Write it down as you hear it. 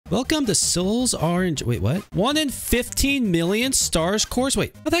Welcome to Souls RNG. Wait, what? 1 in 15 million stars cores.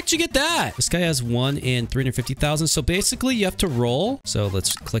 Wait, how the heck did you get that? This guy has 1 in 350,000. So basically you have to roll. So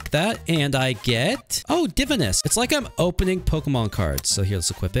let's click that and I get, oh, Divinus. It's like I'm opening Pokemon cards. So here, let's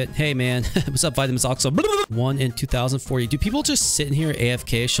equip it. Hey man, what's up, Vitamins Oxo? 1 in 2040. Do people just sit in here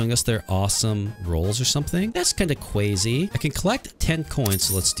AFK showing us their awesome rolls or something? That's kind of crazy. I can collect 10 coins,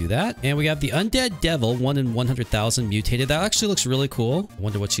 so let's do that. And we have the Undead Devil, 1 in 100,000 mutated. That actually looks really cool. I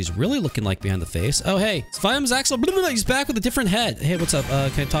wonder what she's really looking like behind the face. Oh, hey, it's Vitamins Axel. He's back with a different head. Hey, what's up?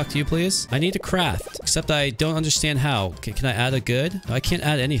 Can I talk to you, please? I need to craft, except I don't understand how. Can I add a good? I can't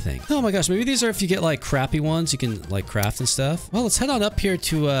add anything. Oh my gosh, maybe these are if you get like crappy ones, you can like craft and stuff. Well, let's head on up here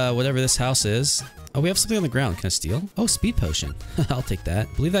to whatever this house is. Oh, we have something on the ground. Can I steal? Oh, speed potion. I'll take that.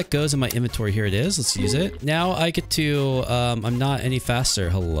 I believe that goes in my inventory. Here it is. Let's use it. Now I get to, I'm not any faster.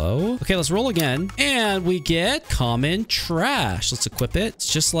 Hello? Okay, let's roll again. And we get common trash. Let's equip it.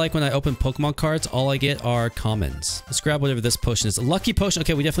 It's just like when I open Pokemon cards, all I get are commons. Let's grab whatever this potion is. A lucky potion.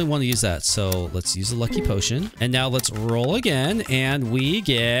 Okay, we definitely want to use that. So let's use a lucky potion. And now let's roll again. And we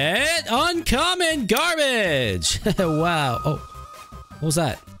get uncommon garbage. Wow. Oh, what was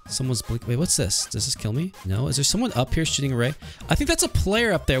that? Someone's blink. Wait, what's this? Does this kill me? No. Is there someone up here shooting a ray? I think that's a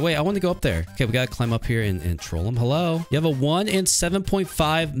player up there. Wait, I want to go up there. Okay, we got to climb up here and troll him. Hello? You have a 1 in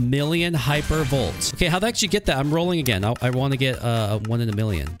 7.5 million hyper volts. Okay, how the heck did you get that? I'm rolling again. I want to get a 1 in a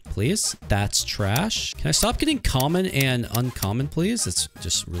million. Please? That's trash. Can I stop getting common and uncommon, please? It's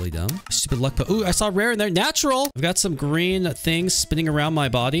just really dumb. Stupid luck. Ooh, I saw rare in there. Natural. I've got some green things spinning around my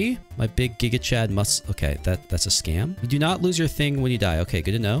body. My big Giga Chad must... Okay, that's a scam. You do not lose your thing when you die. Okay,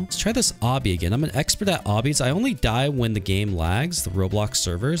 good to know. Let's try this obby again. I'm an expert at obbies. I only die when the game lags. The Roblox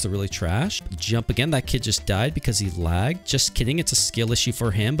servers are really trash. Jump again. That kid just died because he lagged. Just kidding. It's a skill issue for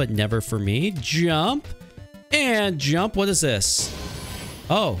him, but never for me. Jump. And jump. What is this?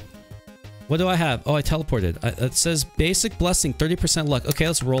 Oh. What do I have? Oh, I teleported. It says basic blessing, 30% luck. Okay,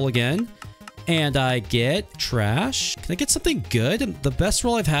 let's roll again. And I get trash. Can I get something good? The best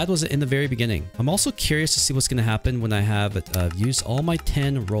roll I've had was in the very beginning. I'm also curious to see what's going to happen when I have used all my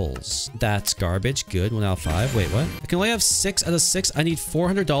 10 rolls. That's garbage. Good. 1 out of 5. Wait, what? I can only have 6 out of 6. I need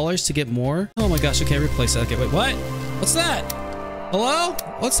 $400 to get more. Oh my gosh. Okay, replace that. Okay, wait, what? What's that? Hello?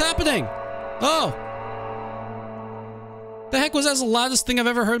 What's happening? Oh. The heck was that the loudest thing I've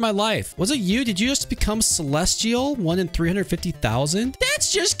ever heard in my life? Was it you? Did you just become celestial? 1 in 350,000?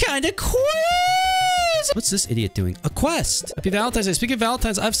 That's just kind of crazy. What's this idiot doing? A quest. Happy Valentine's Day. Speaking of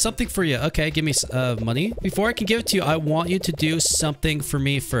Valentine's, I have something for you. Okay, give me money. Before I can give it to you, I want you to do something for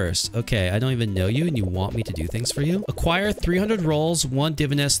me first. Okay, I don't even know you and you want me to do things for you? Acquire 300 rolls, 1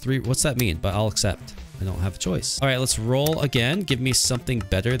 Divinus, 3... What's that mean? But I'll accept. I don't have a choice. All right, let's roll again. Give me something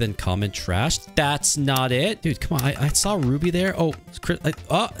better than common trash. That's not it. Dude, come on. I saw Ruby there. Oh,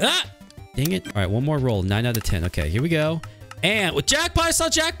 dang it. All right, one more roll. 9 out of 10. Okay, here we go. And with jackpot, I saw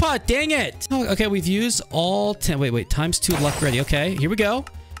jackpot. Dang it. Oh, okay, we've used all 10. Wait. Times 2 luck ready. Okay, here we go.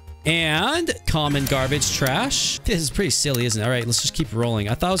 And common garbage trash. This is pretty silly, isn't it? All right, let's just keep rolling.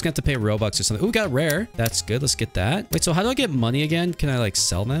 I thought I was going to have to pay Robux or something. Ooh, got rare. That's good. Let's get that. Wait, so how do I get money again? Can I like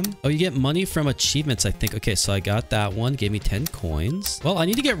sell them? Oh, you get money from achievements, I think. Okay, so I got that one. Gave me 10 coins. Well, I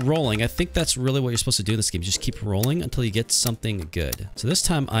need to get rolling. I think that's really what you're supposed to do in this game. Just keep rolling until you get something good. So this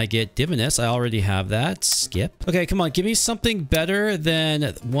time I get Divinus. I already have that. Skip. Okay, come on. Give me something better than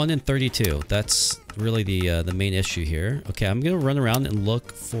 1 in 32. That's really the main issue here. Okay, I'm gonna run around and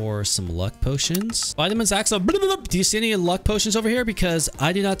look for some luck potions. Vitamins Axel. Do you see any luck potions over here? Because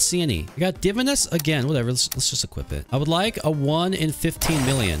I do not see any. We got Divinus again. Whatever. Let's just equip it. I would like a 1 in 15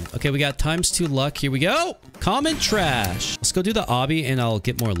 million. Okay, we got times 2 luck. Here we go. Common trash. Let's go do the obby and I'll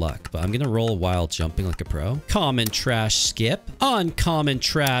get more luck. But I'm gonna roll while jumping like a pro. Common trash skip. Uncommon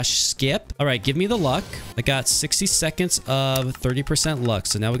trash skip. All right, give me the luck. I got 60 seconds of 30% luck.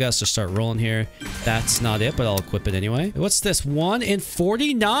 So now we got to start rolling here. That's not it, but I'll equip it anyway. What's this? 1 in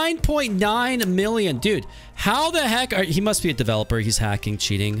 49.9 million. Dude, how the heck are... He must be a developer. He's hacking,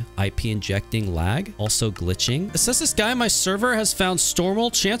 cheating, IP injecting, lag, also glitching. It says this guy on my server has found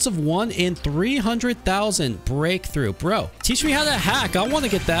Stormwell, chance of 1 in 300,000 breakthrough. Bro, teach me how to hack. I want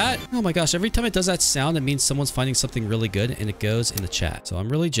to get that. Oh my gosh, every time it does that sound, it means someone's finding something really good and it goes in the chat. So I'm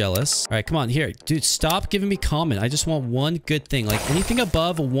really jealous. All right, come on here. Dude, stop giving me common. I just want one good thing. Like anything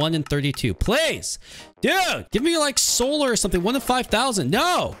above 1 in 32. Please. Dude, give me like solar or something. 1 in 5,000.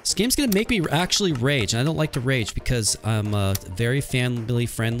 No, this game's gonna make me actually rage. And I don't like to rage because I'm very family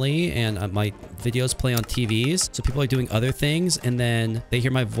friendly and my videos play on TVs. So people are doing other things and then they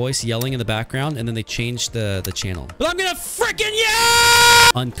hear my voice yelling in the background and then they change the channel. But I'm gonna freaking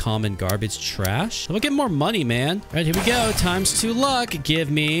yell! Uncommon garbage trash. I'll get more money, man. All right, here we go. Times 2 luck. Give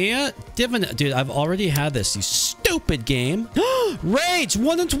me dividend. Dude, I've already had this, you stupid game. Rage.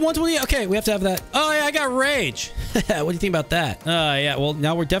 1 into 120. Okay, we have to have that. Oh, yeah, I got rage. What do you think about that? Yeah, well,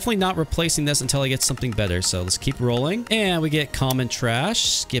 now we're definitely not replacing this until I get something better. So let's keep rolling. And we get common trash.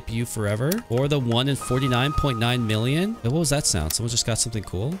 Skip you forever. Or the 1 in 49.9 million. What was that sound? Someone just got something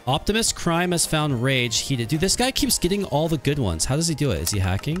cool. Optimus Crime has found rage heated. Dude, this guy keeps getting all the good ones. How does he do it? Is he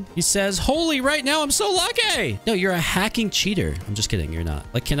hacking? He says, holy, right now I'm so lucky. No, you're a hacking cheater. I'm just kidding. You're not.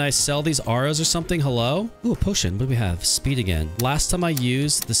 Like, can I sell these AURAS or something? Hello? Ooh, a potion. What do we have? Speed again. Last time I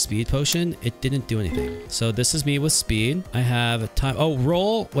used the speed potion, it didn't do anything. So this is me with speed. I have time. Oh,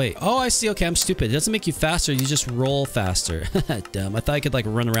 roll. Wait. Oh, I see. Okay, I'm stupid. It doesn't make you faster. You just roll faster. Dumb. I thought I could like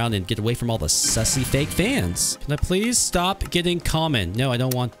run around and get away from all the sussy fake fans. Can I please stop getting common? No, I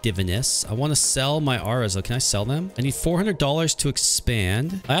don't want divinous. I want to sell my AURAS. Oh, can I sell them? I need $400 to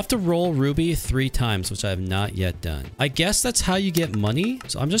expand. I have to roll Ruby 3 times, which I have not yet done. I guess that's how you get money.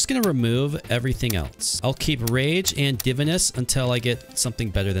 So I'm just going to remove everything else. I'll keep rage and divinous until I get something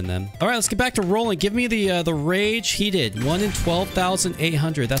better than them. All right, let's get back to rolling. Give me the rage heated. 1 in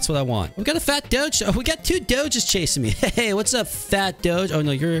 12,800. That's what I want. We got a fat doge. Oh, we got 2 doges chasing me. Hey, what's up, fat doge? Oh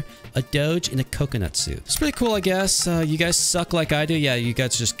no, you're a doge in a coconut suit. It's pretty cool, I guess. You guys suck like I do. Yeah, you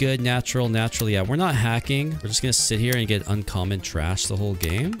guys are just good, natural. Yeah, we're not hacking. We're just gonna sit here and get uncommon trash the whole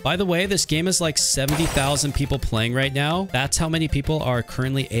game. By the way, this game is like 70,000 people playing right now. That's how many people are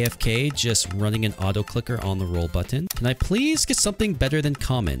currently AFK, just running an auto clicker on the roll button. Can I please get something better than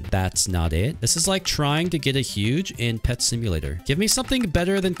common? That's not it. This is like trying to get a huge in Pet Simulator. Give me something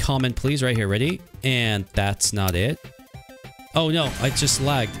better than common, please, right here. Ready? And that's not it. Oh no, I just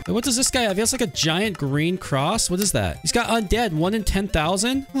lagged. Wait, what does this guy have? He has like a giant green cross. What is that? He's got undead. 1 in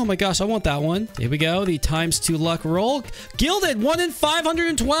 10,000. Oh my gosh, I want that one. Here we go. The times 2 luck roll. Gilded. 1 in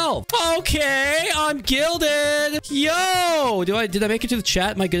 512. Okay, I'm gilded. Yo, did I make it to the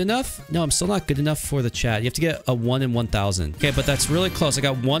chat? Am I good enough? No, I'm still not good enough for the chat. You have to get a 1 in 1,000. Okay, but that's really close. I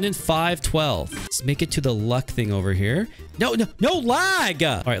got 1 in 512. Let's make it to the luck thing over here. No lag.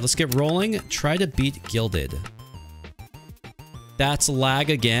 All right, let's get rolling. Try to beat gilded. That's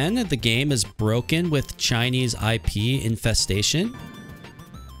lag again. The game is broken with Chinese IP infestation.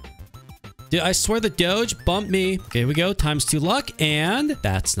 Dude, I swear the Doge bumped me. Okay, here we go. Times 2 luck. And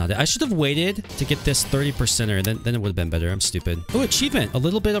that's not it. I should have waited to get this 30%er. Then it would have been better. I'm stupid. Oh, achievement. A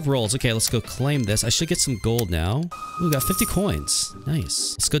little bit of rolls. Okay, let's go claim this. I should get some gold now. Ooh, got 50 coins.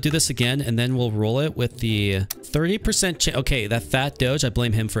 Nice. Let's go do this again. And then we'll roll it with the 30% okay, that fat Doge. I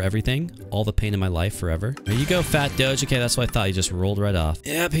blame him for everything. All the pain in my life forever. There you go, fat Doge. Okay, that's what I thought. He just rolled right off.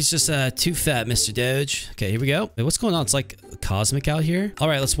 Yep, he's just too fat, Mr. Doge. Okay, here we go. Wait, what's going on? It's like cosmic out here. All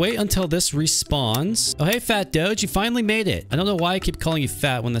right, let's wait until this respawns. Oh, hey, fat Doge, you finally made it. I don't know why I keep calling you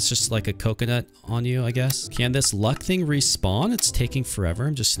fat when that's just like a coconut on you, I guess. Can this luck thing respawn? It's taking forever.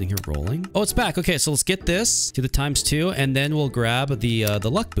 I'm just sitting here rolling. Oh, it's back. Okay, so let's get this to the times 2 and then we'll grab the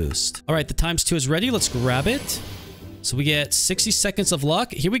luck boost. All right, the times 2 is ready. Let's grab it. So we get 60 seconds of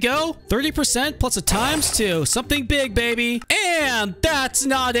luck. Here we go. 30% plus a times 2. Something big, baby. And that's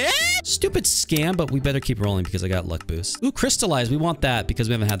not it. Stupid scam, but we better keep rolling because I got luck boost. Ooh, crystallize. We want that because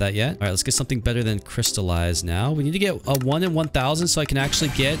we haven't had that yet. All right, let's get something better than crystallize now. We need to get a 1 in 1,000 so I can actually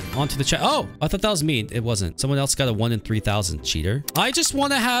get onto the chat. Oh, I thought that was me. It wasn't. Someone else got a 1 in 3,000, cheater. I just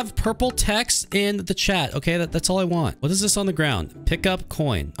want to have purple text in the chat. Okay, that's all I want. What is this on the ground? Pick up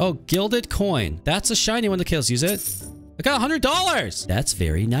coin. Oh, gilded coin. That's a shiny one. Okay, let's use it. I got $100. That's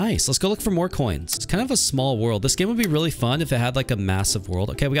very nice. Let's go look for more coins. It's kind of a small world. This game would be really fun if it had like a massive world.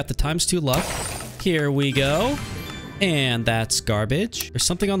 Okay, we got the times 2 luck. Here we go. And that's garbage. There's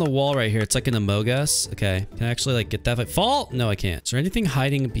something on the wall right here. It's like an Among Us. Okay, can I actually like get that? Fall? No, I can't. Is there anything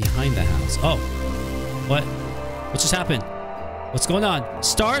hiding behind the house? Oh, what? What just happened? What's going on?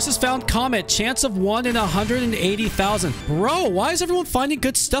 Stars has found comet. Chance of 1 in 180,000. Bro, why is everyone finding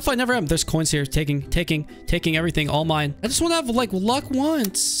good stuff? I never am. There's coins here. Taking everything. All mine. I just want to have like luck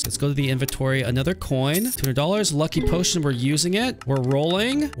once. Let's go to the inventory. Another coin. $200. Lucky potion. We're using it. We're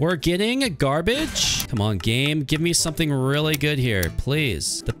rolling. We're getting garbage. Come on, game. Give me something really good here,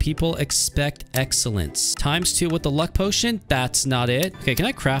 please. The people expect excellence. Times 2 with the luck potion. That's not it. Okay, can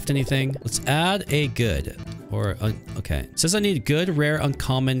I craft anything? Let's add a good. Or, okay. It says I need good, rare,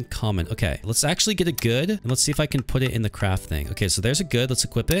 uncommon, common. Okay, let's actually get a good. And let's see if I can put it in the craft thing. Okay, so there's a good. Let's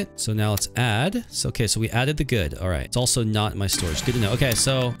equip it. So now let's add. So, okay, so we added the good. All right. It's also not in my storage. Good to know. Okay,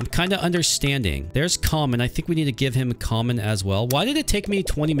 so I'm kind of understanding. There's common. I think we need to give him common as well. Why did it take me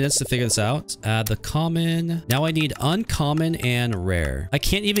 20 minutes to figure this out? Let's add the common. Now I need uncommon and rare. I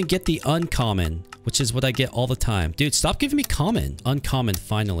can't even get the uncommon, which is what I get all the time. Dude, stop giving me common. Uncommon,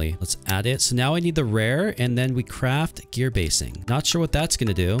 finally. Let's add it. So now I need the rare, and then we craft gear basing. Not sure what that's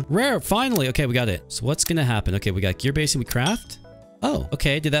gonna do. Rare, finally. Okay, we got it. So what's gonna happen? Okay, we got gear basing, we craft. Oh,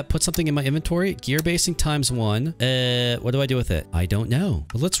 okay. Did that put something in my inventory? Gear basing times 1. What do I do with it? I don't know.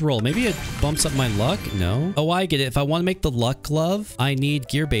 But let's roll. Maybe it bumps up my luck. No. Oh, I get it. If I want to make the luck glove, I need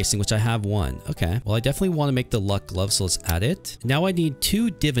gear basing, which I have 1. Okay. Well, I definitely want to make the luck glove, so let's add it. Now I need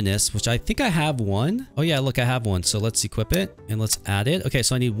 2 divinous, which I think I have 1. Oh yeah, look, I have 1. So let's equip it and let's add it. Okay,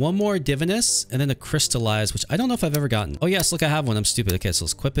 so I need 1 more divinous and then a crystallize, which I don't know if I've ever gotten. Oh yes, look, I have 1. I'm stupid. Okay, so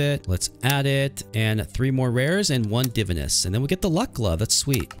let's equip it. Let's add it and 3 more rares and 1 divinous. And then we get the luck glove. That's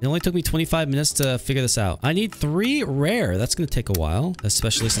sweet. It only took me 25 minutes to figure this out. I need 3 rare. That's going to take a while,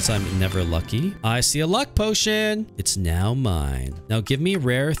 especially since I'm never lucky. I see a luck potion. It's now mine. Now give me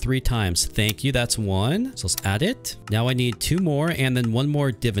rare 3 times. Thank you. That's 1. So let's add it. Now I need 2 more and then 1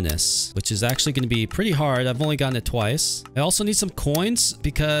 more divinous, which is actually going to be pretty hard. I've only gotten it twice. I also need some coins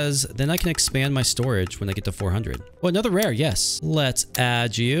because then I can expand my storage when I get to 400. Oh, another rare. Yes. Let's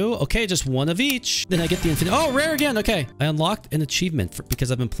add you. Okay, just 1 of each. Then I get the infinite. Oh, rare again. Okay. I unlocked an achievement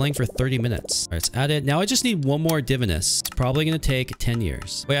because I've been playing for 30 minutes. All right, let's add it. Now I just need 1 more divinous. It's probably going to take 10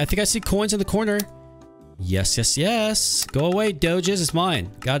 years. Wait, I think I see coins in the corner. Yes, yes, yes. Go away, Doges. It's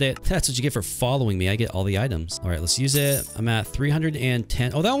mine. Got it. That's what you get for following me. I get all the items. All right, let's use it. I'm at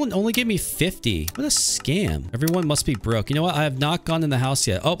 310. Oh, that one only gave me 50. What a scam. Everyone must be broke. You know what? I have not gone in the house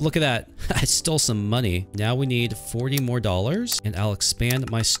yet. Oh, look at that. I stole some money. Now we need $40 more, and I'll expand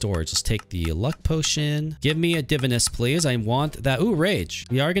my storage. Let's take the luck potion. Give me a divinous, please. I want that. Ooh, rage.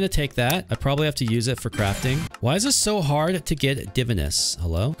 We are going to take that. I probably have to use it for crafting. Why is this so hard to get divinous?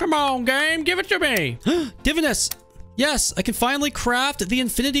 Hello? Come on, game. Give it to me. Divinous! Yes, I can finally craft the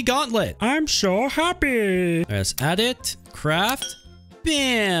Infinity Gauntlet. I'm so happy. All right, let's add it. Craft.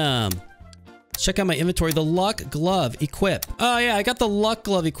 Bam! Let's check out my inventory. The luck glove equip. Oh yeah, I got the luck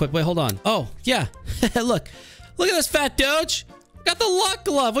glove equipped. Wait, hold on. Oh, yeah. Look at this fat doge. Got the luck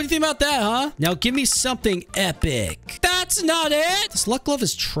glove. What do you think about that, huh? Now give me something epic. That's not it. This luck glove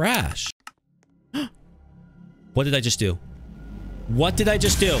is trash. What did I just do? What did I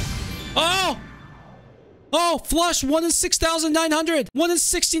just do? Oh! Oh, flush. 1 in 6,900. 1 in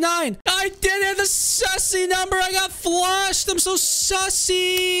 69. I did it. The sussy number. I got flushed. I'm so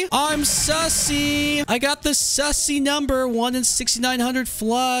sussy. I'm sussy. I got the sussy number. 1 in 6,900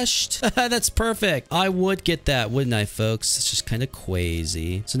 flushed. That's perfect. I would get that, wouldn't I, folks? It's just kind of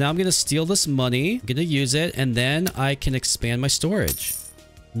crazy. So now I'm going to steal this money. I'm going to use it, and then I can expand my storage.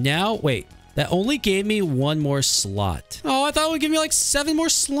 Now, wait. That only gave me 1 more slot. Oh, I thought it would give me like 7 more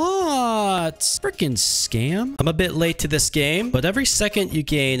slots. Freaking scam. I'm a bit late to this game, but every second you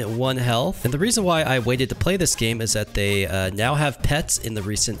gain 1 health. And the reason why I waited to play this game is that they now have pets in the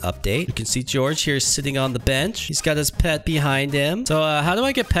recent update. You can see George here sitting on the bench. He's got his pet behind him. So how do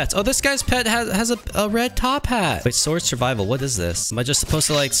I get pets? Oh, this guy's pet has a red top hat. Wait, sword survival. What is this? Am I just supposed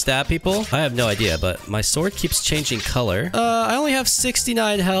to like stab people? I have no idea, but my sword keeps changing color. I only have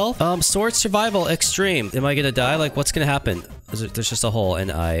 69 health. Sword survival extreme. Am I gonna die? Like, what's gonna happen? There's just a hole, and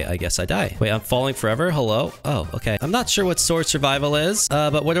I guess I die. Wait, I'm falling forever? Hello? Oh, okay. I'm not sure what sword survival is,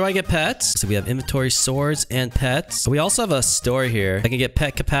 but where do I get pets? So we have inventory, swords, and pets. We also have a store here. I can get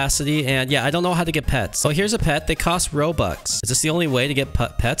pet capacity, and yeah, I don't know how to get pets. Oh, here's a pet. They cost Robux. Is this the only way to get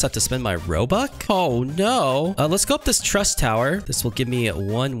pets? I have to spend my Robux? Oh, no. Let's go up this trust tower. This will give me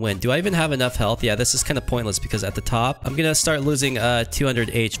 1 win. Do I even have enough health? Yeah, this is kind of pointless because at the top, I'm gonna start losing 200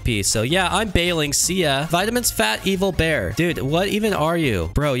 HP. So yeah, I'm bailing. See ya. Vitamins Fat Evil Bear. Dude, what even are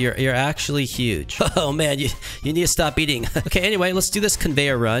you? Bro, you're actually huge. Oh man, you need to stop eating. Okay, anyway, let's do this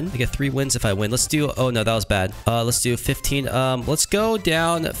conveyor run. I get 3 wins if I win. Let's do, oh no, that was bad. Let's do 15. Let's go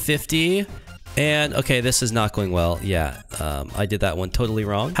down 50. And okay, this is not going well. Yeah, I did that one totally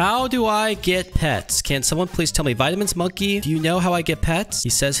wrong. How do I get pets? Can someone please tell me? Vitamins Monkey, do you know how I get pets? He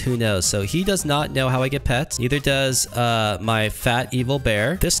says who knows. So he does not know how I get pets. Neither does my fat evil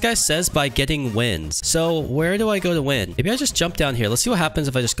bear. This guy says by getting wins. So where do I go to win? Maybe I just jump down here. Let's see what happens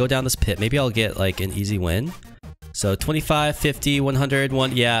if I just go down this pit. Maybe I'll get like an easy win. So 25, 50, 100,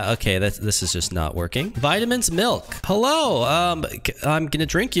 1. Yeah, okay, this is just not working. Vitamins, milk. Hello, I'm gonna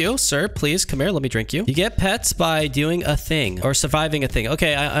drink you, sir. Please, come here, let me drink you. You get pets by doing a thing or surviving a thing.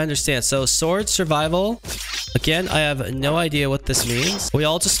 Okay, I understand. So sword survival. Again, I have no idea what this means. We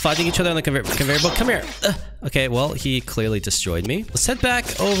all just fighting each other on the conveyor belt. Come here. Okay, well, he clearly destroyed me. Let's head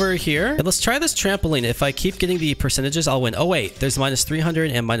back over here. And let's try this trampoline. If I keep getting the percentages, I'll win. Oh, wait. There's minus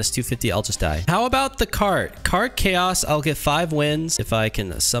 300 and minus 250. I'll just die. How about the cart? Cart chaos. I'll get 5 wins if I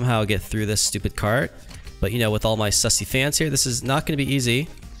can somehow get through this stupid cart. But, you know, with all my sussy fans here, this is not going to be easy.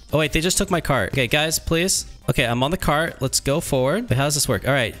 Oh, wait. They just took my cart. Okay, guys, please. Okay, I'm on the cart. Let's go forward. Wait, how does this work?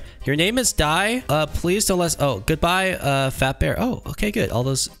 All right. Your name is Die. Please don't let... Oh, goodbye, Fat Bear. Oh, okay, good. All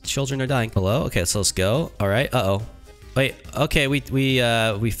those children are dying. Hello? Okay, so let's go. All right. Uh-oh. Wait, okay,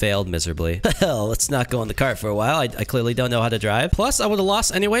 we failed miserably. Well, let's not go on the cart for a while. I clearly don't know how to drive. Plus, I would have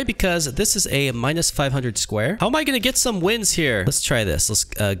lost anyway because this is a minus 500 square. How am I going to get some wins here? Let's try this.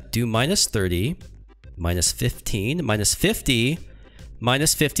 Let's do minus 30, minus 15, minus 50,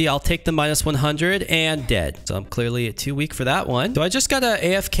 minus 50. I'll take the minus 100 and dead. So I'm clearly too weak for that one. So I just gotta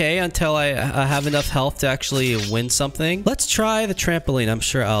AFK until I have enough health to actually win something. Let's try the trampoline. I'm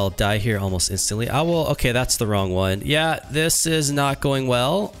sure I'll die here almost instantly. I will. Okay, that's the wrong one. Yeah, this is not going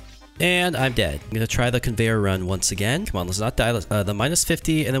well. And I'm dead. I'm gonna try the conveyor run once again. Come on, let's not die. Let's, the minus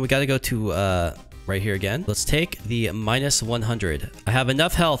 50, and then we gotta go to right here again. Let's take the minus 100. I have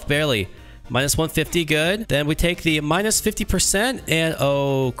enough health, barely. Minus 150, good. Then we take the minus 50% and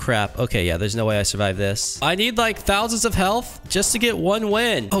oh crap. Okay, yeah, there's no way I survive this. I need like thousands of health just to get 1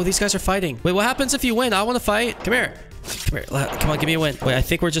 win. Oh, these guys are fighting. Wait, what happens if you win? I want to fight. Come here. Come here. Come on, give me a win. Wait, I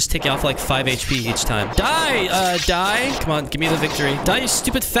think we're just taking off like 5 HP each time. Die! Die! Come on, give me the victory. Die, you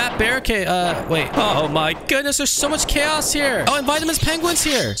stupid fat bear. Okay, wait. Oh my goodness, there's so much chaos here. Oh, and Vitamins Penguin's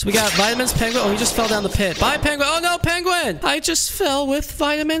here. So we got Vitamins Penguin. Oh, he just fell down the pit. Bye, Penguin. Oh no, Penguin! I just fell with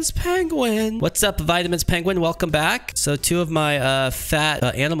Vitamins Penguin. What's up, Vitamins Penguin? Welcome back. So 2 of my fat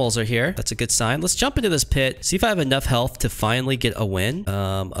animals are here. That's a good sign. Let's jump into this pit. See if I have enough health to finally get a win.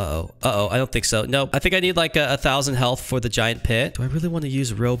 Uh-oh. I don't think so. Nope. I think I need like 1,000 health for the giant pit. Do I really want to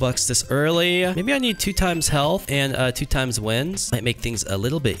use Robux this early? Maybe I need 2 times health and 2 times wins. Might make things a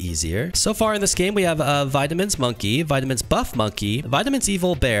little bit easier. So far in this game, we have Vitamins Monkey, Vitamins Buff Monkey, Vitamins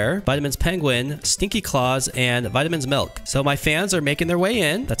Evil Bear, Vitamins Penguin, Stinky Claws, and Vitamins Milk. So my fans are making their way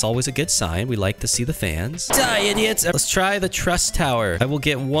in. That's always a good sign. We like to see the fans. Die, idiots! Let's try the Trust Tower. I will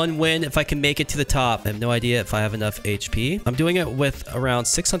get 1 win if I can make it to the top. I have no idea if I have enough HP. I'm doing it with around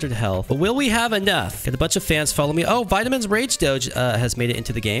 600 health. But will we have enough? Got a bunch of fans follow me. Oh, Vitamins Rage Doge has made it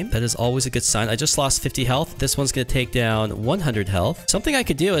into the game. That is always a good sign. I just lost 50 health. This one's going to take down 100 health. Something I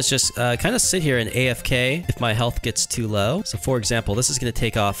could do is just kind of sit here and AFK if my health gets too low. So for example, this is going to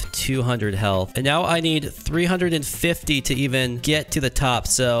take off 200 health. And now I need 350 to even get to the top.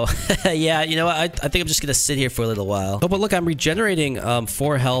 So yeah, you know what? I think I'm just going to sit here for a little while. Oh, but look, I'm regenerating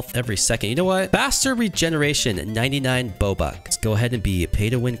 4 health every second. You know what? Faster regeneration, 99 Bobuck. Let's go ahead and be pay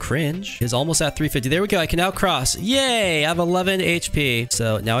to win cringe. Is almost at 350. There we go. I can now cross. Yay! I have 11 HP.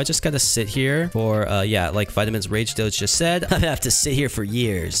 So now I just got to sit here for, yeah, like Vitamins Rage Doge just said. I'm going to have to sit here for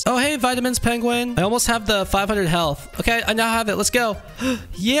years. Oh, hey, Vitamins Penguin. I almost have the 500 health. Okay, I now have it. Let's go.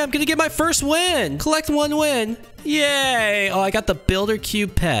 Yeah, I'm going to get my first win. Collect 1 win. Yay! Oh, I got the Builder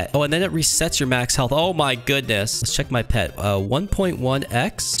Cube pet. Oh, and then it resets your max health. Oh my goodness. Let's check my pet.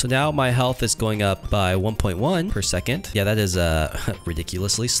 1.1x. So now my health is going up by 1.1 per second. Yeah, that is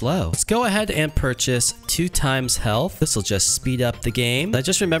ridiculously slow. Let's go ahead and purchase 2 times health. This will just speed up the game. I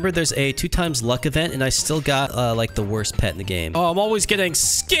just remembered there's a 2 times luck event, and I still got like the worst pet in the game. Oh, I'm always getting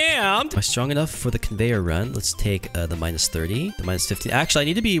scammed. Am I strong enough for the conveyor run? Let's take the minus 30, the minus 50. Actually, I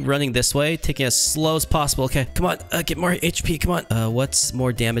need to be running this way, taking as slow as possible. Okay, come on. Get more HP. Come on. What's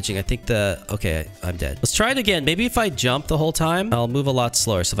more damaging? I think okay, I'm dead. Let's try it again. Maybe if I jump the whole time, I'll move a lot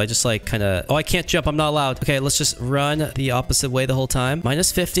slower. So if I just like kind of... Oh, I can't jump. I'm not allowed. Okay, let's just run the opposite way the whole time. Minus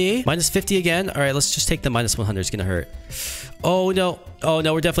 50. Minus 50 again. All right, let's just take the minus 100. It's gonna hurt. Oh, no. Oh,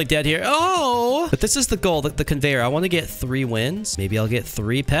 no, we're definitely dead here. Oh! But this is the goal, the conveyor. I want to get 3 wins. Maybe I'll get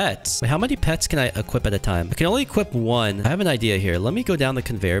 3 pets. Wait, how many pets can I equip at a time? I can only equip 1. I have an idea here. Let me go down the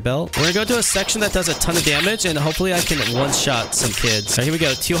conveyor belt. We're going to go to a section that does a ton of damage, and hopefully I can one-shot some kids. All right, here we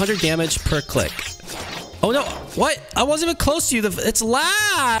go. 200 damage per click. Oh, no. What? I wasn't even close to you. It's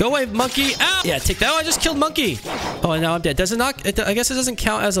lag. Go away, monkey. Ah! Yeah, take that. Oh, I just killed monkey. Oh, and now I'm dead. Does it not? I guess it doesn't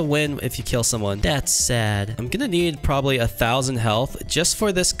count as a win if you kill someone. That's sad. I'm gonna need probably 1,000 health just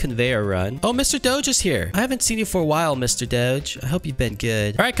for this conveyor run. Oh, Mr. Doge is here. I haven't seen you for a while, Mr. Doge. I hope you've been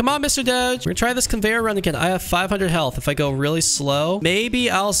good. All right, come on, Mr. Doge. We're gonna try this conveyor run again. I have 500 health. If I go really slow, maybe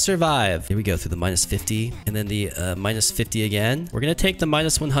I'll survive. Here we go through the minus 50 and then the minus 50 again. We're gonna take the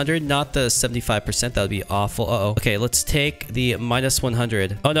minus 100, not the 75%. That would be awful. Uh-oh. Okay, let's take the minus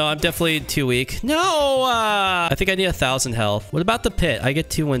 100. Oh no, I'm definitely too weak. No! I think I need 1,000 health. What about the pit? I get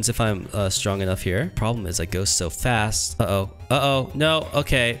 2 wins if I'm strong enough here. Problem is I go so fast. Uh-oh. Uh-oh. No.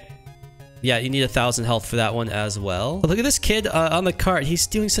 Okay. Yeah, you need 1,000 health for that one as well. But look at this kid on the cart. He's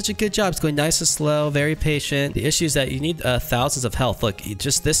doing such a good job. He's going nice and slow, very patient. The issue is that you need thousands of health. Look,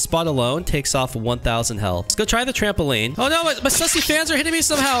 just this spot alone takes off 1,000 health. Let's go try the trampoline. Oh no, my sussy fans are hitting me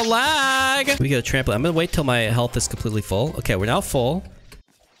somehow. Lag. We go trampoline. I'm gonna wait till my health is completely full. Okay, we're now full.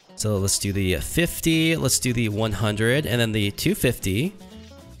 So let's do the 50. Let's do the 100 and then the 250.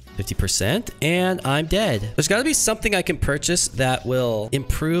 50%, and I'm dead. There's got to be something I can purchase that will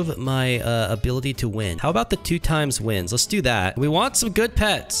improve my ability to win. How about the 2 times wins? Let's do that. We want some good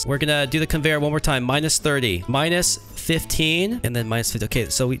pets. We're gonna do the conveyor one more time. Minus 30, minus 15, and then minus 50. Okay,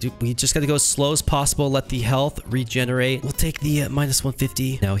 so we just got to go as slow as possible. Let the health regenerate. We'll take the minus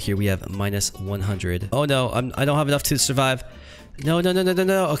 150. Now here we have minus 100. Oh no, I don't have enough to survive. No.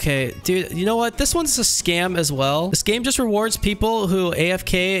 Okay, dude, you know what? This one's a scam as well. This game just rewards people who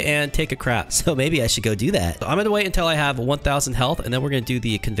AFK and take a crap. So maybe I should go do that. So I'm going to wait until I have 1,000 health, and then we're going to do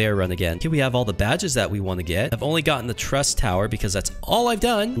the conveyor run again. Here we have all the badges that we want to get. I've only gotten the trust tower because that's all I've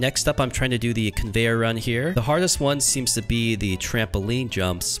done. Next up, I'm trying to do the conveyor run here. The hardest one seems to be the trampoline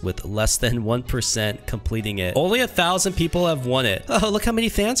jumps with less than 1% completing it. Only 1,000 people have won it. Oh, look how many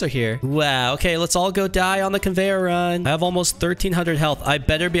fans are here. Wow. Okay, let's all go die on the conveyor run. I have almost 1,300 health. I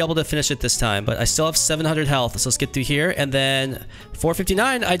better be able to finish it this time, but I still have 700 health. So let's get through here and then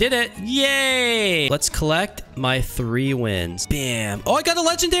 459. I did it. Yay. Let's collect my 3 wins. Bam. Oh, I got a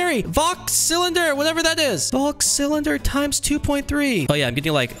legendary Vox cylinder, whatever that is. Vox cylinder times 2.3. Oh yeah, I'm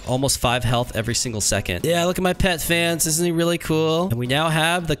getting like almost 5 health every single second. Yeah, look at my pet fans. Isn't he really cool? And we now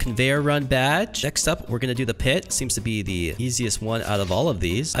have the conveyor run badge. Next up, we're going to do the pit. Seems to be the easiest one out of all of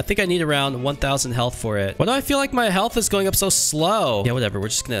these. I think I need around 1,000 health for it. Why do I feel like my health is going up so slow? Yeah, whatever. We're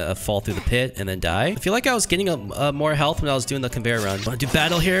just gonna fall through the pit and then die. I feel like I was getting more health when I was doing the conveyor run. Want to do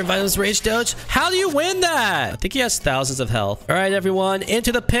battle here, Vital's Rage Doge? How do you win that? I think he has thousands of health. All right, everyone,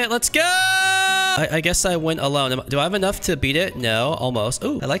 into the pit. Let's go! I guess I went alone. Do I have enough to beat it? No, almost.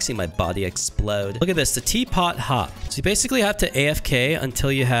 Ooh, I like seeing my body explode. Look at this, the teapot hop. So you basically have to AFK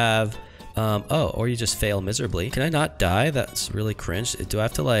until you have... or you just fail miserably. Can I not die? That's really cringe. Do I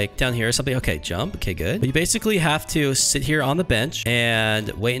have to like down here or something? Okay, jump. Okay, good. But you basically have to sit here on the bench and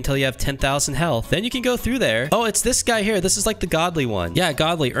wait until you have 10,000 health. Then you can go through there. Oh, it's this guy here. This is like the godly one. Yeah,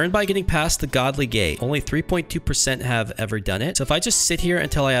 godly. Earned by getting past the godly gate. Only 3.2% have ever done it. So if I just sit here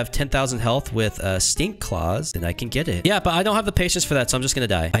until I have 10,000 health with stink claws, then I can get it. Yeah, but I don't have the patience for that, so I'm just gonna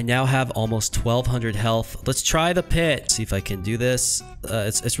die. I now have almost 1,200 health. Let's try the pit. See if I can do this.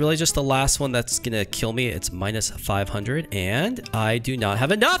 It's really just the last one that's gonna kill me. It's minus 500 and I do not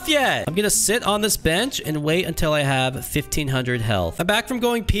have enough yet. I'm gonna sit on this bench and wait until I have 1,500 health. I'm back from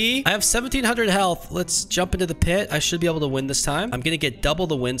going pee. I have 1,700 health. Let's jump into the pit. I should be able to win this time. I'm gonna get double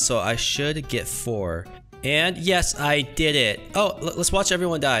the win, so I should get 4. And yes, I did it. Oh, let's watch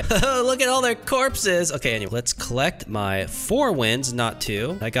everyone die. Look at all their corpses. Okay, anyway, let's collect my 4 wins, not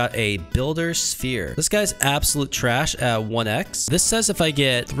 2. I got a builder sphere. This guy's absolute trash at 1x. This says if I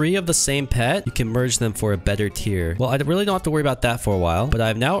get 3 of the same pet, you can merge them for a better tier. Well, I really don't have to worry about that for a while, but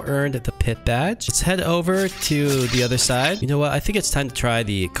I've now earned the pit badge. Let's head over to the other side. You know what? I think it's time to try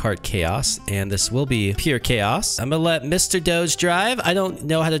the cart chaos, and this will be pure chaos. I'm gonna let Mr. Doge drive. I don't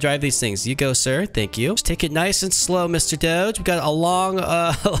know how to drive these things. You go, sir. Thank you. Just take it nice and slow, Mr. Doge. We've got a long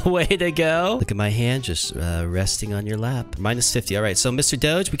way to go. Look at my hand just resting on your lap. Minus 50. All right, so Mr.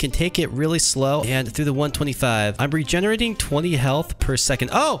 Doge, we can take it really slow and through the 125. I'm regenerating 20 health per second.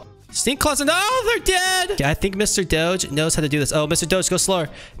 Oh! Stink claws and oh, they're dead! Okay, I think Mr. Doge knows how to do this. Oh, Mr. Doge, go slower.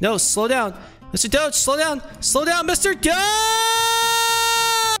 No, slow down. Mr. Doge, slow down. Slow down, Mr. Doge!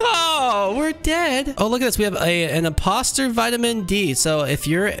 Oh, we're dead. Oh, look at this. We have an imposter vitamin D. So if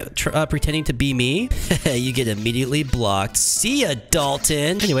you're pretending to be me, you get immediately blocked. See ya,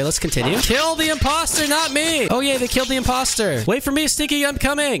 Dalton. Anyway, let's continue. Kill the imposter, not me. Oh, yeah, they killed the imposter. Wait for me, Stinky. I'm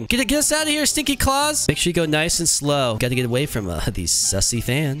coming. Get us out of here, Stinky Claws. Make sure you go nice and slow. Got to get away from these sussy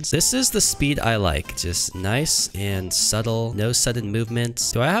fans. This is the speed I like. Just nice and subtle. No sudden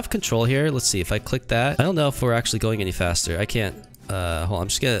movements. Do I have control here? Let's see. If I click that, I don't know if we're actually going any faster. I can't. Hold on. I'm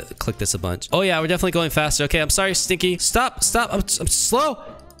just gonna click this a bunch. Oh yeah, we're definitely going faster. Okay, I'm sorry, Stinky. Stop. I'm slow.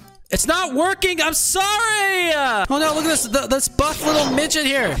 It's not working. I'm sorry. Oh no, look at this buff little midget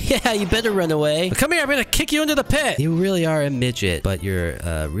here. Yeah, you better run away. Come here. I'm gonna kick you into the pit. You really are a midget, but you're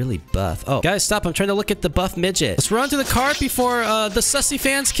really buff. Oh, guys, stop. I'm trying to look at the buff midget. Let's run to the cart before the sussy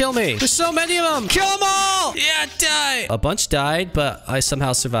fans kill me. There's so many of them. Kill them all. Yeah, die. A bunch died, but I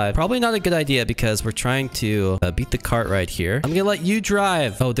somehow survived. Probably not a good idea because we're trying to beat the cart right here. I'm gonna let you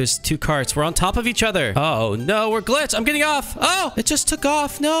drive. Oh, there's two carts. We're on top of each other. Oh no, we're glitched. I'm getting off. Oh, it just took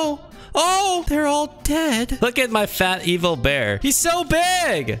off. No. Oh, they're all dead. Look at my fat evil bear. He's so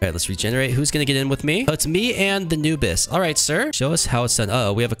big. All right, let's regenerate. Who's gonna get in with me? Oh, it's me and the Nubis. All right, sir. Show us how it's done. Uh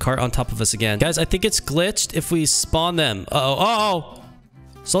oh, we have a cart on top of us again. Guys, I think it's glitched if we spawn them. Uh-oh.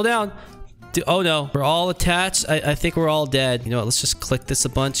 Slow down. Oh no, we're all attached. I think we're all dead. You know what? Let's just click this a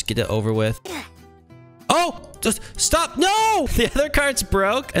bunch. Get it over with. Oh! Just stop. No! The other cart's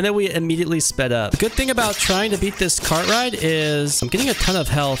broke, and then we immediately sped up. The good thing about trying to beat this cart ride is I'm getting a ton of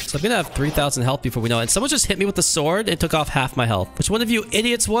health. So I'm gonna have 3,000 health before we know it. And someone just hit me with the sword and took off half my health. Which one of you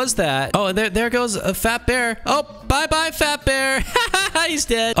idiots was that? Oh, and there goes a fat bear. Oh, bye-bye, fat bear. He's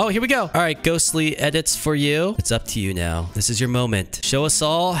dead. Oh, here we go. All right, ghostly edits for you. It's up to you now. This is your moment. Show us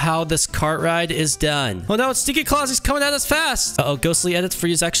all how this cart ride is done. Oh no, it's Stinky Claws. He's coming at us fast. Uh-oh, ghostly edits for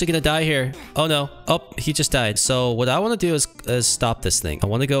you is actually gonna die here. Oh no. Oh, he just died. So what I want to do is stop this thing. I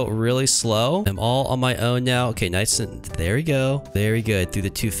want to go really slow. I'm all on my own now. Okay, nice and there we go. Very good. Through the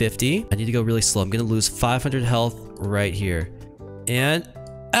 250. I need to go really slow. I'm going to lose 500 health right here. And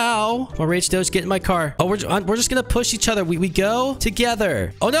ow, my rage doge get in my car. Oh, we're just going to push each other. We go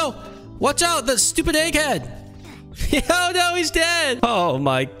together. Oh no, watch out, the stupid egghead. Oh no, he's dead. Oh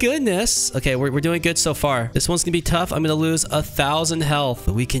my goodness. Okay, we're doing good so far. This one's gonna be tough. I'm gonna lose 1,000 health,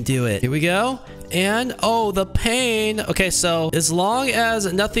 but we can do it. Here we go. And oh, the pain. Okay, so as long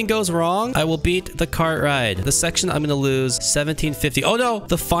as nothing goes wrong, I will beat the cart ride. This section, I'm gonna lose 1,750. Oh no,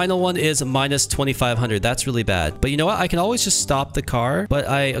 the final one is minus 2,500. That's really bad. But you know what? I can always just stop the car. But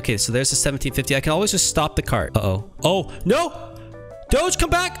okay, so there's the 1,750. I can always just stop the cart. Uh-oh. Oh, no. Doge, come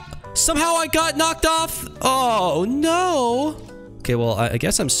back. Somehow I got knocked off. Oh, no. Okay, well, I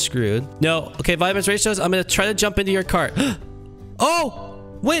guess I'm screwed. No. Okay, Vitamins Ratios, I'm going to try to jump into your cart. Oh,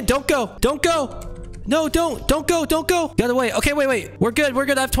 wait, don't go. Don't go. No, don't go. Don't go. Get away. Okay, wait. We're good.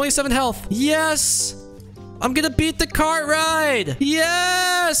 I have 27 health. Yes. I'm gonna beat the cart ride.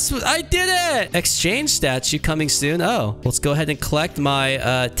 Yes, I did it. Exchange statue coming soon. Oh, let's go ahead and collect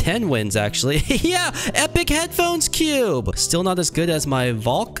my 10 wins, actually. Yeah, epic headphones cube. Still not as good as my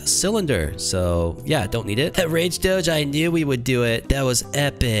Valk cylinder. So yeah, don't need it. That Rage Doge, I knew we would do it. That was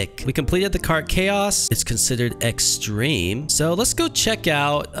epic. We completed the cart chaos. It's considered extreme. So let's go check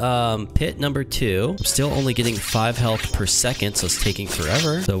out pit number 2. I'm still only getting 5 health per second, so it's taking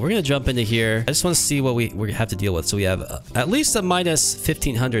forever. So we're gonna jump into here. I just want to see what we have to deal with. So we have at least a minus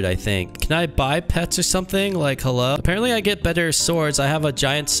 1,500, I think. Can I buy pets or something? Like, hello? Apparently I get better swords. I have a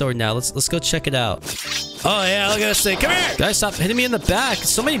giant sword now. Let's go check it out. Oh yeah, look at this thing. Come here! Guys, stop hitting me in the back.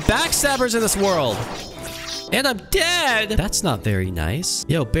 So many backstabbers in this world. And I'm dead. That's not very nice.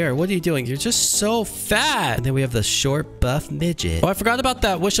 Yo, Bear, what are you doing? You're just so fat. And then we have the short, buff midget. Oh, I forgot about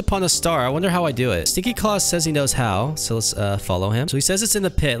that wish upon a star. I wonder how I do it. Stinky Claws says he knows how. So let's follow him. So he says it's in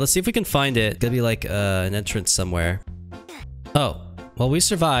the pit. Let's see if we can find it. It's gonna be like an entrance somewhere. Oh. Well, we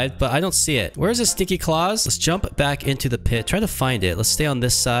survived, but I don't see it. Where is this Stinky Claws? Let's jump back into the pit. Try to find it. Let's stay on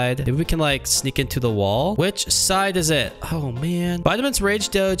this side. Maybe we can, like, sneak into the wall. Which side is it? Oh, man. Vitamin's Rage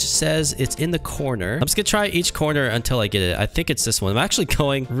Doge says it's in the corner. I'm just gonna try each corner until I get it. I think it's this one. I'm actually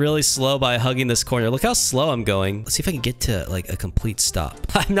going really slow by hugging this corner. Look how slow I'm going. Let's see if I can get to, like, a complete stop.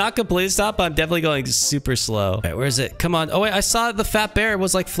 I'm not complete stop, but I'm definitely going super slow. All right, where is it? Come on. Oh, wait. I saw the fat bear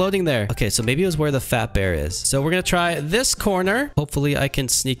was, like, floating there. Okay, so maybe it was where the fat bear is. So we're gonna try this corner. Hopefully I can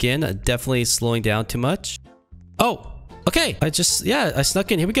sneak in. Definitely slowing down too much. Oh, Okay, I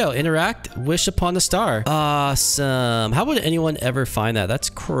snuck in. Here we go. Interact. Wish upon a star. Awesome. How would anyone ever find that? That's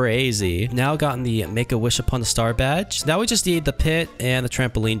crazy. Now gotten the make a wish upon a star badge. Now we just need the pit and the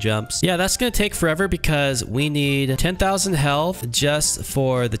trampoline jumps. Yeah, that's gonna take forever because we need 10,000 health just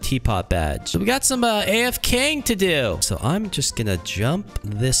for the teapot badge. So we got some AFKing to do. So I'm just gonna jump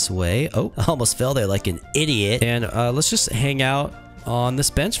this way. Oh, I almost fell there like an idiot. And let's just hang out on this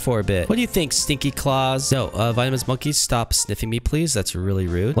bench for a bit. What do you think, Stinky Claws? No, Vitamins Monkeys, stop sniffing me, please. That's really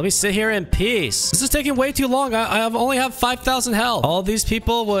rude. Let me sit here in peace. This is taking way too long. I only have 5,000 health. All these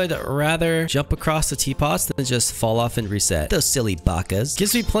people would rather jump across the teapots than just fall off and reset. Those silly bakas.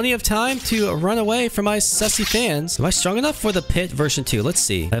 Gives me plenty of time to run away from my sussy fans. Am I strong enough for the pit version 2? Let's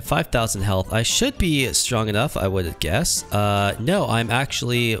see. I have 5,000 health. I should be strong enough, I would guess. No, I'm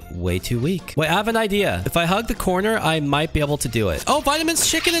actually way too weak. Wait, I have an idea. If I hug the corner, I might be able to do it. Oh, Vitamins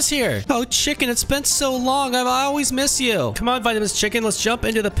Chicken is here. Oh, Chicken, it's been so long. I always miss you. Come on, Vitamins Chicken. Let's jump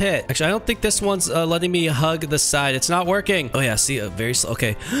into the pit. Actually, I don't think this one's letting me hug the side. It's not working. Oh, yeah. See, very slow.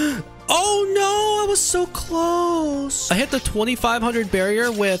 Okay. Oh, no. I was so close. I hit the 2,500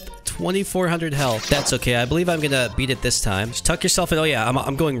 barrier with 2,400 health. That's okay. I believe I'm gonna beat it this time. Just tuck yourself in. Oh, yeah.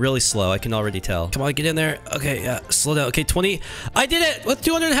 I'm going really slow. I can already tell. Come on, get in there. Okay, yeah. Slow down. Okay, 20. I did it with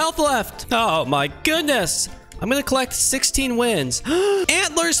 200 health left. Oh, my goodness. I'm gonna collect 16 wins.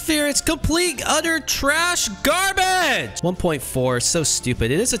 Antler Sphere, it's complete, utter trash garbage. 1.4, so stupid.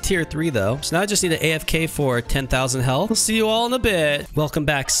 It is a tier 3 though. So now I just need an AFK for 10,000 health. We'll see you all in a bit. Welcome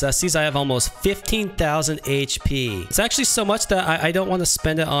back, sussies. I have almost 15,000 HP. It's actually so much that I don't want to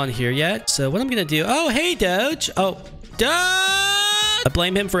spend it on here yet. So what I'm gonna do, oh, hey, Doge. Oh, Doge! I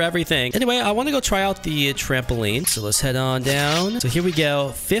blame him for everything. Anyway, I want to go try out the trampoline. So let's head on down. So here we go.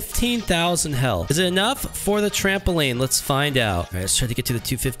 15,000 health. Is it enough for the trampoline? Let's find out. All right, let's try to get to the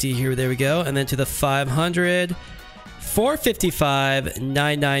 250 here. There we go. And then to the 500. 455,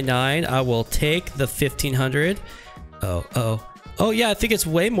 999. I will take the 1,500. Oh, yeah, I think it's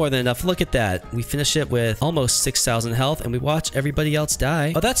way more than enough. Look at that. We finish it with almost 6,000 health, and we watch everybody else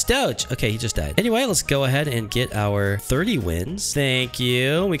die. Oh, that's Doge. Okay, he just died. Anyway, let's go ahead and get our 30 wins. Thank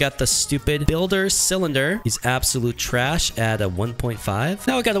you. We got the stupid Builder Cylinder. He's absolute trash at a 1.5.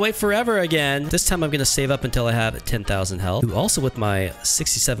 Now I gotta wait forever again. This time I'm gonna save up until I have 10,000 health. Ooh, also with my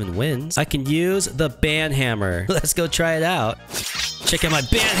 67 wins, I can use the Ban Hammer. Let's go try it out. Check out my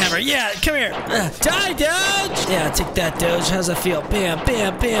Ban Hammer. Yeah, come here. Die, Doge! Yeah, take that, Doge. How's that feel? Bam,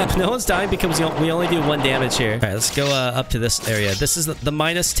 bam, bam. No one's dying because we only do 1 damage here. All right, let's go up to this area. This is the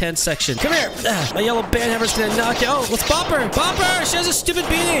minus 10 section. Come here. My yellow Ban Hammer's gonna knock you. Oh, let's bop her. Bop her. She has a stupid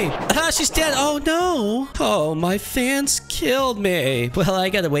beanie. She's dead. Oh, no. Oh, my fans killed me. Well, I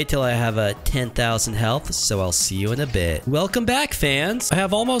gotta wait till I have 10,000 health, so I'll see you in a bit. Welcome back, fans. I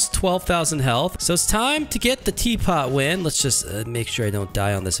have almost 12,000 health, so it's time to get the teapot win. Let's just make sure I don't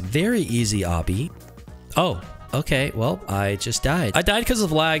die on this very easy obby. Oh. Okay, well, I just died. I died because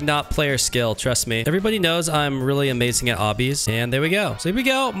of lag, not player skill, trust me. Everybody knows I'm really amazing at obbies. And there we go. So here we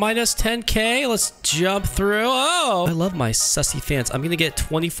go, minus 10k. Let's jump through. Oh, I love my sussy fans. I'm gonna get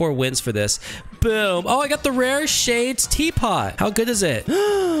 24 wins for this. Boom. Oh, I got the Rare Shades Teapot. How good is it?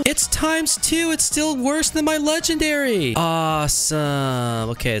 It's ×2. It's still worse than my legendary. Awesome.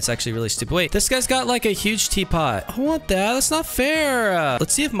 Okay, it's actually really stupid. Wait, this guy's got like a huge teapot. I want that. That's not fair.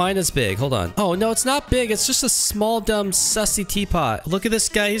 Let's see if mine is big. Hold on. Oh, no, it's not big. It's just a small, dumb, sussy teapot. Look at this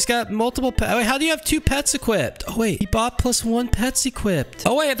guy. He's got multiple pets. Wait, how do you have 2 pets equipped? Oh, wait. He bought +1 pets equipped.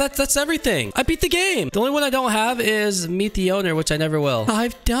 Oh, wait. That's everything. I beat the game. The only one I don't have is Meet the Owner, which I never will.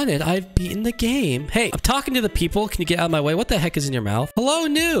 I've done it. I've beaten the game. Hey, I'm talking to the people. Can you get out of my way? What the heck is in your mouth? Hello,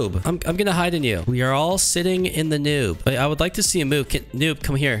 noob. I'm gonna hide in you. We are all sitting in the noob. Wait, I would like to see him move. Noob,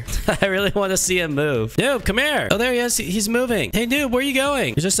 come here. I really want to see him move. Noob, come here. Oh, there he is. He's moving. Hey, noob, where are you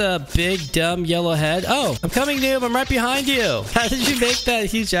going? There's just a big, dumb yellow head. Oh, I'm coming, noob. I'm right behind you. How did you make that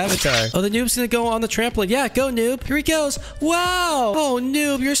huge avatar? Oh, the noob's gonna go on the trampoline. Yeah, go, noob. Here he goes. Wow. Oh,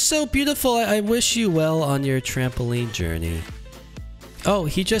 noob, you're so beautiful. I wish you well on your trampoline journey. Oh,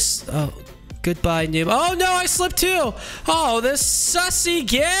 he just... Oh. Goodbye, noob. Oh, no, I slipped too. Oh, this sussy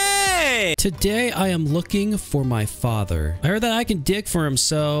game. Today, I am looking for my father. I heard that I can dig for him,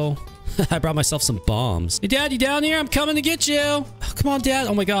 so I brought myself some bombs. Hey, Dad, you down here? I'm coming to get you. Oh, come on, Dad.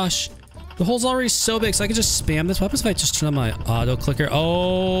 Oh, my gosh. The hole's already so big, so I can just spam this. What happens if I just turn on my auto clicker?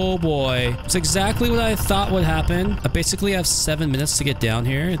 Oh, boy. It's exactly what I thought would happen. I basically have 7 minutes to get down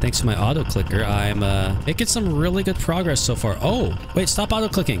here. Thanks to my auto clicker, I'm making some really good progress so far. Oh, wait, stop auto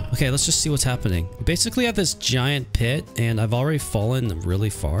clicking. Okay, let's just see what's happening. We basically have this giant pit, and I've already fallen really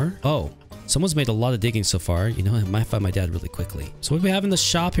far. Oh. Someone's made a lot of digging so far. You know, I might find my dad really quickly. So what do we have in the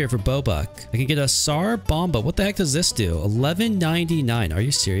shop here for Bobuck? I can get a SAR Bomba. What the heck does this do? $11.99. Are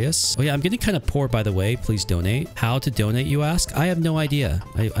you serious? Oh yeah, I'm getting kind of poor, by the way. Please donate. How to donate, you ask? I have no idea.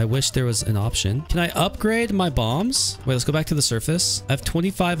 I wish there was an option. Can I upgrade my bombs? Wait, let's go back to the surface. I have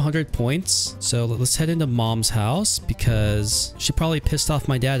 2,500 points. So let's head into mom's house because she probably pissed off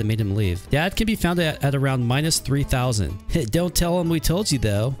my dad and made him leave. Dad can be found at around minus 3,000. Don't tell him we told you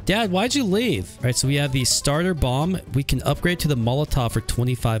though. Dad, why'd you leave? All right, so we have the starter bomb. We can upgrade to the Molotov for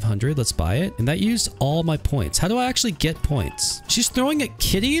 2,500. Let's buy it. And that used all my points. How do I actually get points? She's throwing at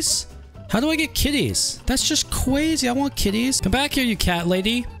kitties? How do I get kitties? That's just crazy. I want kitties. Come back here, you cat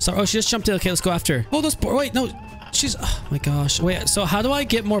lady. Sorry. Oh, she just jumped in. Okay, let's go after her. Oh, those... Wait, no. She's... Oh, my gosh. Wait, so how do I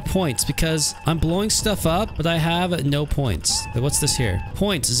get more points? Because I'm blowing stuff up, but I have no points. Wait, what's this here?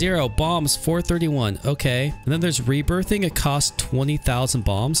 Points, 0. Bombs, 431. Okay. And then there's rebirthing. It costs 20,000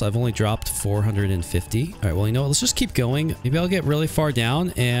 bombs. I've only dropped 450. All right, well, you know what? Let's just keep going. Maybe I'll get really far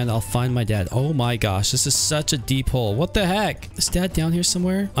down, and I'll find my dad. Oh, my gosh. This is such a deep hole. What the heck? Is dad down here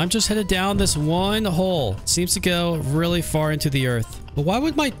somewhere? I'm just headed down this one hole. Seems to go really far into the earth. But why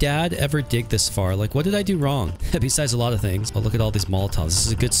would my dad ever dig this far? Like, what did I do wrong? Besides a lot of things. Oh, look at all these Molotovs. This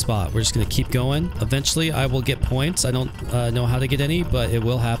is a good spot. We're just going to keep going. Eventually, I will get points. I don't know how to get any, but it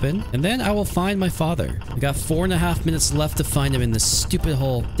will happen. And then I will find my father. We got 4.5 minutes left to find him in this stupid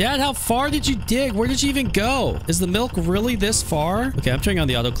hole. Dad, how far did you dig? Where did you even go? Is the milk really this far? Okay, I'm turning on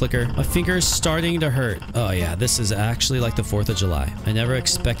the auto clicker. My finger is starting to hurt. Oh, yeah. This is actually like the 4th of July. I never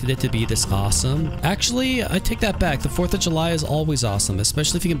expected it to be this awesome. Actually, I take that back. The 4th of July is always awesome.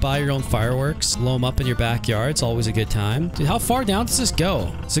 Especially if you can buy your own fireworks, blow them up in your backyard. It's always a good time. Dude, how far down does this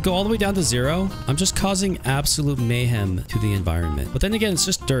go? Does it go all the way down to 0? I'm just causing absolute mayhem to the environment. But then again, it's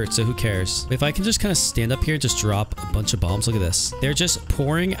just dirt, so who cares? If I can just kind of stand up here and just drop a bunch of bombs. Look at this. They're just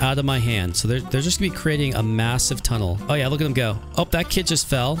pouring out of my hand. So they're just gonna be creating a massive tunnel. Oh yeah, look at them go. Oh, that kid just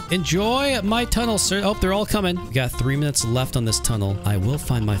fell. Enjoy my tunnel, sir. Oh, they're all coming. We got 3 minutes left on this tunnel. I will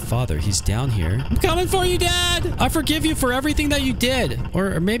find my father. He's down here. I'm coming for you, Dad. I forgive you for everything that you did.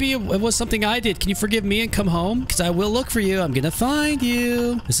 Or maybe it was something I did. Can you forgive me and come home? Because I will look for you. I'm gonna find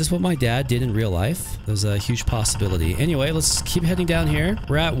you. Is this what my dad did in real life? There's a huge possibility. Anyway, let's keep heading down here.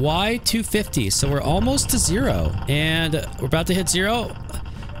 We're at Y250, so we're almost to 0. And we're about to hit 0.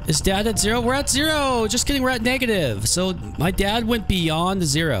 Is dad at 0? We're at 0. Just kidding. We're at negative. So my dad went beyond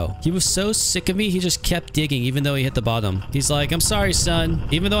 0. He was so sick of me. He just kept digging even though he hit the bottom. He's like, I'm sorry, son.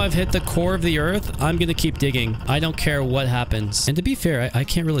 Even though I've hit the core of the earth, I'm going to keep digging. I don't care what happens. And to be fair, I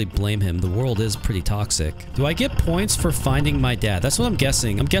can't really blame him. The world is pretty toxic. Do I get points for finding my dad? That's what I'm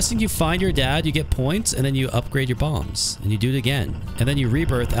guessing. I'm guessing you find your dad, you get points, and then you upgrade your bombs. And you do it again. And then you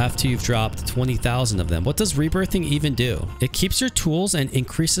rebirth after you've dropped 20,000 of them. What does rebirthing even do? It keeps your tools and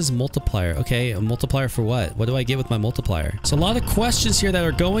increases multiplier. Okay, a multiplier for what? What do I get with my multiplier? So a lot of questions here that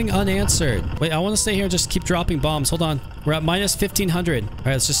are going unanswered. Wait, I want to stay here and just keep dropping bombs. Hold on. We're at minus 1,500. All right,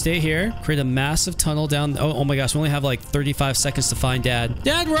 let's just stay here. Create a massive tunnel down. Oh my gosh, we only have like 35 seconds to find dad.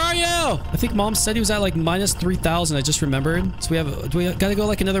 Dad, where are you? I think mom said he was at like minus 3,000. I just remembered. So we got to go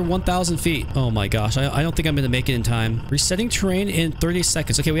like another 1,000 feet. Oh my gosh, I don't think I'm going to make it in time. Resetting terrain in 30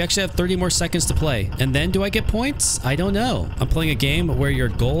 seconds. Okay, we actually have 30 more seconds to play. And then do I get points? I don't know. I'm playing a game where your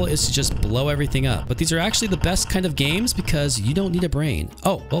goal is to just blow everything up. But these are actually the best kind of games because you don't need a brain.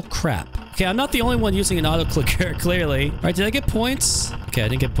 Oh, well, crap. Okay, I'm not the only one using an auto clicker, clearly. All right, did I get points? Okay, I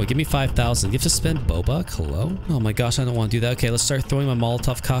didn't get points. Give me 5,000. You have to spend Bobuck? Hello? Oh my gosh, I don't want to do that. Okay, let's start throwing my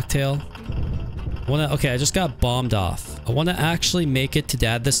Molotov cocktail. Okay, I just got bombed off. I want to actually make it to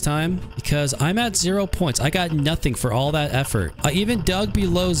dad this time because I'm at 0 points. I got nothing for all that effort. I even dug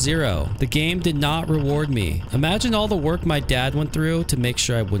below 0. The game did not reward me. Imagine all the work my dad went through to make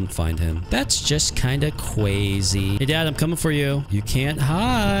sure I wouldn't find him. That's just kind of crazy. Hey, Dad, I'm coming for you. You can't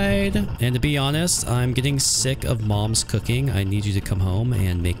hide. And to be honest, I'm getting sick of mom's cooking. I need you to come home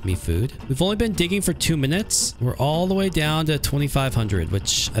and make me food. We've only been digging for 2 minutes. We're all the way down to 2,500,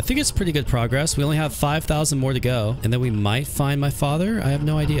 which I think is pretty good progress. We only have 5,000 more to go, and then we might find my father. I have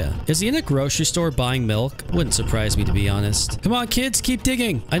no idea. Is he in a grocery store buying milk? Wouldn't surprise me, to be honest. Come on, kids, keep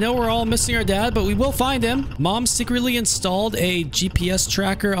digging. I know we're all missing our dad, but we will find him. Mom secretly installed a GPS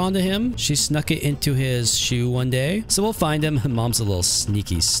tracker onto him. She snuck it into his shoe one day, so we'll find him. Mom's a little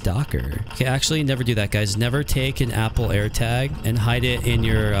sneaky stalker. Okay, actually, never do that, guys. Never take an Apple AirTag and hide it in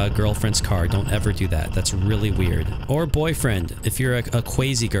your girlfriend's car. Don't ever do that. That's really weird. Or boyfriend, if you're a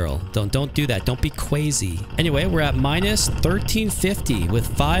crazy girl. Don't do that. Don't be crazy. Anyway, we're at minus minus 1350 with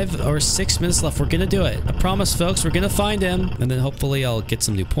 5 or 6 minutes left. We're gonna do it. I promise, folks, we're gonna find him. And then hopefully I'll get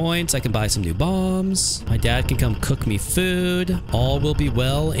some new points. I can buy some new bombs. My dad can come cook me food. All will be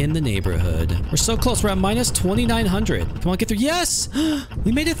well in the neighborhood. We're so close. We're at minus 2900. Come on, get through. Yes!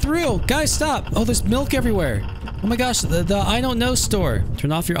 We made it through. Guys, stop. Oh, there's milk everywhere. Oh my gosh, the I don't know store.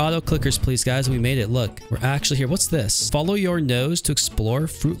 Turn off your auto clickers, please, guys. We made it. Look, we're actually here. What's this? Follow your nose to explore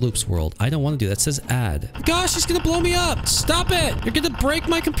Fruit Loops world. I don't want to do that. It says add. Gosh, he's gonna blow me up. Stop it. You're gonna break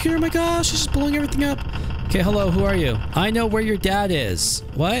my computer. My gosh, he's just blowing everything up. Okay, hello, who are you? I know where your dad is.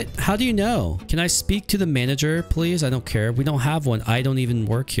 What? How do you know? Can I speak to the manager, please? I don't care. We don't have one. I don't even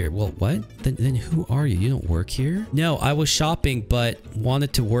work here. Well, what? Then who are you? You don't work here? No, I was shopping, but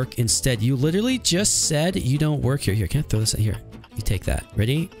wanted to work instead. You literally just said you don't work here. Here, can I throw this in here? You take that.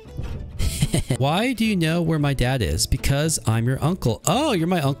 Ready? Why do you know where my dad is? Because I'm your uncle. Oh, you're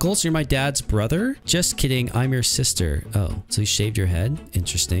my uncle, so you're my dad's brother? Just kidding, I'm your sister. Oh, so you shaved your head?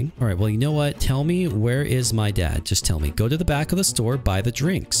 Interesting. All right, well, you know what? Tell me, where is my dad? Just tell me. Go to the back of the store, buy the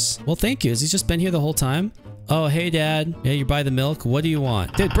drinks. Well, thank you. Has he just been here the whole time? Oh, hey, Dad. Yeah, you buy the milk? What do you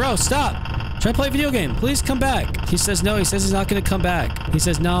want? Dude, bro, stop! Try to play a video game. Please come back. He says no. He says he's not going to come back. He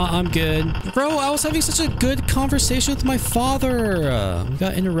says, nah, I'm good. Bro, I was having such a good conversation with my father. We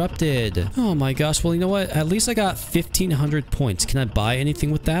got interrupted. Oh my gosh. Well, you know what? At least I got 1,500 points. Can I buy anything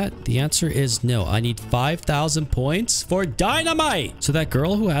with that? The answer is no. I need 5,000 points for dynamite. So that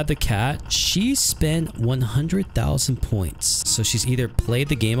girl who had the cat, she spent 100,000 points. So she's either played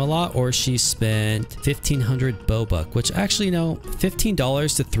the game a lot or she spent 1,500 Bobuck, which actually, you know,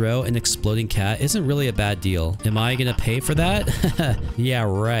 $15 to throw an exploding cat isn't really a bad deal. Am I gonna pay for that? Yeah,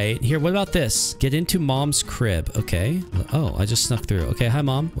 right. Here, what about this? Get into mom's crib. Okay. Oh, I just snuck through. Okay, hi,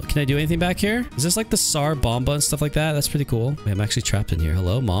 mom. Can I do anything back here? Is this like the SAR Bomba and stuff like that? That's pretty cool. Wait, I'm actually trapped in here.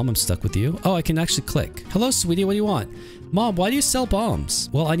 Hello, mom. I'm stuck with you. Oh, I can actually click. Hello, sweetie. What do you want? Mom, why do you sell bombs?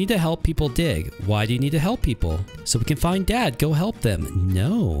 Well, I need to help people dig. Why do you need to help people? So we can find Dad. Go help them.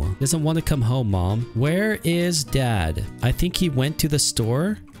 No. He doesn't want to come home, Mom. Where is Dad? I think he went to the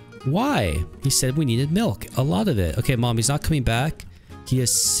store. Why? He said we needed milk. A lot of it. Okay, Mom, he's not coming back. He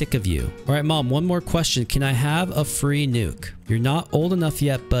is sick of you. All right, Mom, one more question. Can I have a free nuke? You're not old enough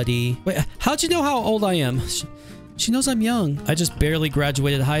yet, buddy. Wait, how'd you know how old I am? She knows I'm young. I just barely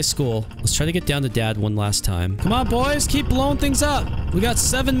graduated high school. Let's try to get down to Dad one last time. Come on, boys. Keep blowing things up. We got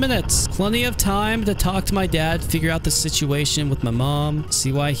 7 minutes. Plenty of time to talk to my dad, figure out the situation with my mom,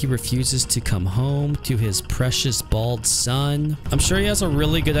 see why he refuses to come home to his precious bald son. I'm sure he has a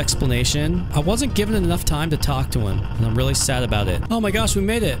really good explanation. I wasn't given enough time to talk to him, and I'm really sad about it. Oh my gosh, we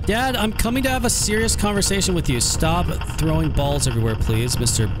made it. Dad, I'm coming to have a serious conversation with you. Stop throwing balls everywhere, please,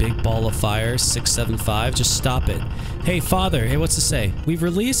 Mr. Big Ball of Fire 675. Just stop it. Hey, father. Hey, what's to say? We've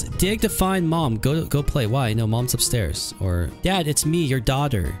released Dig to find mom. Go play. Why? No, mom's upstairs. Or, Dad, it's me, your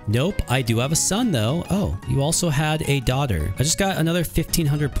daughter. Nope, I do have a son, though. Oh, you also had a daughter. I just got another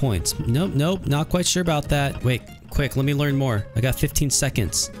 1,500 points. Nope, not quite sure about that. Wait, quick, let me learn more. I got 15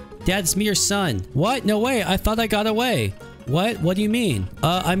 seconds. Dad, it's me, your son. What? No way. I thought I got away. What? What do you mean?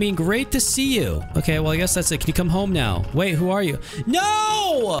 I mean, great to see you. Okay, well, I guess that's it. Can you come home now? Wait, who are you?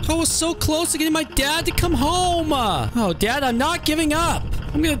 No! I was so close to getting my dad to come home. Oh, Dad, I'm not giving up.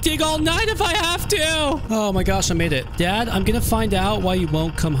 I'm gonna dig all night if I have to. Oh my gosh, I made it. Dad, I'm gonna find out why you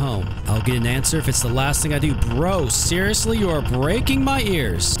won't come home. I'll get an answer if it's the last thing I do. Bro, seriously, you are breaking my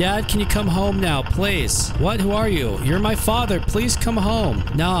ears. Dad, can you come home now, please? What? Who are you? You're my father. Please come home.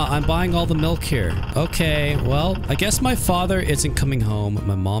 Nah, I'm buying all the milk here. Okay, well, I guess my father isn't coming home.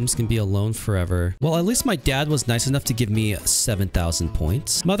 My mom's gonna be alone forever. Well, at least my dad was nice enough to give me 7,000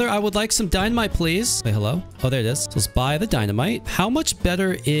 points. Mother, I would like some dynamite, please. Wait, hello? Oh, there it is. So let's buy the dynamite. How much better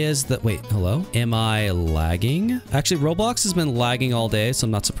is that? Wait, hello? Am I lagging? Actually, Roblox has been lagging all day, so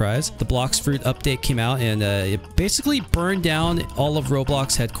I'm not surprised. The Blocks Fruit update came out and it basically burned down all of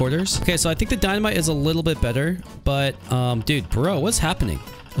Roblox headquarters. Okay, so I think the dynamite is a little bit better, but dude, bro, what's happening?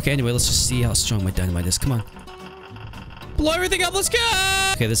 Okay, anyway, let's just see how strong my dynamite is. Come on. Blow everything up, let's go!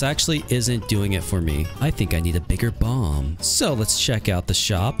 Okay, this actually isn't doing it for me. I think I need a bigger bomb. So let's check out the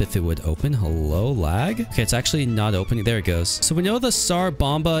shop if it would open. Hello, lag? Okay, it's actually not opening. There it goes. So we know the SAR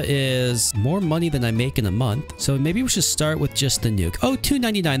Bomba is more money than I make in a month. So maybe we should start with just the nuke. Oh,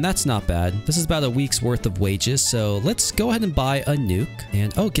 $2.99, that's not bad. This is about a week's worth of wages. So let's go ahead and buy a nuke.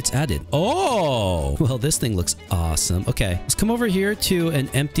 And oh, it gets added. Oh, well, this thing looks awesome. Okay, let's come over here to an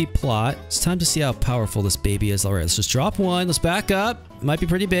empty plot. It's time to see how powerful this baby is. All right, let's just drop one. Let's back up. Might be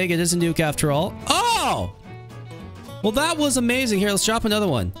pretty big. It is a nuke after all. Oh! Well, that was amazing. Here, let's drop another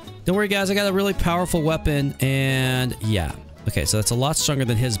one. Don't worry, guys. I got a really powerful weapon. And yeah. Okay, so that's a lot stronger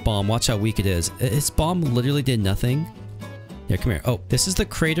than his bomb. Watch how weak it is. His bomb literally did nothing. Here, come here. Oh, this is the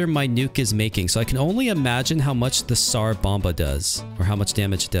crater my nuke is making. So I can only imagine how much the SAR Bomba does. Or how much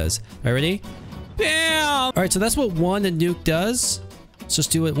damage it does. All right, ready? Bam! All right, so that's what one nuke does. Let's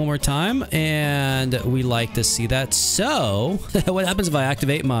just do it one more time. And we like to see that. So, what happens if I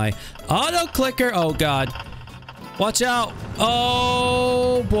activate my auto clicker? Oh, God. Watch out.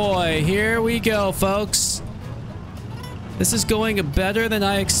 Oh, boy. Here we go, folks. This is going better than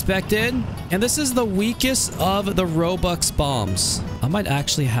I expected. And this is the weakest of the Robux bombs. I might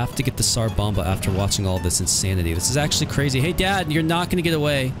actually have to get the SAR Bomba after watching all this insanity. This is actually crazy. Hey, Dad, you're not going to get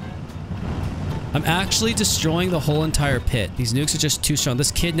away. I'm actually destroying the whole entire pit. These nukes are just too strong.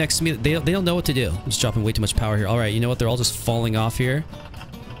 This kid next to me, they don't know what to do. I'm just dropping way too much power here. All right, you know what? They're all just falling off here.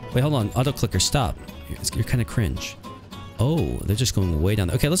 Wait, hold on. Auto clicker, stop. You're kind of cringe. Oh, they're just going way down.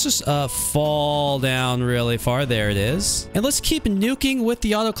 Okay, let's just fall down really far. There it is. And let's keep nuking with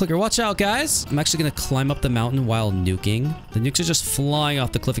the auto clicker. Watch out, guys. I'm actually going to climb up the mountain while nuking. The nukes are just flying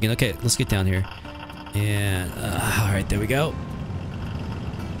off the cliff again. Okay, let's get down here. And, all right, there we go.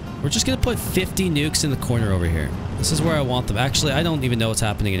 We're just going to put 50 nukes in the corner over here. This is where I want them. Actually, I don't even know what's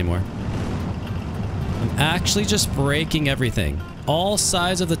happening anymore. I'm actually just breaking everything. All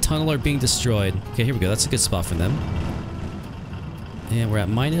sides of the tunnel are being destroyed. Okay, here we go. That's a good spot for them. And we're at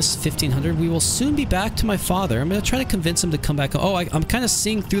minus 1500. We will soon be back to my father. I'm going to try to convince him to come back. Oh, I'm kind of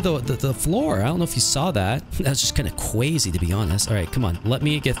seeing through the floor. I don't know if you saw that. That's just kind of crazy, to be honest. All right, come on. Let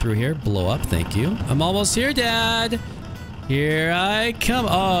me get through here. Blow up. Thank you. I'm almost here, Dad. Here I come.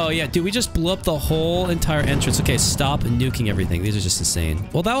 Oh, yeah. Dude, we just blew up the whole entire entrance. Okay, stop nuking everything. These are just insane.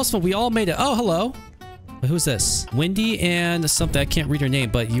 Well, that was fun. We all made it. Oh, hello. Who's this? Wendy and something. I can't read her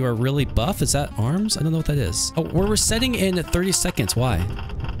name, but you are really buff. Is that arms? I don't know what that is. Oh, we're resetting in 30 seconds. Why?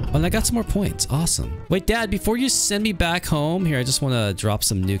 Oh, and I got some more points. Awesome. Wait, Dad, before you send me back home, here, I just want to drop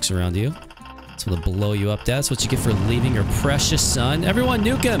some nukes around you. I just want to blow you up, Dad. That's what you get for leaving your precious son. Everyone,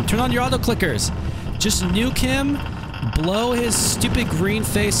 nuke him. Turn on your auto clickers. Just nuke him. Blow his stupid green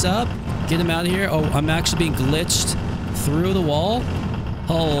face up. Get him out of here. Oh, I'm actually being glitched through the wall.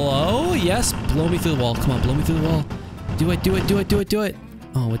 Hello? Yes, blow me through the wall. Come on, blow me through the wall. Do it, do it, do it, do it, do it.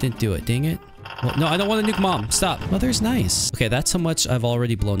 Oh, it didn't do it. Dang it. Well, no, I don't want to nuke Mom. Stop. Mother's nice. Okay, that's how much I've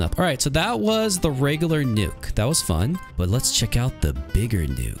already blown up. All right, so that was the regular nuke. That was fun. But let's check out the bigger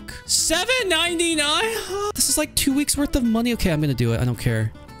nuke. $7.99? Oh, this is like 2 weeks worth of money. Okay, I'm going to do it. I don't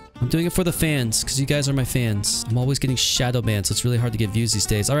care. I'm doing it for the fans, because you guys are my fans. I'm always getting shadow banned, so it's really hard to get views these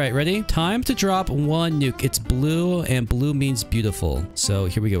days. All right, ready? Time to drop one nuke. It's blue, and blue means beautiful. So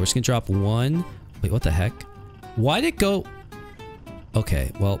here we go. We're just gonna drop one. Wait, what the heck? Why'd it go?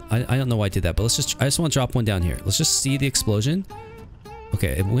 Okay, well, I don't know why I did that, but I just want to drop one down here. Let's just see the explosion. Okay,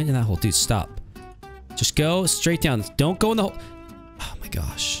 it went in that hole. Dude, stop. Just go straight down. Don't go in the hole. Oh my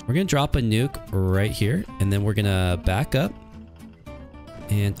gosh. We're gonna drop a nuke right here, and then we're gonna back up.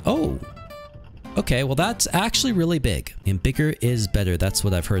 And, oh, okay, well, that's actually really big. And bigger is better. That's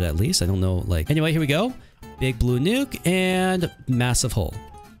what I've heard, at least. I don't know, like... Anyway, here we go. Big blue nuke and massive hole.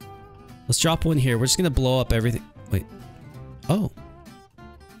 Let's drop one here. We're just going to blow up everything. Wait. Oh.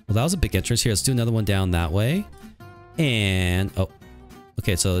 Well, that was a big entrance here. Let's do another one down that way. And, oh.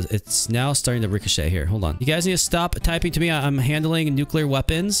 Okay, so it's now starting to ricochet here. Hold on. You guys need to stop typing to me. I'm handling nuclear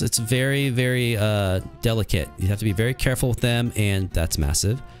weapons. It's very, very delicate. You have to be very careful with them, and that's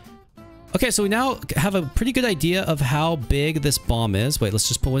massive. Okay, so we now have a pretty good idea of how big this bomb is. Wait, let's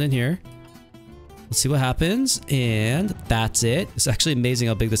just put one in here. Let's see what happens, and that's it. It's actually amazing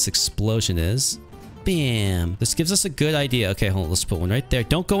how big this explosion is. Bam. This gives us a good idea. Okay, hold on. Let's put one right there.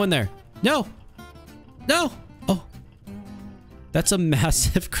 Don't go in there. No. No. Oh. That's a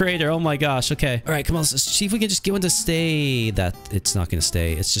massive crater. Oh my gosh. Okay. All right, come on. Let's see if we can just get one to stay. That it's not going to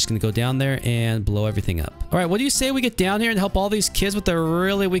stay. It's just going to go down there and blow everything up. All right, what do you say we get down here and help all these kids with their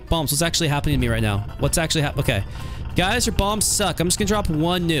really weak bombs? What's actually happening to me right now? What's actually happening? Okay. Guys, your bombs suck. I'm just going to drop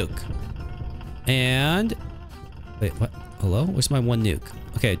one nuke. And... Wait, what? Hello? Where's my one nuke?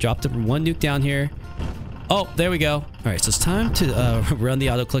 Okay, dropped one nuke down here. Oh, there we go. All right, so it's time to run the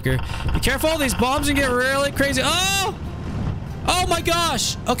auto clicker. Be careful. These bombs can get really crazy. Oh! Oh my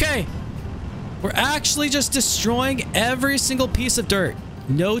gosh! Okay. We're actually just destroying every single piece of dirt.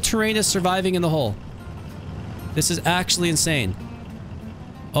 No terrain is surviving in the hole. This is actually insane.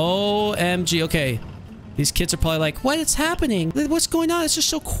 OMG. Okay. These kids are probably like, what is happening? What's going on? It's just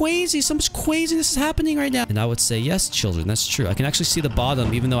so crazy. So much craziness is happening right now. And I would say, yes, children. That's true. I can actually see the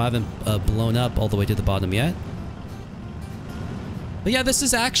bottom, even though I haven't blown up all the way to the bottom yet. But yeah, this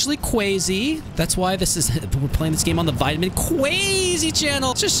is actually crazy. That's why this is... We're playing this game on the Vitamin Crazy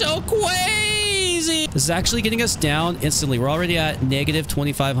channel. It's just so crazy. crazy. This is actually getting us down instantly. We're already at negative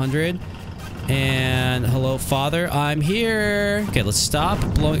 2,500. And hello, father. I'm here. Okay, let's stop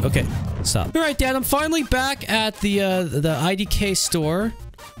blowing. Okay, stop. All right, Dad. I'm finally back at the IDK store.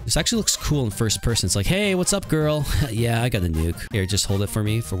 This actually looks cool in first person. It's like, hey, what's up, girl? Yeah, I got a nuke. Here, just hold it for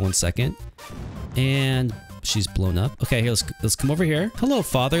me for 1 second. And she's blown up. Okay, here, let's come over here. Hello,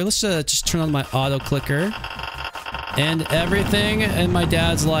 father. Let's just turn on my auto clicker. And everything in my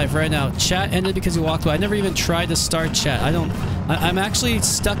dad's life right now. Chat ended because he walked away. I never even tried to start chat. I'm actually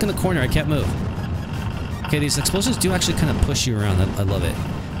stuck in the corner. I can't move. Okay, these explosions do actually kind of push you around. I love it.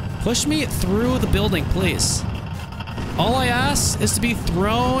 Push me through the building, please. All I ask is to be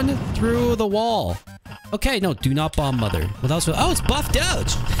thrown through the wall. Okay, no, do not bomb mother. Well, that was, oh, it's Buff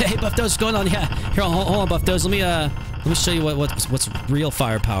Doge. Hey, Buff Doge, what's going on? Yeah, here, hold on, Buff Doge. Let me show you what's real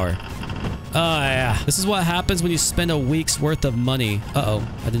firepower. Oh, yeah. This is what happens when you spend a week's worth of money. Uh-oh.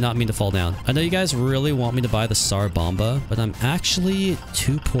 I did not mean to fall down. I know you guys really want me to buy the Sar Bomba, but I'm actually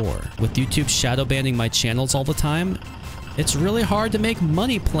too poor. With YouTube shadow banning my channels all the time, it's really hard to make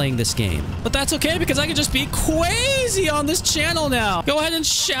money playing this game. But that's okay because I can just be crazy on this channel now. Go ahead and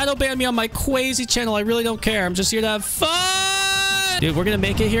shadow ban me on my crazy channel. I really don't care. I'm just here to have fun. Dude, we're gonna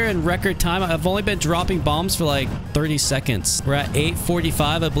make it here in record time. I've only been dropping bombs for like 30 seconds. We're at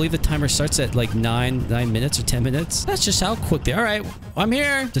 8:45. I believe the timer starts at like 9 minutes or 10 minutes. That's just how quick they are. All right, I'm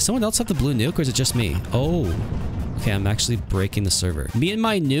here. Does someone else have the blue nuke or is it just me? Oh. Okay, I'm actually breaking the server. Me and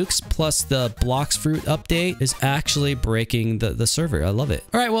my nukes plus the Blocks Fruit update is actually breaking the server. I love it.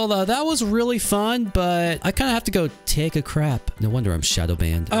 All right, well, that was really fun, but I kind of have to go take a crap. No wonder I'm shadow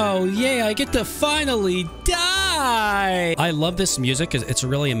banned. Oh, yay, I get to finally die. I love this music. It's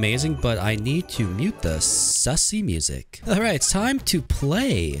really amazing, but I need to mute the sussy music. All right, it's time to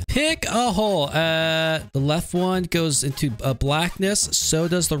play. Pick a hole. The left one goes into blackness. So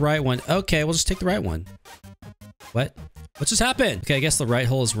does the right one. Okay, we'll just take the right one. What just happened? Okay, I guess the right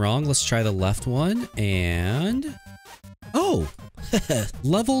hole is wrong. Let's try the left one. And... oh!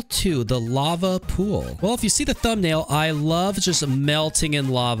 Level 2, the lava pool. Well, if you see the thumbnail, I love just melting in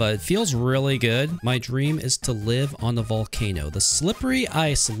lava. It feels really good. My dream is to live on a volcano. The slippery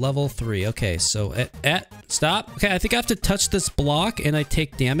ice, level 3. Okay, so... stop. Okay, I think I have to touch this block and I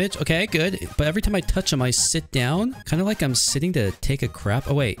take damage. Okay, good. But every time I touch them, I sit down. Kind of like I'm sitting to take a crap.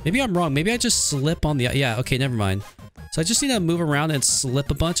 Oh, wait. Maybe I'm wrong. Maybe I just slip on the... yeah, okay, never mind. So I just need to move around and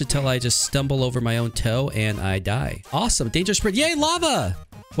slip a bunch until I just stumble over my own toe and I die. Awesome. Danger spread. Yay, lava!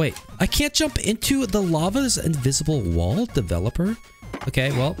 Wait, I can't jump into the lava's invisible wall, developer?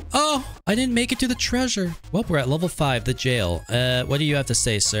 Okay, well, oh, I didn't make it to the treasure. Well, we're at level 5, the jail. What do you have to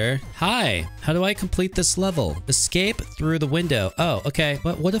say, sir? Hi, how do I complete this level? Escape through the window. Oh, okay,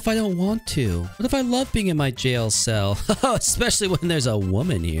 but what if I don't want to? What if I love being in my jail cell? Especially when there's a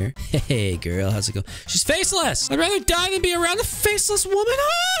woman here. Hey, girl, how's it going? She's faceless! I'd rather die than be around a faceless woman.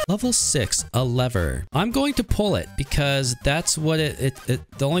 Ah! Level 6, a lever. I'm going to pull it because that's what the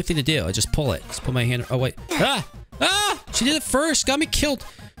only thing to do. I just pull it. Just put my hand, oh, wait. Ah! Ah! She did it first. Got me killed.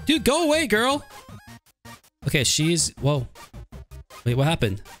 Dude, go away, girl. Okay, she's... whoa. Wait, what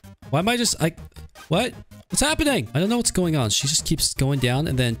happened? Why am I just... what? What's happening? I don't know what's going on. She just keeps going down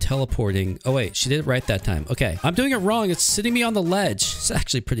and then teleporting. Oh, wait. She did it right that time. Okay. I'm doing it wrong. It's sitting me on the ledge. It's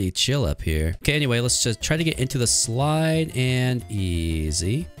actually pretty chill up here. Okay, anyway, let's just try to get into the slide and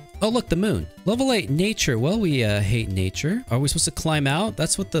easy. Oh, look, the moon. Level 8, nature. Well, we hate nature. Are we supposed to climb out?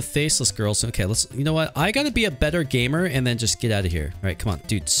 That's what the faceless girls... okay, let's... you know what? I gotta be a better gamer and then just get out of here. All right, come on.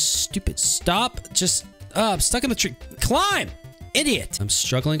 Dude, stupid. Stop. Just... I'm stuck in the tree. Climb! Idiot! I'm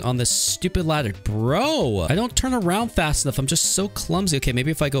struggling on this stupid ladder. Bro! I don't turn around fast enough. I'm just so clumsy. Okay,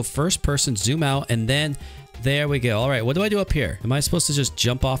 maybe if I go first person, zoom out, and then... there we go. All right, what do I do up here? Am I supposed to just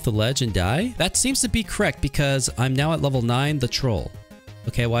jump off the ledge and die? That seems to be correct because I'm now at level 9, the troll.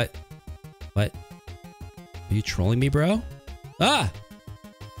 Okay, what? What? Are you trolling me, bro? Ah!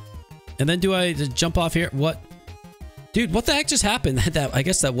 And then do I just jump off here? What? Dude, what the heck just happened? I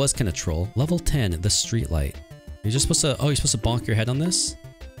guess that was kind of troll. Level 10, the street light. You're just supposed to... oh, you're supposed to bonk your head on this?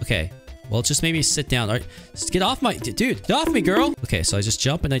 Okay. Well, just maybe sit down. All right. Just get off my... dude, get off me, girl! Okay, so I just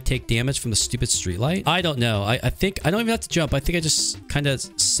jump and I take damage from the stupid streetlight. I don't know. I think... I don't even have to jump. I think I just kind of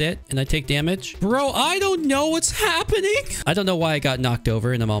sit and I take damage. Bro, I don't know what's happening! I don't know why I got knocked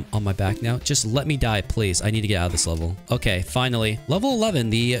over and I'm on my back now. Just let me die, please. I need to get out of this level. Okay, finally. Level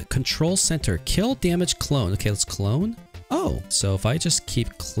 11, the control center. Kill, damage, clone. Okay, let's clone. Oh, so if I just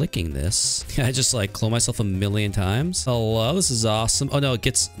keep clicking this, I just like clone myself a million times. Hello, this is awesome. Oh no, it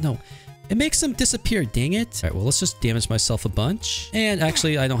gets... no. It makes them disappear, dang it. All right, well, let's just damage myself a bunch. And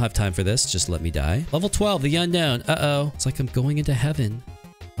actually, I don't have time for this. Just let me die. Level 12, the unknown. Uh-oh. It's like I'm going into heaven.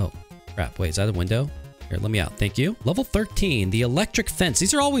 Oh, Crap, wait, is that a window? Here, let me out. Thank you. Level 13, the electric fence.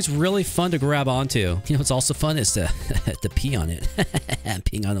 These are always really fun to grab onto. You know what's also fun is to, to pee on it.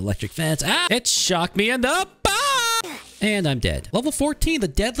 Peeing on the electric fence. Ah! It shocked me in the butt! And I'm dead. Level 14, the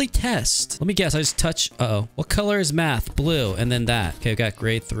deadly test. Let me guess, I just touch... Uh-oh. What color is math? Blue. And then that. Okay, I got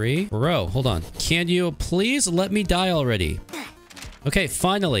grade 3. Bro, hold on. Can you please let me die already? Okay,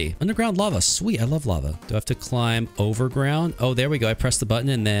 finally. Underground lava. Sweet, I love lava. Do I have to climb overground? Oh, there we go. I press the button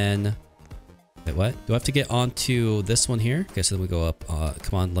and then... Wait, what? Do I have to get onto this one here? Okay, so then we go up.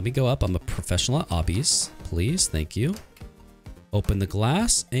 Come on, let me go up. I'm a professional at obbies. Please, thank you. Open the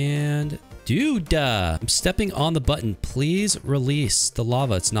glass and... Dude, I'm stepping on the button. Please release the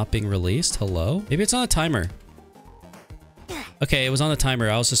lava. It's not being released. Hello? Maybe it's on a timer. Okay, it was on a timer.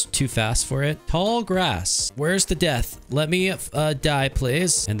 I was just too fast for it. Tall grass. Where's the death? Let me die,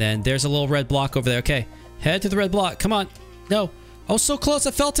 please. And then there's a little red block over there. Okay, head to the red block. Come on. No. I was so close.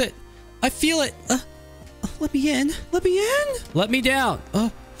 I felt it. I feel it. Let me in. Let me in. Let me down.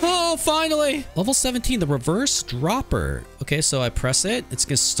 Oh, finally. Level 17, the reverse dropper. Okay, so I press it. It's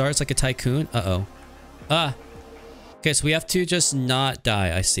gonna start like a tycoon. Uh-oh. Okay, so we have to just not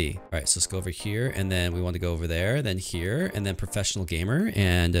die. I see. All right, so let's go over here. And then we want to go over there. Then here. And then professional gamer.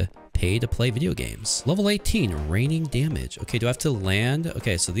 And pay to play video games. Level 18, raining damage. Okay, do I have to land?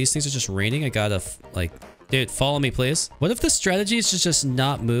 Okay, so these things are just raining. I gotta, like... Dude, follow me, please. What if the strategy is to just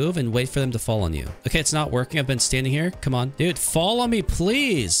not move and wait for them to fall on you? Okay, it's not working. I've been standing here. Come on. Dude, follow me,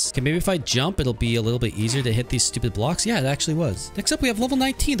 please. Okay, maybe if I jump, it'll be a little bit easier to hit these stupid blocks. Yeah, it actually was. Next up, we have level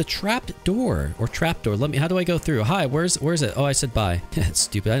 19, the trapped door or trapdoor. How do I go through? Hi, where's it? Oh, I said bye. It's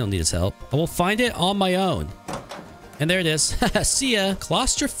stupid. I don't need his help. I will find it on my own. And there it is. See ya.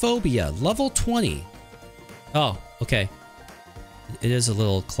 Claustrophobia, level 20. Oh, okay. It is a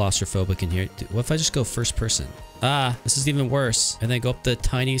little claustrophobic in here. What if I just go first person? This is even worse. And then go up the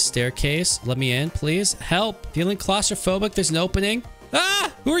tiny staircase. Let me in, please. Help. Feeling claustrophobic. There's an opening.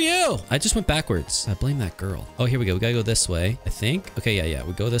 Who are you? I just went backwards. I blame that girl. Oh, here we go. We gotta go this way, I think. Okay, yeah.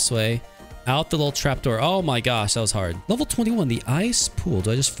 We go this way. Out the little trapdoor. Oh my gosh, that was hard. Level 21, the ice pool.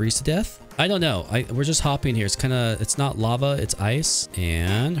 Do I just freeze to death? I don't know. We're just hopping here. It's not lava, it's ice.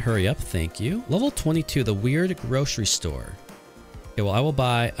 And hurry up. Thank you. Level 22, the weird grocery store. Okay, well, I will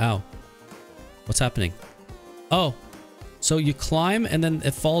buy... Ow. What's happening? Oh. So you climb and then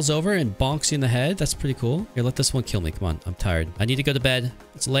it falls over and bonks you in the head? That's pretty cool. Here, let this one kill me. Come on. I'm tired. I need to go to bed.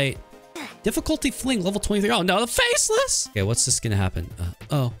 It's late. Difficulty fling, level 23. Oh, no, the faceless! Okay, what's this gonna happen?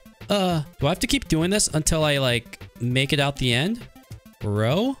 Do I have to keep doing this until I, like, make it out the end?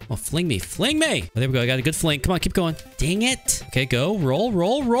 Bro? Oh, fling me. Fling me! Oh, there we go. I got a good fling. Come on, keep going. Dang it. Okay, go. Roll,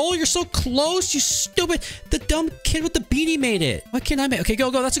 roll, roll. You're so close, you stupid. The dumb kid with the beanie made it. Why can't I make... Okay,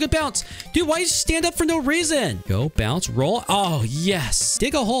 go, go. That's a good bounce. Dude, why you stand up for no reason? Go, bounce, roll. Oh, yes.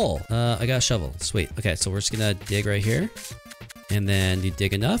 Dig a hole. I got a shovel. Sweet. Okay, so we're just gonna dig right here. And then you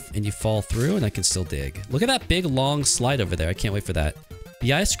dig enough, and you fall through, and I can still dig. Look at that big, long slide over there. I can't wait for that.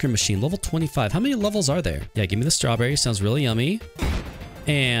 The ice cream machine, level 25. How many levels are there? Yeah, give me the strawberry. Sounds really yummy.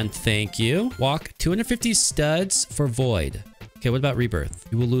 And thank you. Walk 250 studs for void. Okay, what about rebirth?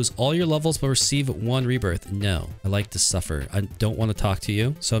 You will lose all your levels but receive 1 rebirth. No, I like to suffer. I don't want to talk to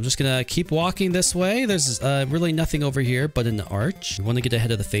you. So I'm just gonna keep walking this way. There's really nothing over here but an arch. We want to get ahead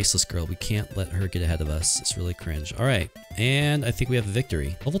of the faceless girl. We can't let her get ahead of us. It's really cringe. All right, and I think we have a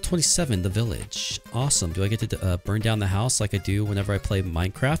victory. Level 27, the village. Awesome. Do I get to burn down the house like I do whenever I play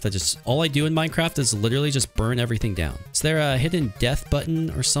Minecraft? All I do in Minecraft is literally just burn everything down. Is there a hidden death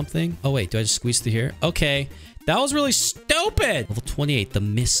button or something? Oh wait, do I just squeeze through here? Okay. That was really stupid! Level 28, the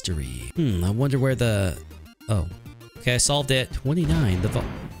mystery. I wonder where the... Oh. Okay, I solved it. 29, the...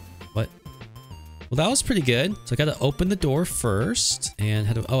 What? Well, that was pretty good. So I gotta open the door first. And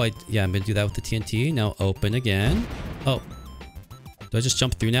how do... Oh, yeah, I'm gonna do that with the TNT. Now open again. Oh. Do I just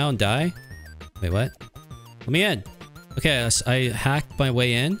jump through now and die? Wait, what? Let me in. Okay, I hacked my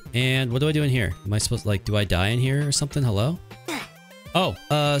way in. And what do I do in here? Am I supposed to, like, do I die in here or something? Hello? Oh,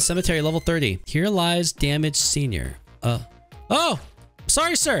 cemetery level 30. Here lies damaged senior. Oh,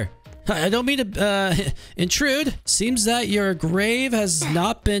 sorry, sir. I don't mean to, intrude. Seems that your grave has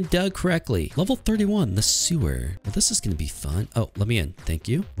not been dug correctly. Level 31, the sewer. Well, this is gonna be fun. Oh, let me in. Thank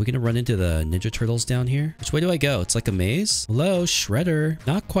you. We're gonna run into the Ninja Turtles down here. Which way do I go? It's like a maze. Hello, Shredder.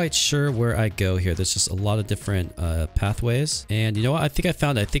 Not quite sure where I go here. There's just a lot of different, pathways. And you know what? I think I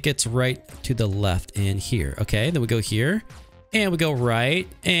found it. I think it's right to the left in here. Okay, then we go here. And we go right,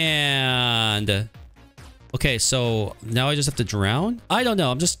 and... Okay, so now I just have to drown? I don't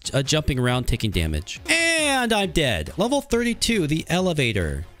know. I'm just jumping around, taking damage. And I'm dead. Level 32, the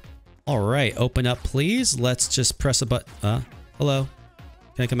elevator. All right, open up, please. Let's just press a button. Hello?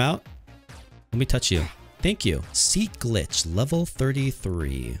 Can I come out? Let me touch you. Thank you. Seat glitch, level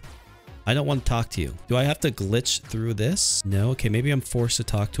 33. I don't want to talk to you. Do I have to glitch through this? No. Okay, maybe I'm forced to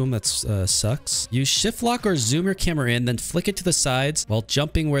talk to him. That sucks. Use shift lock or zoom your camera in, then flick it to the sides while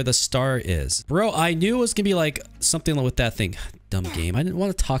jumping where the star is. Bro, I knew it was gonna be like something with that thing. Dumb game. I didn't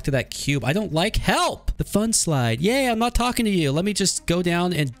want to talk to that cube. I don't like help. The fun slide. Yay, I'm not talking to you. Let me just go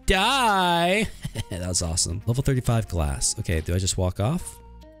down and die. That was awesome. Level 35 glass. Okay, do I just walk off?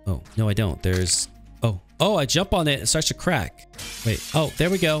 Oh, no, I don't. There's... Oh, I jump on it. It starts to crack. Wait. Oh,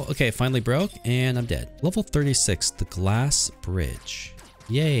 there we go. Okay, finally broke and I'm dead. Level 36, the glass bridge.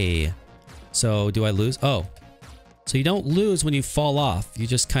 Yay. So do I lose? Oh, so you don't lose when you fall off. You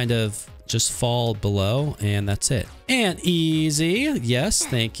just kind of just fall below and that's it. And easy. Yes,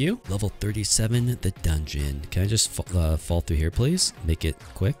 thank you. Level 37, the dungeon. Can I just fall through here, please? Make it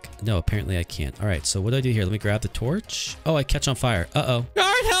quick. No, apparently I can't. All right, so what do I do here? Let me grab the torch. Oh, I catch on fire. Uh-oh.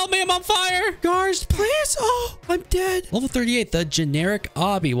 Guard, help me. I'm on fire. Guards, please. Oh, I'm dead. Level 38, the generic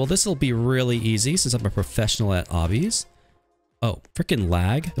obby. Well, this will be really easy since I'm a professional at obbies. Oh, freaking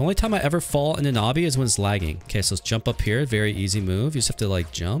lag. The only time I ever fall in an obby is when it's lagging. Okay, so let's jump up here. Very easy move. You just have to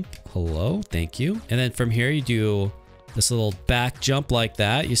like jump. Hello, thank you. And then from here you do this little back jump like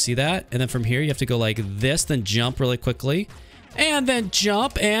that. You see that? And then from here you have to go like this, then jump really quickly. And then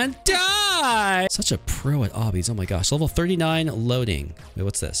jump and die. Such a pro at obbies. Oh my gosh. Level 39 loading. Wait,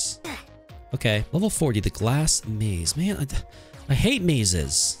 what's this? Okay, level 40, the glass maze. Man, I hate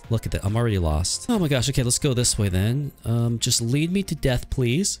mazes. Look at that. I'm already lost. Oh my gosh. Okay, let's go this way then. Just lead me to death,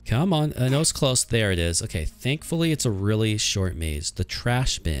 please. Come on. I know it's close. There it is. Okay, thankfully it's a really short maze. The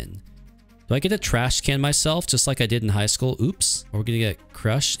trash bin. Do I get a trash can myself just like I did in high school? Oops. Or we're gonna get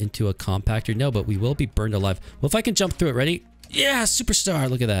crushed into a compactor. No, but we will be burned alive. Well, if I can jump through it. Ready? Yeah, superstar.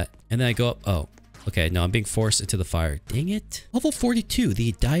 Look at that. And then I go up. Oh. Okay, no, I'm being forced into the fire. Dang it. Level 42,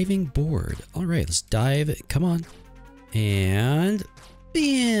 the diving board. All right, let's dive. Come on. And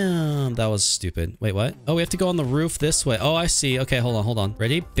bam, that was stupid. Wait, what? Oh, we have to go on the roof this way. Oh, I see. Okay, hold on.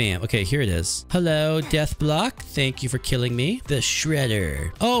 Ready? Bam. Okay, here it is. Hello, death block. Thank you for killing me. The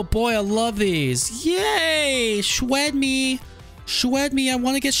shredder. Oh boy, I love these. Yay! Shred me. Shred me. I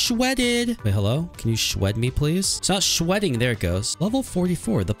want to get shredded. Wait, hello? Can you shred me, please? It's not shredding. There it goes. Level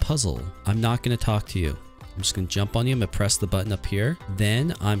 44, the puzzle. I'm not going to talk to you. I'm just going to jump on you. I'm going to press the button up here.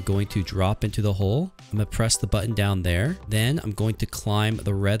 Then I'm going to drop into the hole. I'm going to press the button down there. Then I'm going to climb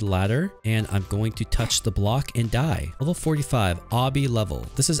the red ladder and I'm going to touch the block and die. Level 45, obby level.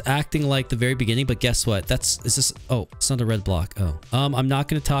 This is acting like the very beginning, but guess what? Oh, it's not a red block. Oh, I'm not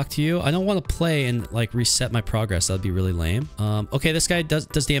going to talk to you. I don't want to play and like reset my progress. That'd be really lame. Okay, this guy does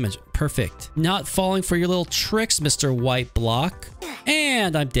damage. Perfect. Not falling for your little tricks, Mr. White Block.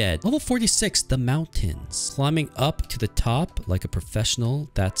 And I'm dead. Level 46, the mountains. Climbing up to the top like a professional.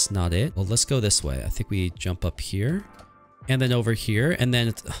 That's not it. Well, let's go this way. I think we jump up here and then over here. And then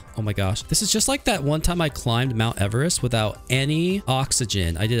it's, oh my gosh. This is just like that one time I climbed Mount Everest without any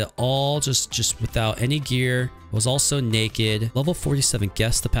oxygen. I did it all just without any gear. I was also naked. Level 47,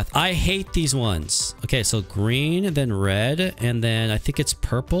 guess the path. I hate these ones. Okay, so green and then red. And then I think it's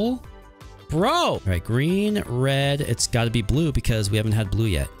purple. Bro! All right, green, red. It's got to be blue because we haven't had blue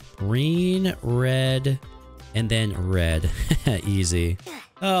yet. Green, red, and then red. Easy.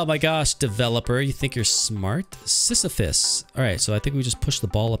 Oh my gosh, developer. You think you're smart? Sisyphus. All right, so I think we just push the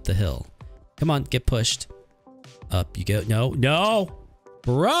ball up the hill. Come on, get pushed. Up you go. No.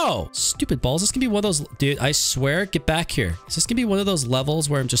 Bro! Stupid balls. This can be one of those... Dude, I swear, get back here. Is this going to be one of those levels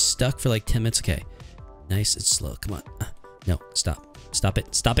where I'm just stuck for like 10 minutes? Okay. Nice and slow. Come on. No, stop. Stop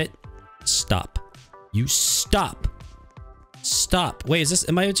it. Stop it. Stop. You stop. Stop. Wait,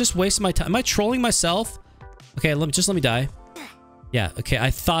 am I just wasting my time? Am I trolling myself? Okay, let me die. Yeah, okay,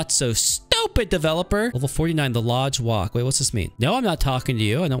 I thought so. Stupid developer. Level 49, the Lodge Walk. Wait, what's this mean? No, I'm not talking to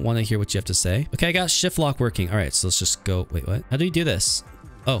you. I don't want to hear what you have to say. Okay, I got shift lock working. All right, so let's just go. Wait, what? How do you do this?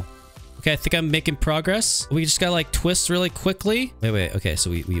 Oh. Okay, I think I'm making progress. We just gotta like twist really quickly. Wait. Okay, so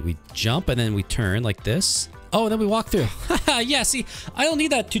we jump and then we turn like this. Oh, and then we walk through. Yeah, see, I don't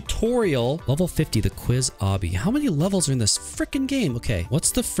need that tutorial. Level 50, the quiz obby. How many levels are in this freaking game? Okay,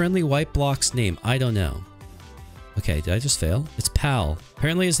 what's the friendly white block's name? I don't know. Okay, did I just fail? It's Pal.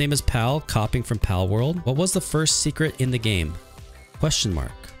 Apparently his name is Pal, copying from Pal World. What was the first secret in the game? Question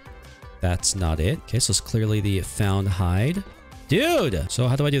mark. That's not it. Okay, so it's clearly the found hide. Dude! So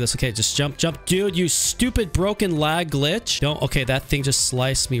how do I do this? Okay, just jump. Dude, you stupid broken lag glitch. Don't. Okay, that thing just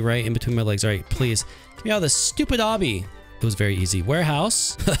sliced me right in between my legs. All right, please. Get me out of this stupid obby. It was very easy.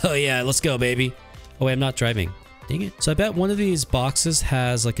 Warehouse. Oh yeah, let's go, baby. Oh wait, I'm not driving. Dang it. So I bet one of these boxes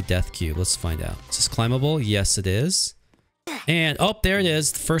has like a death cube. Let's find out. Is this climbable? Yes, it is. And, oh, there it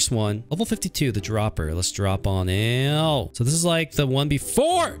is. The first one. Level 52, the dropper. Let's drop on out. So this is like the one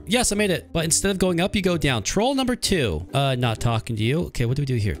before. Yes, I made it. But instead of going up, you go down. Troll number 2. Not talking to you. Okay, what do we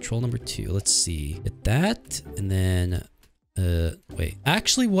do here? Troll number 2. Let's see. Hit that. And then... wait.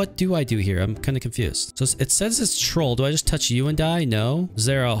 Actually, what do I do here? I'm kind of confused. So it says it's troll. Do I just touch you and die? No. Is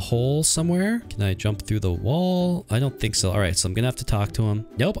there a hole somewhere? Can I jump through the wall? I don't think so. All right, so I'm gonna have to talk to him.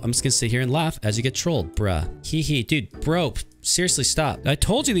 Nope, I'm just gonna sit here and laugh as you get trolled. Bruh. Hee hee. Dude, bro. Seriously, stop. I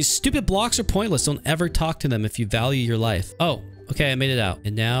told you these stupid blocks are pointless. Don't ever talk to them if you value your life. Oh. Okay, I made it out.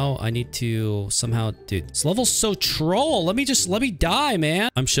 And now I need to somehow... Dude, this level's so troll. Let me die, man.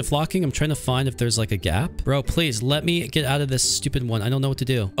 I'm shift locking. I'm trying to find if there's like a gap. Bro, please let me get out of this stupid one. I don't know what to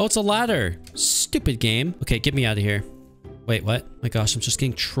do. Oh, it's a ladder. Stupid game. Okay, get me out of here. Wait, what? My gosh, I'm just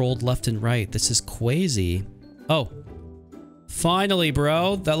getting trolled left and right. This is crazy. Oh. Finally,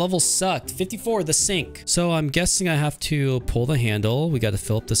 bro. That level sucked. 54, the sink. So I'm guessing I have to pull the handle. We got to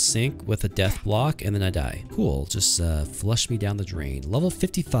fill up the sink with a death block, and then I die. Cool. Just flush me down the drain. Level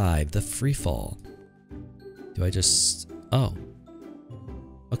 55, the free fall. Do I just... Oh.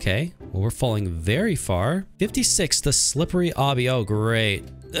 Okay. Well, we're falling very far. 56, the slippery obby. Oh, great.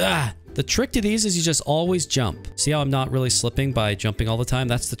 Ah! The trick to these is you just always jump. See how I'm not really slipping by jumping all the time?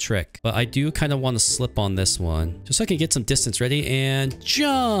 That's the trick. But I do kind of want to slip on this one. Just so I can get some distance. Ready? And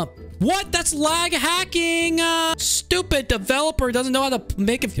jump. What? That's lag hacking. Stupid developer doesn't know how to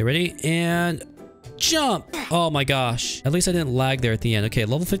make it. Okay, ready? And jump. Oh my gosh. At least I didn't lag there at the end. Okay,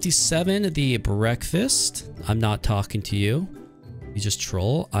 level 57, the breakfast. I'm not talking to you. You just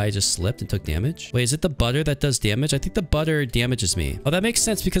troll. I just slipped and took damage. Wait, is it the butter that does damage? I think the butter damages me. Oh, that makes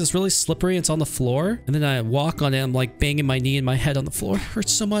sense because it's really slippery. It's on the floor. And then I walk on it. I'm like banging my knee and my head on the floor. It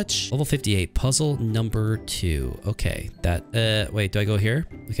hurts so much. Level 58. Puzzle number 2. Okay. That, wait, do I go here?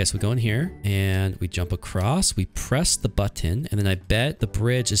 Okay, so we go in here and we jump across. We press the button and then I bet the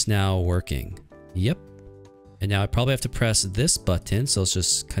bridge is now working. Yep. And now I probably have to press this button. So let's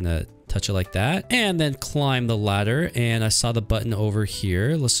just kind of touch it like that and then climb the ladder. And I saw the button over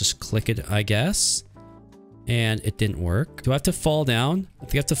here. Let's just click it, I guess. And it didn't work. Do I have to fall down? I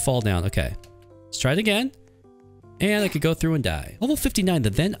think I have to fall down. Okay. Let's try it again. And I could go through and die. Level 59, the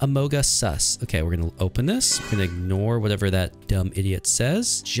Vent Amoga Sus. Okay, we're going to open this. We're going to ignore whatever that dumb idiot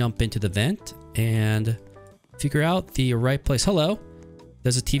says. Jump into the vent and figure out the right place. Hello.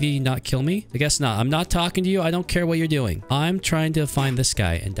 Does the TV not kill me? I guess not. I'm not talking to you. I don't care what you're doing. I'm trying to find this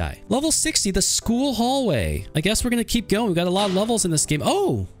guy and die. Level 60, the school hallway. I guess we're going to keep going. We've got a lot of levels in this game.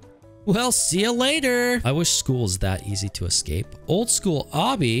 Oh, well, see you later. I wish school's that easy to escape. Old school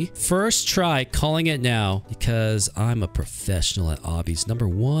obby. First try, calling it now because I'm a professional at obbies.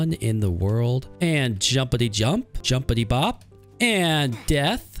 #1 in the world. And jumpity jump, jumpity bop, and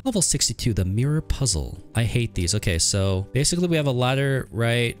death. Level 62, the mirror puzzle. I hate these. Okay, so basically we have a ladder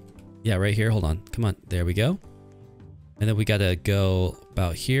right... Yeah, right here. Hold on. Come on. There we go. And then we gotta go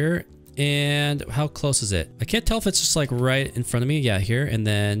about here. And how close is it? I can't tell if it's just like right in front of me. Yeah, here. And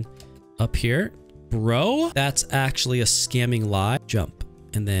then up here. Bro, that's actually a scamming lie. Jump.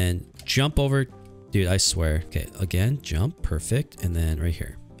 And then jump over. Dude, I swear. Okay, again, jump. Perfect. And then right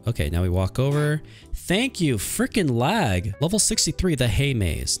here. Okay, now we walk over. Thank you. Freaking lag. Level 63, the hay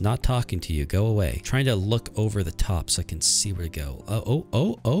maze. Not talking to you. Go away. Trying to look over the top so I can see where to go.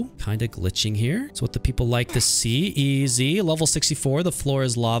 Oh. Kind of glitching here. It's what the people like to see. Easy. Level 64, the floor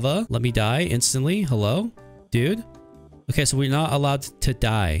is lava. Let me die instantly. Hello? Dude? Okay, so we're not allowed to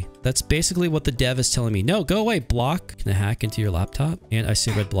die. That's basically what the dev is telling me. No, go away, block. Can I hack into your laptop? And I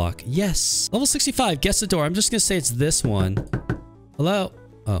see red block. Yes. Level 65, guess the door. I'm just going to say it's this one. Hello?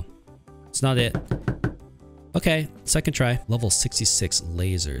 Oh, it's not it. Okay, second try. Level 66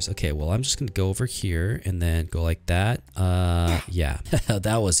 lasers. Okay, well, I'm just gonna go over here and then go like that. Yeah,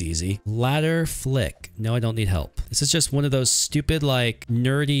 that was easy. Ladder flick. No, I don't need help. This is just one of those stupid, like,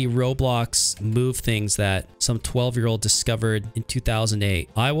 nerdy Roblox move things that some 12-year-old discovered in 2008.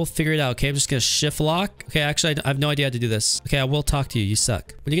 I will figure it out, okay? I'm just gonna shift lock. Okay, actually, I have no idea how to do this. Okay, I will talk to you. You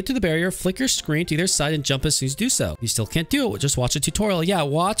suck. When you get to the barrier, flick your screen to either side and jump as soon as you do so. You still can't do it. Just watch a tutorial. Yeah,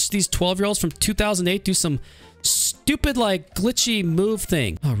 watch these 12-year-olds from 2008 do some stupid, like, glitchy move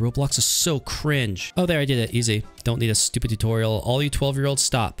thing. Oh, Roblox is so cringe. Oh, there, I did it. Easy. Don't need a stupid tutorial. All you 12-year-olds,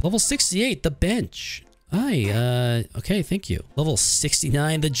 stop. Level 68, the bench. Hi, okay, thank you. Level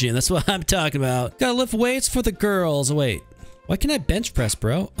 69, the gym. That's what I'm talking about. Gotta lift weights for the girls. Wait, why can't I bench press,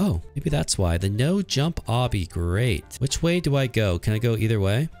 bro? Oh, maybe that's why. The no jump obby. Great. Which way do I go? Can I go either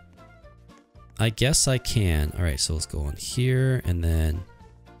way? I guess I can. All right, so let's go on here and then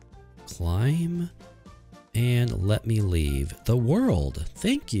climb. And let me leave the world.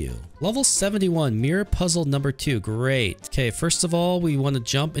 Thank you. Level 71, mirror puzzle number 2. Great. Okay, first of all, we want to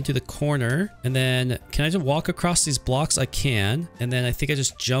jump into the corner. And then, can I just walk across these blocks? I can. And then I think I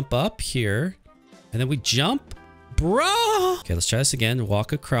just jump up here. And then we jump. Bro! Okay, let's try this again.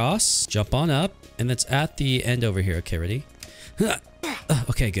 Walk across, jump on up. And that's at the end over here. Okay, ready?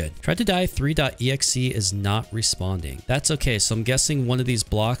 Okay, good. Tried to die. 3.exe is not responding. That's okay. So I'm guessing one of these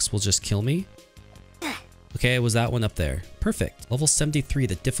blocks will just kill me. Okay, was that one up there? Perfect. Level 73,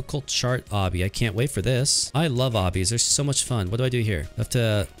 the difficult chart obby. I can't wait for this. I love obbies. They're so much fun. What do I do here? I have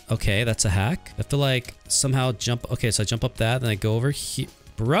to... Okay, that's a hack. I have to, like, somehow jump... Okay, so I jump up that, then I go over here.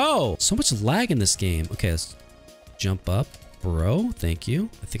 Bro! So much lag in this game. Okay, let's jump up. Bro, thank you.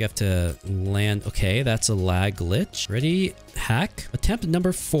 I think I have to land... Okay, that's a lag glitch. Ready? Hack. Attempt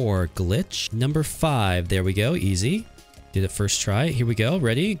number 4. Glitch. Number 5. There we go. Easy. Did it first try. Here we go.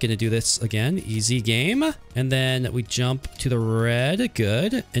 Ready? Gonna do this again. Easy game. And then we jump to the red.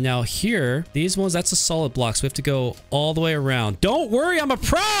 Good. And now here, these ones, that's a solid block. So we have to go all the way around. Don't worry, I'm a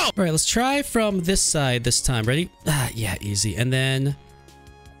pro! All right, let's try from this side this time. Ready? Yeah, easy. And then...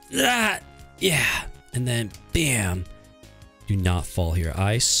 yeah. And then, bam. Do not fall here.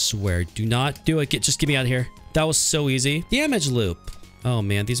 I swear. Do not do it. Just get me out of here. That was so easy. Damage loop. Oh,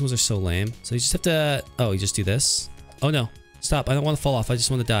 man. These ones are so lame. So you just have to... Oh, you just do this. Oh no, stop. I don't want to fall off. I just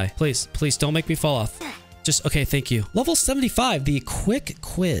want to die. Please, please don't make me fall off. Just, okay, thank you. Level 75, the quick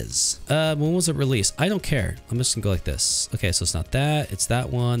quiz. When was it released? I don't care. I'm just gonna go like this. Okay, so it's not that. It's that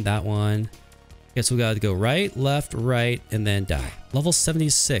one, that one. Okay, so we gotta go right, left, right, and then die. Level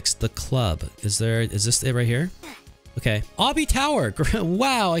 76, the club. Is this it right here? Okay. Obby Tower.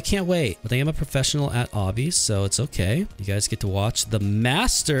 Wow, I can't wait. But I am a professional at obbies, so it's okay. You guys get to watch the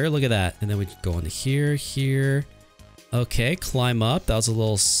master. Look at that. And then we go into here, here. Okay, climb up. That was a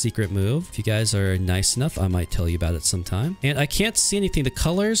little secret move. If you guys are nice enough, I might tell you about it sometime. And I can't see anything. The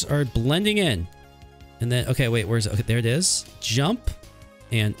colors are blending in. And then, okay, wait, where's it? Okay, there it is. Jump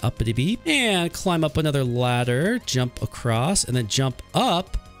and uppity beep. And climb up another ladder. Jump across and then jump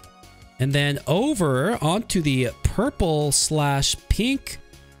up. And then over onto the purple/pink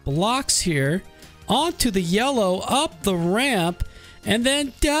blocks here. Onto the yellow, up the ramp. And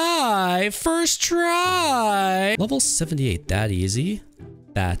then die. First try. Level 78. That easy.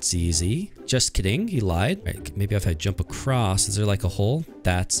 That's easy. Just kidding. He lied. Right, maybe if I jump across, is there like a hole?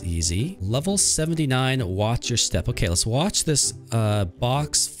 That's easy. Level 79. Watch your step. Okay, let's watch this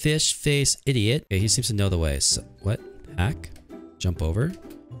box fish face idiot. Okay, he seems to know the way. So, what? Hack. Jump over.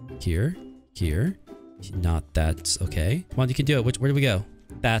 Here. Here. Not that. Okay. Come on, you can do it. Where do we go?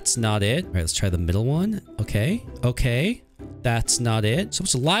 That's not it. All right, let's try the middle one. Okay. Okay. That's not it. So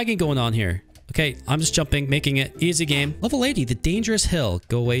much lagging going on here. Okay, I'm just jumping, making it. Easy game. Level 80, the dangerous hill.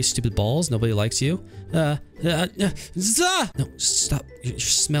 Go away, stupid balls. Nobody likes you. No, stop. You're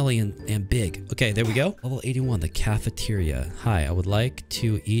smelly and big. Okay, there we go. Level 81, the cafeteria. Hi, I would like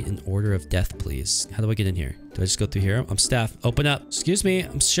to eat an order of death, please. How do I get in here? Do I just go through here? I'm staff. Open up. Excuse me.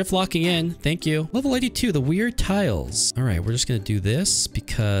 I'm shift locking in. Thank you. Level 82, the weird tiles. All right, we're just going to do this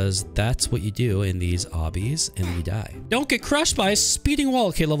because that's what you do in these obbies and you die. Don't get crushed by a speeding wall.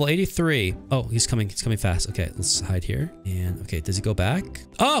 Okay, level 83. Oh, he's coming. He's coming fast. Okay, let's hide here. And okay, does he go back?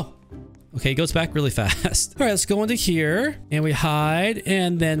 Oh! Okay, he goes back really fast. All right, let's go into here and we hide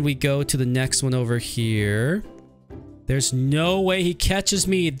and then we go to the next one over here. There's no way he catches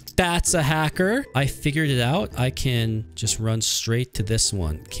me. That's a hacker. I figured it out. I can just run straight to this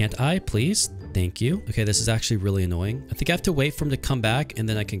one. Can't I, please? Thank you. Okay, this is actually really annoying. I think I have to wait for him to come back and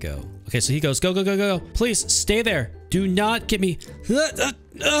then I can go. Okay, so he goes, go, go, go, go, go. Please stay there. Do not get me.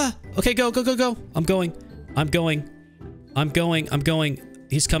 Okay, go, go, go, go. I'm going. I'm going. I'm going. I'm going.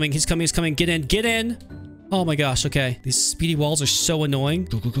 He's coming. He's coming. He's coming. Get in. Get in. Oh my gosh. Okay. These speedy walls are so annoying.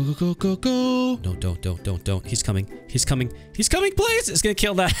 Go, go, go, go, go, go, go. No, don't. He's coming. He's coming. He's coming, please. It's gonna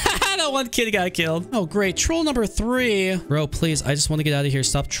kill that. That one kid got killed. Oh, great. Troll number 3. Bro, please. I just want to get out of here.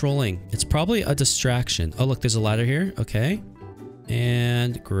 Stop trolling. It's probably a distraction. Oh, look. There's a ladder here. Okay.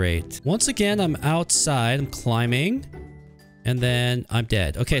 And great. Once again, I'm outside. I'm climbing. And then I'm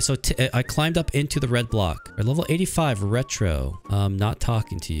dead. Okay, so I climbed up into the red block. Right, level 85, retro. Not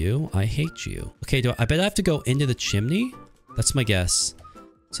talking to you. I hate you. Okay, I bet I have to go into the chimney? That's my guess.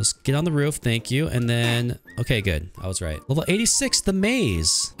 So let's get on the roof. Thank you. And then, okay, good. I was right. Level 86, the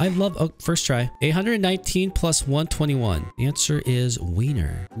maze. I love, oh, first try. 819 plus 121. The answer is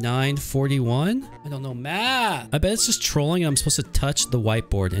wiener. 941? I don't know math. I bet it's just trolling and I'm supposed to touch the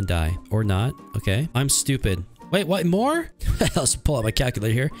whiteboard and die. Or not. Okay. I'm stupid. Wait, what? More? Let's pull out my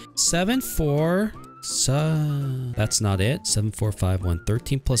calculator here. 7, 4, So that's not it. 7451.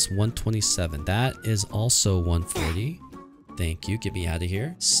 13 plus 127. That is also 140. Thank you. Get me out of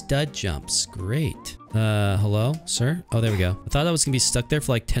here. Stud jumps. Great. Hello, sir? Oh, there we go. I thought I was gonna be stuck there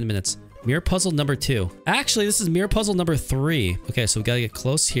for like 10 minutes. Mirror puzzle number 2. Actually, this is mirror puzzle number 3. Okay, so we gotta get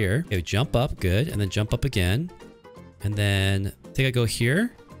close here. Okay, jump up. Good. And then jump up again. And then I think I go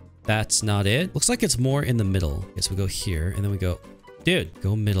here. That's not it. Looks like it's more in the middle. Okay, so we go here and then we go, dude,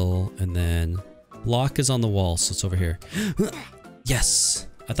 go middle and then block is on the wall. So it's over here. Yes.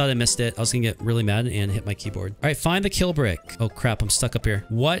 I thought I missed it. I was gonna get really mad and hit my keyboard. All right, find the kill brick. Oh crap, I'm stuck up here.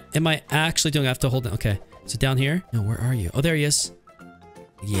 What am I actually doing? I have to hold it. Okay, is it down here? No, where are you? Oh, there he is.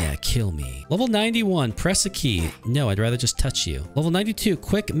 Yeah, kill me. Level 91, press a key. No, I'd rather just touch you. Level 92,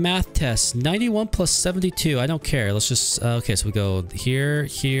 quick math test. 91 plus 72, I don't care. Let's just, okay, so we go here,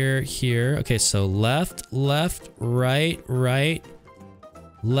 here, here. Okay, so left, left, right, right.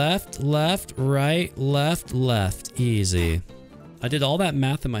 Left, left, right, left, left. Easy. I did all that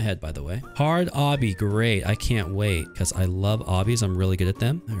math in my head, by the way. Hard obby, great. I can't wait because I love obbies. I'm really good at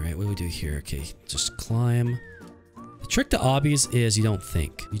them. All right, what do we do here? Okay, just climb. The trick to obbies is you don't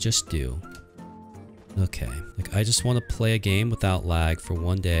think. You just do. Okay, like I just want to play a game without lag for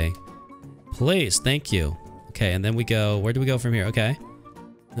one day. Please, thank you. Okay, and then we go, where do we go from here? Okay.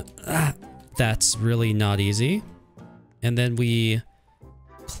 That's really not easy. And then we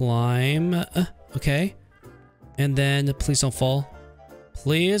climb. Okay. And then please don't fall.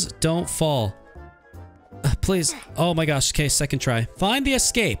 Please don't fall. Please. Oh my gosh. Okay, second try. Find the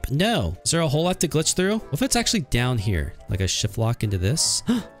escape. No. Is there a hole I have to glitch through? What if it's actually down here? Like I shift lock into this?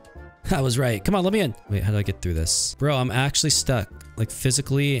 I was right. Come on, let me in. Wait, how do I get through this? Bro, I'm actually stuck. Like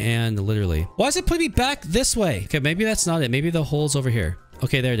physically and literally. Why is it putting me back this way? Okay, maybe that's not it. Maybe the hole's over here.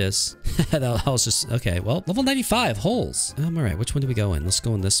 Okay, there it is. That was just... Okay, well, level 95. Holes. All right, which one do we go in? Let's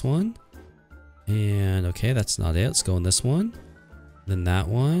go in this one. And okay, that's not it. Let's go in this one. Then that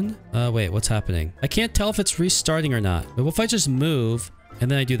one. Wait, what's happening? I can't tell if it's restarting or not. But what if I just move and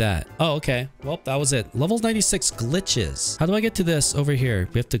then I do that? Oh, okay. Well, that was it. Level 96 glitches. How do I get to this over here?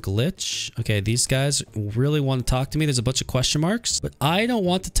 We have to glitch. Okay, these guys really want to talk to me. There's a bunch of question marks, but I don't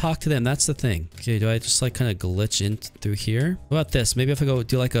want to talk to them. That's the thing. Okay, do I just like kind of glitch in through here? What about this? Maybe if I go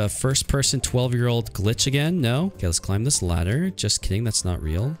do like a first person 12-year-old glitch again? No? Okay, let's climb this ladder. Just kidding. That's not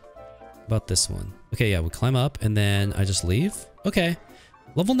real. About this one. Okay, yeah, we climb up and then I just leave. Okay.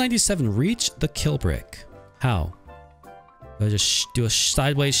 Level 97, reach the kill brick. How? I just do a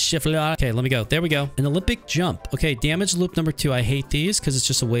sideways shift. Okay, let me go. There we go. An Olympic jump. Okay, damage loop number 2. I hate these because it's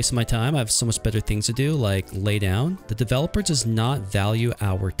just a waste of my time. I have so much better things to do, like lay down. The developer does not value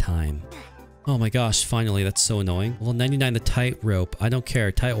our time. Oh my gosh, finally, that's so annoying. Level 99, the tight rope. I don't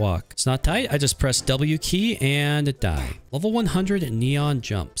care. Tight walk. It's not tight. I just press W key and die. Level 100, neon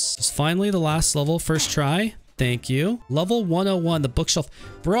jumps. It's finally the last level. First try. Thank you. Level 101, the bookshelf.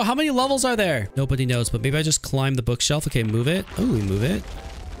 Bro, how many levels are there? Nobody knows, but maybe I just climb the bookshelf. Okay, move it. Oh, we move it.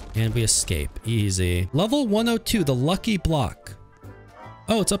 And we escape. Easy. Level 102, the lucky block.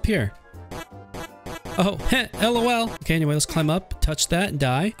 Oh, it's up here. Oh, LOL. Okay, anyway, let's climb up, touch that, and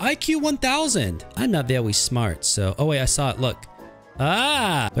die. IQ 1000. I'm not very smart, so... Oh, wait, I saw it. Look.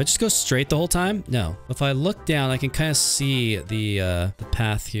 Ah! Do I just go straight the whole time? No. If I look down, I can kind of see the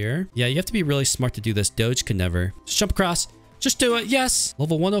path here. Yeah, you have to be really smart to do this. Doge can never. Just jump across. Just do it. Yes.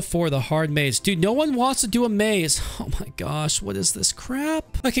 Level 104, the hard maze. Dude, no one wants to do a maze. Oh my gosh, what is this crap?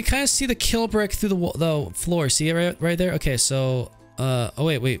 I can kind of see the kill brick through the floor. See it right there? Okay, so... oh,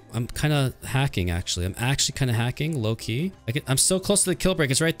 wait. I'm kind of hacking, actually. I'm actually kind of hacking, low-key. I'm so close to the kill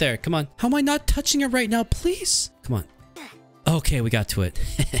brick. It's right there. Come on. How am I not touching it right now? Please. Come on. Okay, we got to it.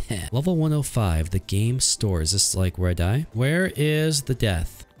 Level 105, the game store. Is this like where I die? Where is the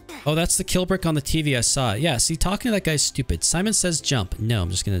death? Oh, that's the kill brick on the TV. I saw it. Yeah, see, talking to that guy's stupid. Simon says jump. No,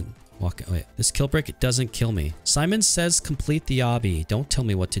 I'm just gonna walk. Wait, this kill brick doesn't kill me. Simon says complete the obby. Don't tell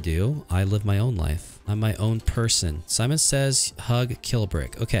me what to do. I live my own life. I'm my own person. Simon says hug kill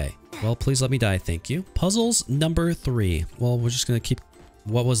brick. Okay. Well, please let me die. Thank you. Puzzles number 3. Well, we're just gonna keep...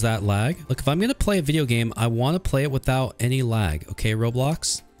 What was that lag? Look, if I'm gonna play a video game, I want to play it without any lag. Okay,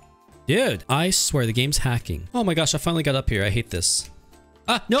 Roblox? Dude, I swear the game's hacking. Oh my gosh, I finally got up here. I hate this.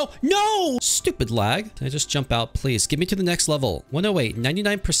 Ah, no! Stupid lag. Can I just jump out, please? Get me to the next level. 108,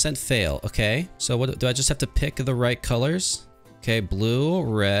 99% fail. Okay, so what do I just have to pick the right colors? Okay, blue,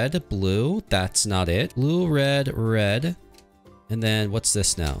 red, blue. That's not it. Blue, red, red. And then what's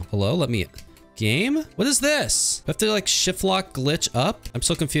this now? Hello, let me... Game? What is this? I have to like shift lock glitch up? I'm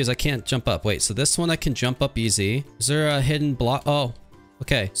so confused. I can't jump up. Wait, so this one I can jump up easy. Is there a hidden block? Oh,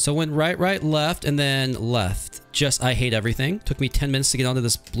 okay. So went right, left, and then left. Just, I hate everything. Took me 10 minutes to get onto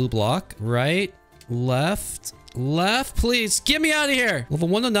this blue block. Right, Left. Left, please. Get me out of here. Level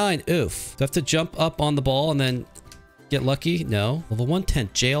 109. Oof. Do I have to jump up on the ball and then get lucky? No. Level 110.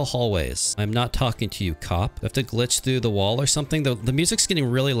 Jail hallways. I'm not talking to you, cop. Do I have to glitch through the wall or something? The music's getting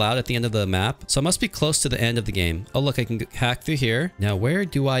really loud at the end of the map, so I must be close to the end of the game. Oh, look, I can hack through here. Now, where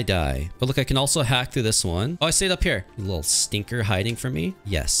do I die? Oh, look, I can also hack through this one. Oh, I stayed up here. You little stinker hiding from me.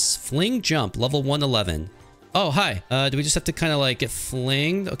 Yes. Fling jump. Level 111. Oh, hi. Do we just have to kind of like get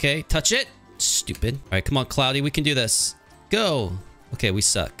flinged? Okay, touch it. Stupid. All right, come on, Cloudy. We can do this. Go. Okay, we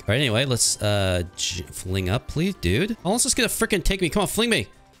suck. All right, anyway, let's fling up, please, dude. How long is this gonna freaking take me? Come on, fling me.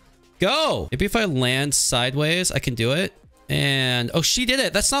 Go. Maybe if I land sideways, I can do it. And, oh, she did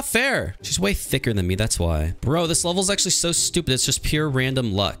it. That's not fair. She's way thicker than me. That's why. Bro, this level is actually so stupid. It's just pure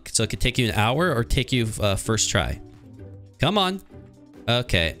random luck. So it could take you an hour or take you first try. Come on.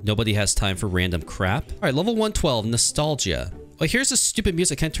 Okay, nobody has time for random crap. All right, level 112, nostalgia. Oh, here's the stupid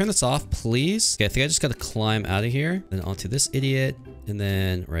music. Can I turn this off, please? Okay, I think I just got to climb out of here. Then onto this idiot. And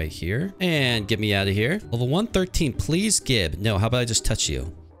then right here. And get me out of here. Level 113, please, Gib. No, how about I just touch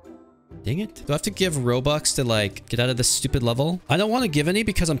you? Dang it. Do I have to give Robux to, like, get out of this stupid level? I don't want to give any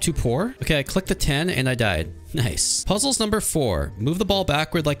because I'm too poor. Okay, I clicked the 10 and I died. Nice. Puzzles number 4. Move the ball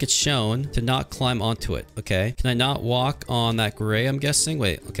backward like it's shown to not climb onto it. Okay. Can I not walk on that gray, I'm guessing?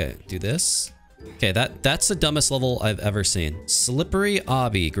 Wait, okay. Do this. Okay, that's the dumbest level I've ever seen. Slippery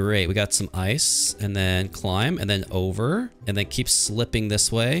obby. Great. We got some ice. And then climb. And then over. And then keep slipping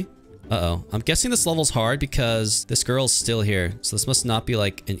this way. Uh-oh. I'm guessing this level's hard because this girl's still here. So this must not be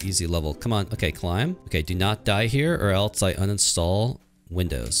like an easy level. Come on. Okay, climb. Okay, do not die here or else I uninstall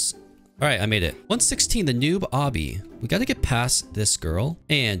Windows. All right, I made it. 116, the noob obby. We got to get past this girl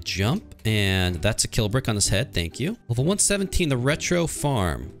and jump. And that's a kill brick on his head. Thank you. Level 117, the retro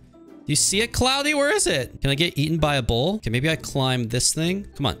farm. Do you see it, Cloudy? Where is it? Can I get eaten by a bull? Okay, maybe I climb this thing.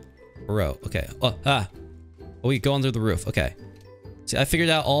 Come on. Bro. Okay. Oh, oh, we go under the roof. Okay. See, I figured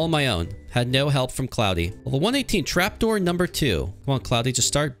out all on my own. Had no help from Cloudy. Level 118, trapdoor number 2. Come on, Cloudy. Just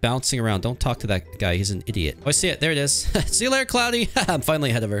start bouncing around. Don't talk to that guy. He's an idiot. Oh, I see it. There it is. See you later, Cloudy. I'm finally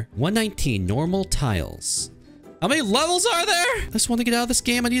ahead of her. 119, normal tiles. How many levels are there? I just want to get out of this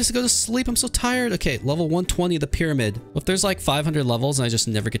game. I need to go to sleep. I'm so tired. Okay, level 120, the pyramid. Well, if there's like 500 levels and I just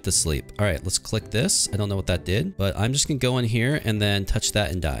never get to sleep. All right, let's click this. I don't know what that did, but I'm just going to go in here and then touch that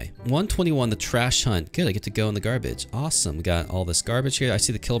and die. 121, the trash hunt. Good, I get to go in the garbage. Awesome. We got all this garbage here. I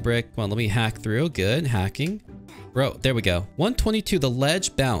see the kill brick. Come on, let me hack through. Good, hacking. Bro, there we go. 122, the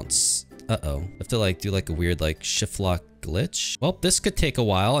ledge bounce. Uh-oh. I have to like do like a weird like shift lock glitch. Well, this could take a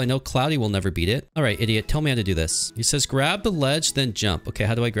while. I know Cloudy will never beat it. All right, idiot, tell me how to do this. He says grab the ledge, then jump. Okay,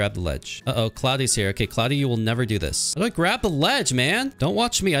 how do I grab the ledge? Uh-oh, Cloudy's here. Okay, Cloudy, you will never do this. How do I grab the ledge, man? Don't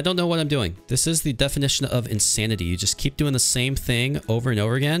watch me. I don't know what I'm doing. This is the definition of insanity. You just keep doing the same thing over and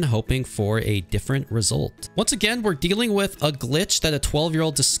over again, hoping for a different result. Once again, we're dealing with a glitch that a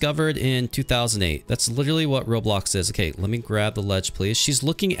 12-year-old discovered in 2008. That's literally what Roblox is. Okay, let me grab the ledge, please. She's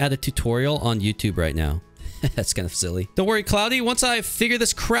looking at a tutorial on YouTube right now. That's kind of silly. Don't worry, Cloudy. Once I figure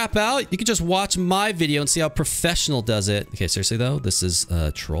this crap out, you can just watch my video and see how professional does it. Okay, seriously though, this is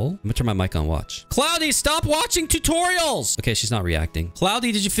a troll. I'm gonna turn my mic on, watch. Cloudy, stop watching tutorials! Okay, she's not reacting.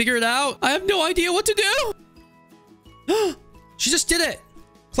 Cloudy, did you figure it out? I have no idea what to do! She just did it!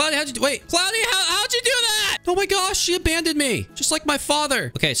 Cloudy, how'd you do? Wait, Cloudy, how'd you do that? Oh my gosh, she abandoned me. Just like my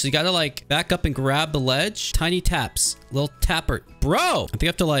father. Okay, so you gotta like back up and grab the ledge. Tiny taps. Little tapper. Bro! I think I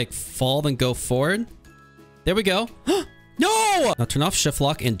have to like fall then go forward. There we go. No! Now turn off shift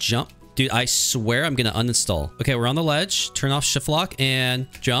lock and jump. Dude, I swear I'm gonna uninstall. Okay, we're on the ledge. Turn off shift lock and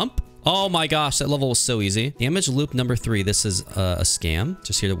jump. Oh my gosh, that level was so easy. Damage loop number 3. This is a scam.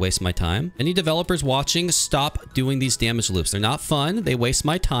 Just here to waste my time. Any developers watching, stop doing these damage loops. They're not fun. They waste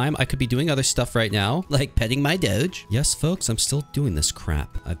my time. I could be doing other stuff right now, like petting my doge. Yes, folks, I'm still doing this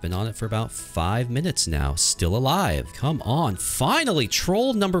crap. I've been on it for about 5 minutes now. Still alive. Come on. Finally,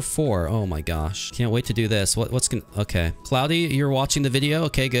 troll number 4. Oh my gosh. Can't wait to do this. What's gonna... Okay. Cloudy, you're watching the video?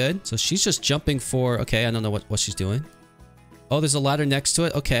 Okay, good. So she's just jumping for... Okay, I don't know what she's doing. Oh, there's a ladder next to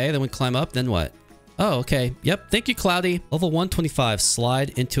it. Okay, then we climb up. Then what? Oh, okay. Yep. Thank you, Cloudy. Level 125. Slide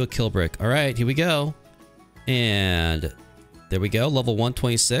into a kill brick. All right, here we go. And there we go. Level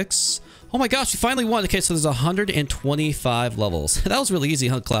 126. Oh my gosh, we finally won. Okay, so there's 125 levels. That was really easy,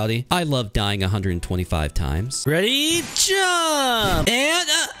 huh, Cloudy? I love dying 125 times. Ready? Jump! And,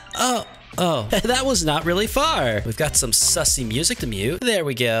 Oh, that was not really far. We've got some sussy music to mute. There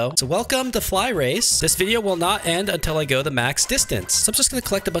we go. So welcome to Fly Race. This video will not end until I go the max distance. So I'm just going to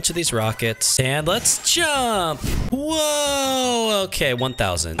collect a bunch of these rockets and let's jump. Whoa. Okay,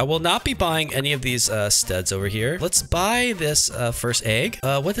 1,000. I will not be buying any of these studs over here. Let's buy this first egg.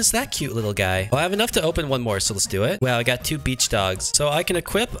 What is that cute little guy? Well, I have enough to open one more, so let's do it. Wow, I got 2 beach dogs. So I can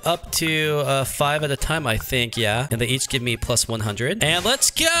equip up to 5 at a time, I think. Yeah. And they each give me plus 100. And let's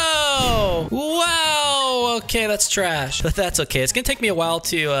go. Wow. Okay, that's trash. But that's okay. It's gonna take me a while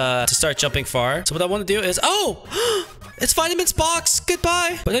to start jumping far. So what I want to do is... Oh! It's Vitamin's box.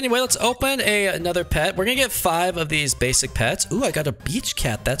 Goodbye. But anyway, let's open another pet. We're gonna get 5 of these basic pets. Ooh, I got a beach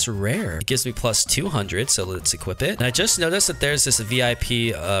cat. That's rare. It gives me plus 200, so let's equip it. And I just noticed that there's this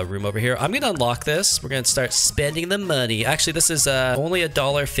VIP room over here. I'm gonna unlock this. We're gonna start spending the money. Actually, this is only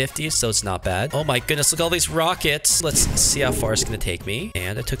 $1.50, so it's not bad. Oh my goodness, look at all these rockets. Let's see how far it's gonna take me.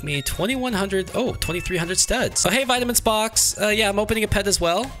 And it took me 2,100, 2,300 studs. Oh, hey, Vitamin's box. Yeah, I'm opening a pet as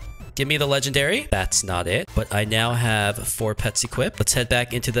well. Give me the legendary. That's not it. But I now have 4 pets equipped. Let's head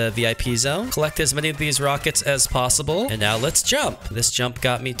back into the VIP zone. Collect as many of these rockets as possible. And now let's jump. This jump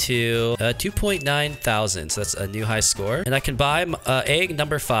got me to 2.9 thousand. So that's a new high score. And I can buy egg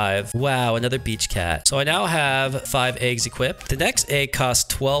number 5. Wow, another beach cat. So I now have 5 eggs equipped. The next egg costs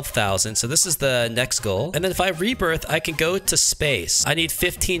 12,000. So this is the next goal. And then if I rebirth, I can go to space. I need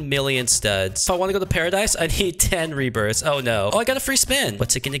 15 million studs. If I want to go to paradise, I need 10 rebirths. Oh no. Oh, I got a free spin.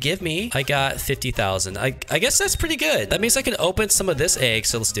 What's it going to give me? I got 50,000. I guess that's pretty good. That means I can open some of this egg,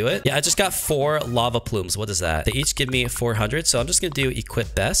 so let's do it. Yeah, I just got 4 lava plumes. What is that? They each give me 400, so I'm just gonna do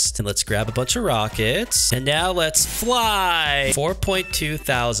equip best, and let's grab a bunch of rockets. And now let's fly. 4.2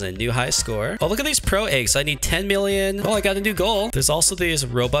 thousand, new high score. Oh, look at these pro eggs. I need 10 million. Oh, I got a new goal. There's also these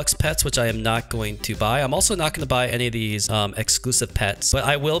Robux pets, which I am not going to buy. I'm also not gonna buy any of these exclusive pets, but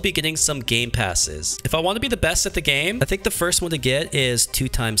I will be getting some game passes. If I want to be the best at the game, I think the first one to get is 2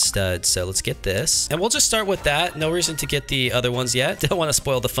 times studs. So let's get this. And we'll just start with that. No reason to get the other ones yet. Don't want to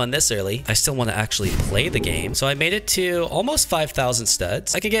spoil the fun this early. I still want to actually play the game. So I made it to almost 5,000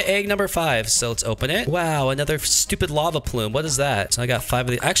 studs. I can get egg number 5. So let's open it. Wow, another stupid lava plume. What is that? So I got 5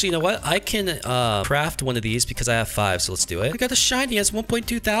 of these. Actually, you know what? I can craft one of these because I have 5. So let's do it. I got a shiny as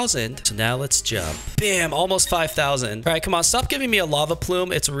 1.2 thousand. So now let's jump. Bam, almost 5,000. All right, come on. Stop giving me a lava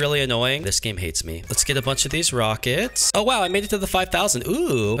plume. It's really annoying. This game hates me. Let's get a bunch of these rockets. Oh, wow. I made it to the 5,000.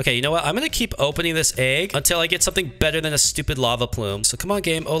 Ooh. Okay, you know what? I'm going to keep opening this egg until I get something better than a stupid lava plume. So come on,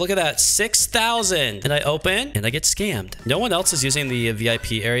 game. Oh, look at that. 6,000. And I open and I get scammed. No one else is using the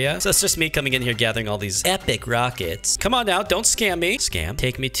VIP area. So it's just me coming in here gathering all these epic rockets. Come on now. Don't scam me. Scam.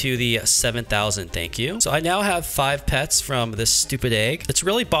 Take me to the 7,000. Thank you. So I now have 5 pets from this stupid egg. It's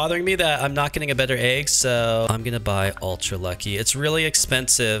really bothering me that I'm not getting a better egg. So I'm going to buy ultra lucky. It's really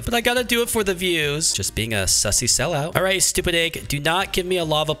expensive, but I got to do it for the views. Just being a sussy sellout. All right, stupid egg. Do not give me a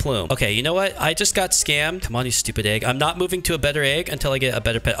lava plume. Okay, you know what? I just got scammed. Come on, you stupid egg. I'm not moving to a better egg until I get a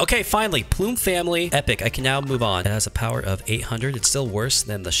better pet. Okay, finally. Plume family. Epic. I can now move on. It has a power of 800. It's still worse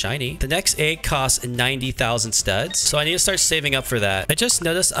than the shiny. The next egg costs 90,000 studs. So I need to start saving up for that. I just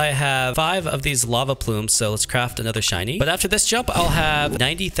noticed I have 5 of these lava plumes. So let's craft another shiny. But after this jump, I'll have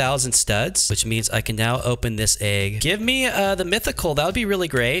 90,000 studs, which means I can now open this egg. Give me the mythical. That would be really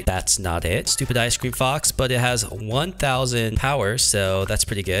great. That's not it. Stupid ice cream fox, but it has 1,000 power. So that's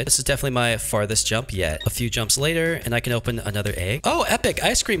pretty good. This is definitely my farthest jump yet. A few jumps later, and I can open another egg. Oh, epic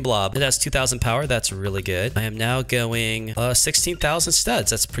ice cream blob. It has 2,000 power. That's really good. I am now going 16,000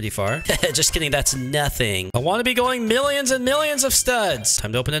 studs. That's pretty far. Just kidding. That's nothing. I want to be going millions and millions of studs.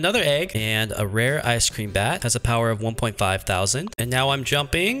 Time to open another egg. And a rare ice cream bat has a power of 1.5 thousand. And now I'm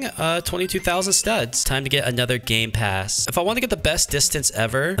jumping 22,000 studs. Time to get another game pass. If I want to get the best distance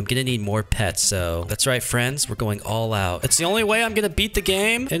ever, I'm going to need more pets. So that's right, friends. We're going all out. It's the only way I'm going to beat the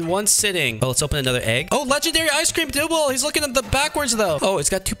game in one sitting. Oh, let's open another egg. Oh, legendary ice cream double. He's looking at the backwards though. Oh, it's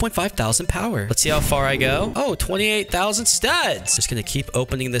got 2.5 thousand power. Let's see how far I go. Oh, 28,000 studs. Just gonna keep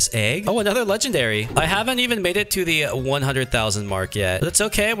opening this egg. Oh, another legendary. I haven't even made it to the 100,000 mark yet, but it's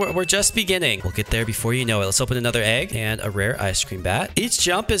okay. We're just beginning. We'll get there before you know it. Let's open another egg and a rare ice cream bat. Each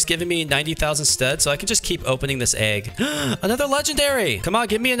jump is giving me 90,000 studs, so I can just keep opening this egg. Another legendary. Come on,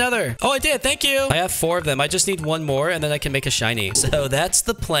 give me another. Oh, I did. Thank you. I have 4 of them. I just need 1 more and then I can make a shiny. So that's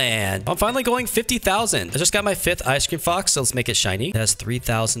the plan. I'm finally going 50,000. I just got my 5th ice cream fox, so let's make it shiny. It has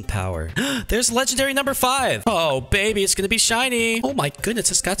 3,000 power. There's legendary number 5. Oh, baby, it's gonna be shiny. Oh my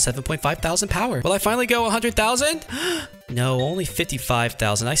goodness, it's got 7.5 thousand power. Will I finally go 100,000? No, only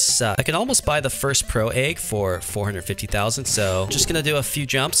 55,000. I suck. I can almost buy the first pro egg for 450,000. So just gonna do a few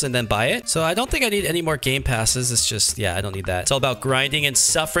jumps and then buy it. So I don't think I need any more game passes. It's just, yeah, I don't need that. It's all about grinding and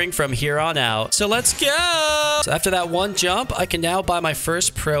suffering from here on out. So let's go. So after that one jump, I can now buy my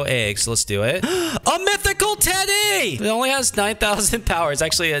first pro egg. So let's do it. A mythical Teddy! It only has 9,000 power. It's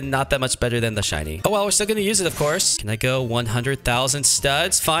actually not that much better than the shiny. Oh, well, we're still gonna use it, of course. Can I go 100,000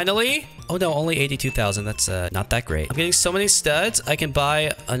 studs finally? Oh no, only 82,000. That's not that great. I'm getting so many studs. I can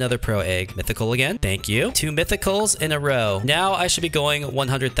buy another pro egg. Mythical again. Thank you. 2 mythicals in a row. Now I should be going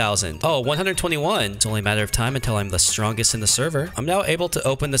 100,000. Oh, 121. It's only a matter of time until I'm the strongest in the server. I'm now able to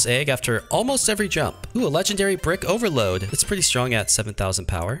open this egg after almost every jump. Ooh, a legendary brick overload. It's pretty strong at 7,000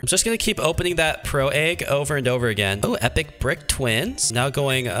 power. I'm just gonna keep opening that pro egg over and over again. Oh, epic brick twins. Now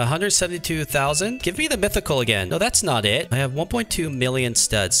going 172,000. Give me the mythical again. No, that's not it. I have 1.2 million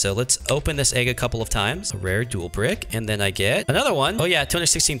studs. So let's open this egg a couple of times. A rare dual brick. And then I get another one. Oh yeah,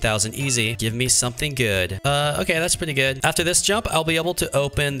 216,000. Easy. Give me something good. Okay, that's pretty good. After this jump, I'll be able to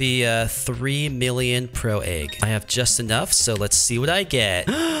open the 3 million pro egg. I have just enough, so let's see what I get.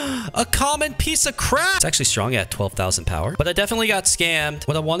 A common piece of crap. It's actually strong at 12,000 power, but I definitely got scammed.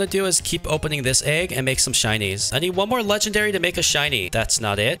 What I want to do is keep opening this egg and make some shinies. I need one more legendary to make a shiny. That's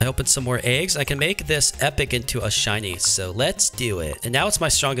not it. I opened some more eggs. I can make this epic into a shiny, so let's do it. And now it's my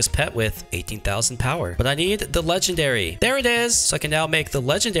strongest pet with 18,000 power, but I need the legendary. There it is. So I can now make the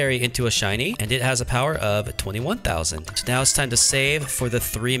legendary into a shiny, and it has a power of 21,000. So now it's time to save for the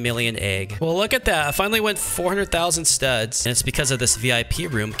 3 million egg. Well, look at that. I finally went 400,000 studs, and it's because of this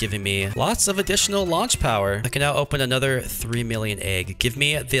VIP room giving me lots of additional launch power. I can now open another 3 million egg. Give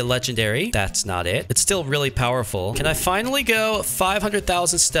me the legendary. That's not it. It's still really powerful. Can I finally go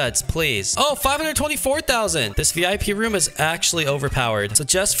 500,000 studs, please? Oh, 524,000. This VIP room is actually overpowered. So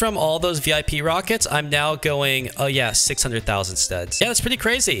just from all those VIP rockets, I'm now going, oh yeah, 600,000 studs. Yeah, that's pretty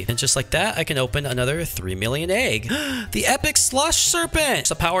crazy. And just like that, I can open another 3 million egg. The epic slush serpent.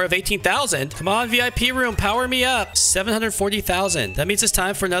 It's a power of 18,000. Come on, VIP room, power me up. 740,000. That means it's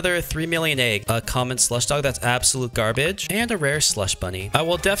time for another 3 million egg. A common slush dog, that's absolute garbage. And a rare slush bunny. I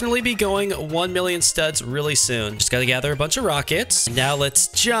will definitely be going 1 million studs really soon. Just gotta gather a bunch of rockets. Now let's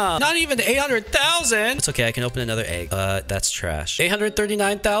jump. Not even 800,000. It's okay, I can open another egg. That's trash.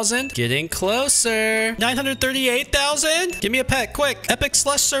 839,000. Getting closer. 938,000. Give me a pet, quick. Epic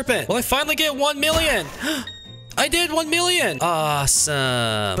slush serpent. Will I finally get 1 million? I did 1 million.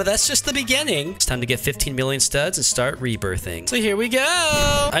 Awesome. But that's just the beginning. It's time to get 15 million studs and start rebirthing. So here we go.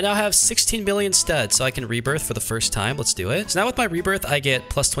 I now have 16 million studs, so I can rebirth for the first time. Let's do it. So now with my rebirth, I get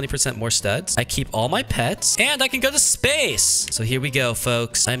plus 20% more studs. I keep all my pets, and I can go to space. So here we go,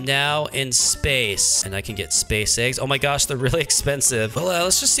 folks. I'm now in space, and I can get space eggs. Oh my gosh, they're really expensive. Well,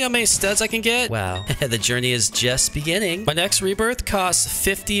 let's just see how many studs I can get. Wow. The journey is just beginning. My next rebirth costs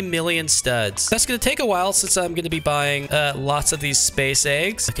 50 million studs. That's going to take a while since I'm going to be buying lots of these space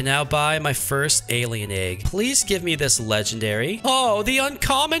eggs. I can now buy my first alien egg. Please give me this legendary. Oh, the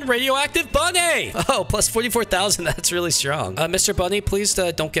uncommon radioactive bunny. Oh, plus 44,000. That's really strong. Mr. Bunny, please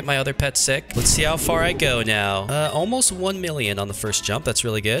don't get my other pet sick. Let's see how far I go now. Almost 1 million on the first jump. That's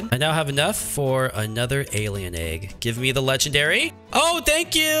really good. I now have enough for another alien egg. Give me the legendary. Oh,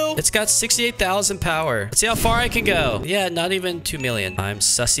 thank you. It's got 68,000 power. Let's see how far I can go. Yeah, not even 2 million. I'm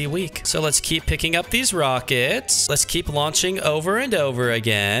sussy weak. So let's keep picking up these rockets. Let's keep launching over and over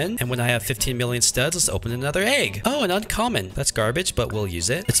again. And when I have 15 million studs, let's open another egg. Oh, an uncommon. That's garbage, but we'll use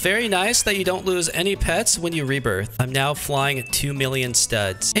it. It's very nice that you don't lose any pets when you rebirth. I'm now flying 2 million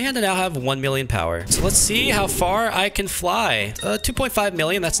studs. And I now have 1 million power. So let's see how far I can fly. 2.5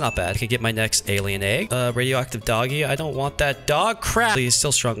 million. That's not bad. I could get my next alien egg. Radioactive doggy. I don't want that dog. Crap. He's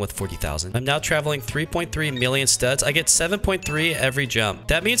still strong with 40,000. I'm now traveling 3.3 million studs. I get 7.3 every jump.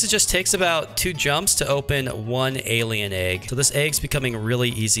 That means it just takes about 2 jumps to open 1 alien egg. So this egg's becoming really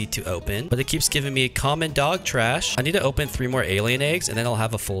easy to open, but it keeps giving me common dog trash. I need to open 3 more alien eggs and then I'll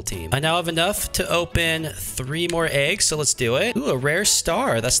have a full team. I now have enough to open 3 more eggs, so let's do it. Ooh, a rare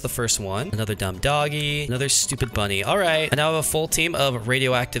star. That's the first one. Another dumb doggy. Another stupid bunny. All right. I now have a full team of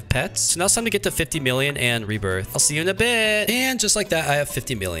radioactive pets. So now it's time to get to 50 million and rebirth. I'll see you in a bit. And just like that, I have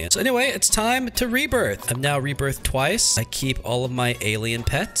 50 million. So anyway, it's time to rebirth. I'm now rebirthed twice. I keep all of my alien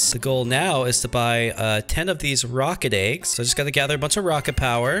pets. The goal now is to buy 10 of these rocket eggs. So I just got to gather a bunch of rocket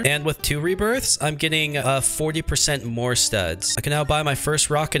power. And with 2 rebirths, I'm getting 40% more studs. I can now buy my first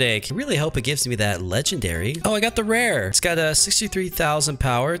rocket egg. I really hope it gives me that legendary. Oh, I got the rare. It's got 63,000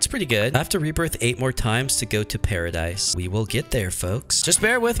 power. It's pretty good. I have to rebirth 8 more times to go to paradise. We will get there, folks. Just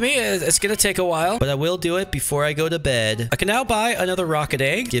bear with me. It's going to take a while, but I will do it before I go to bed. I can now buy buy another rocket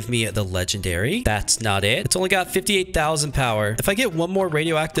egg. Give me the legendary. That's not it. It's only got 58,000 power. If I get one more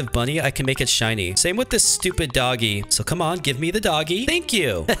radioactive bunny, I can make it shiny. Same with this stupid doggy. So come on, give me the doggy. Thank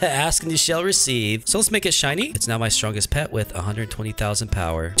you. Ask and you shall receive. So let's make it shiny. It's now my strongest pet with 120,000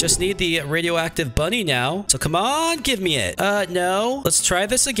 power. Just need the radioactive bunny now. So come on, give me it. No. Let's try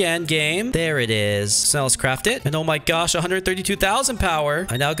this again, game. There it is. So now let's craft it. And oh my gosh, 132,000 power.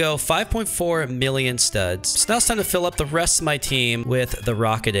 I now go 5.4 million studs. So now it's time to fill up the rest of my team with the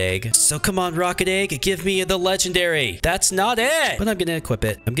rocket egg. So come on, rocket egg, give me the legendary. That's not it. But I'm gonna equip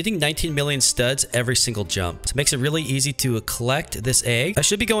it. I'm getting 19 million studs every single jump. So it makes it really easy to collect this egg. I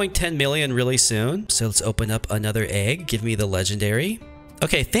should be going 10 million really soon. So let's open up another egg. Give me the legendary.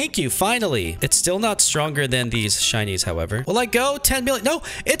 Okay, thank you, finally. It's still not stronger than these shinies, however. Will I go 10 million? No,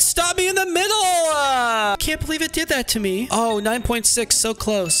 it stopped me in the middle! Can't believe it did that to me. Oh, 9.6, so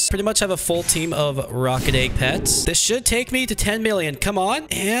close. Pretty much have a full team of rocket egg pets. This should take me to 10 million. Come on,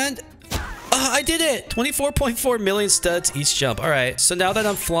 and... I did it! 24.4 million studs each jump. All right, so now that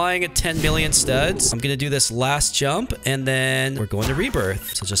I'm flying at 10 million studs, I'm gonna do this last jump, and then we're going to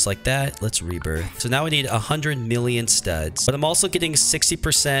rebirth. So just like that, let's rebirth. So now we need 100 million studs, but I'm also getting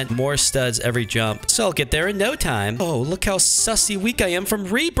 60% more studs every jump. So I'll get there in no time. Oh, look how sussy weak I am from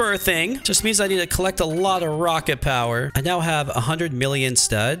rebirthing. Just means I need to collect a lot of rocket power. I now have 100 million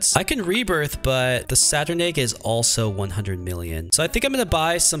studs. I can rebirth, but the Saturn egg is also 100 million. So I think I'm gonna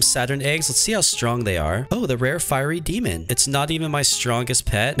buy some Saturn eggs. Let's see how strong they are. Oh, the rare fiery demon. It's not even my strongest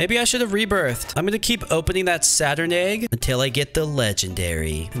pet. Maybe I should have rebirthed. I'm gonna keep opening that Saturn egg until I get the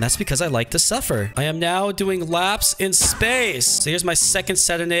legendary. And that's because I like to suffer. I am now doing laps in space. So here's my second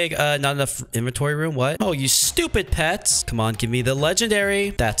Saturn egg. Not enough inventory room. What? Oh, you stupid pets. Come on, give me the legendary.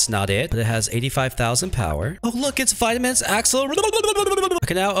 That's not it, but it has 85,000 power. Oh, look, it's Vitamins Axel. I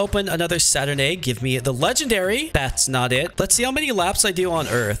can now open another Saturn egg. Give me the legendary. That's not it. Let's see how many laps I do on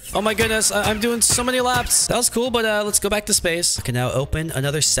Earth. Oh my goodness. I'm doing so many laps. That was cool, but let's go back to space. I can now open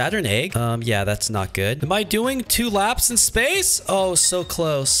another Saturn egg. Yeah, that's not good. Am I doing 2 laps in space? Oh, so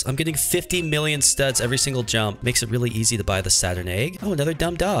close. I'm getting 50 million studs every single jump. Makes it really easy to buy the Saturn egg. Oh, another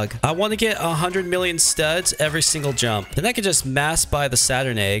dumb dog. I want to get 100 million studs every single jump. Then I can just mass buy the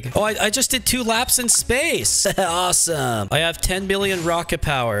Saturn egg. Oh, I just did 2 laps in space. Awesome. I have 10 million rocket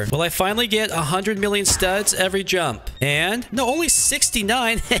power. Will I finally get 100 million studs every jump? And no, only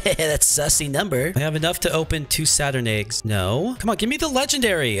 69. That's sussy number. I have enough to open 2 Saturn eggs. No. Come on, give me the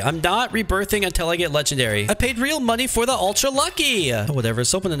legendary. I'm not rebirthing until I get legendary. I paid real money for the ultra lucky. Oh, whatever.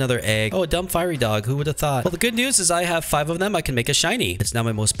 Let's open another egg. Oh, a dumb fiery dog. Who would have thought? Well, the good news is I have 5 of them. I can make a shiny. It's now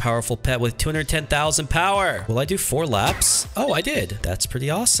my most powerful pet with 210,000 power. Will I do 4 laps? Oh, I did. That's pretty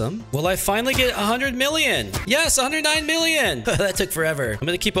awesome. Will I finally get 100 million? Yes, 109 million. That took forever. I'm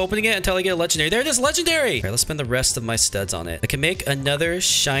going to keep opening it until I get a legendary. There it is, legendary. All right, let's spend the rest of my studs on it. I can make another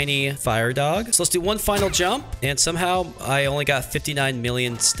shiny fire dog. So let's do one final jump. And somehow I only got 59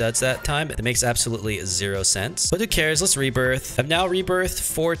 million studs that time. It makes absolutely 0 sense. But who cares? Let's rebirth. I've now rebirthed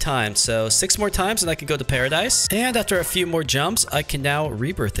 4 times. So 6 more times and I can go to paradise. And after a few more jumps, I can now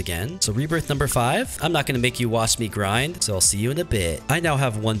rebirth again. So rebirth number 5. I'm not going to make you watch me grind. So I'll see you in a bit. I now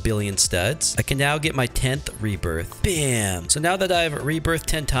have 1 billion studs. I can now get my 10th rebirth. Bam. So now that I've rebirthed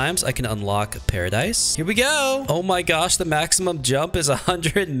 10 times, I can unlock paradise. Here we go. Oh my gosh, the maximum jump is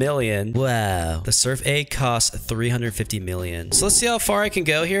 100 million. Wow. The surf egg costs 350 million. So let's see how far I can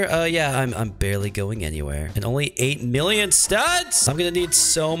go here. Yeah, I'm barely going anywhere. And only 8 million studs. I'm gonna need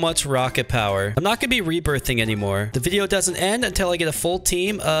so much rocket power. I'm not gonna be rebirthing anymore. The video doesn't end until I get a full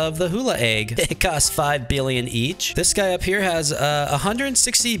team of the hula egg. It costs 5 billion each. This guy up here has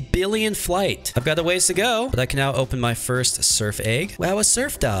 160 billion flight. I've got a ways to go, but I can now open my first surf egg. Wow, a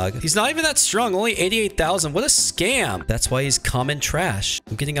surf dog. He's not even that strong. Only 88,000. What a scam. That's why he's common trash.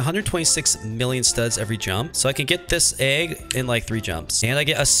 I'm getting 126 million studs every jump. So I can get this egg in like 3 jumps. And I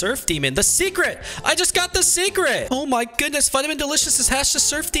get a surf demon. The secret! I just got the secret! Oh my goodness, Vitamin Delicious has hatched a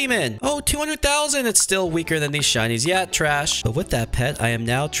surf demon. Oh, 200,000. It's still weaker than these shinies. Yeah, trash. But with that pet, I am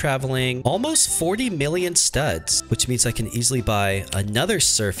now traveling almost 40 million studs, which means I can easily buy another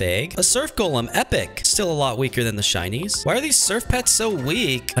surf egg. A surf golem, epic. Still a lot weaker than the shinies. Why are these surf pets so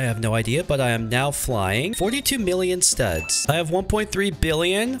weak? I have no idea, but I am now flying 42 million studs. I have 1.3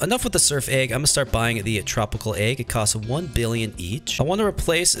 billion. Enough with the surf egg. I'm gonna start buying the tropical egg. It costs 1 billion each. I want to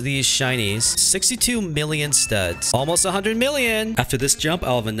replace these shinies. 62 million studs. Almost 100 million. After this jump,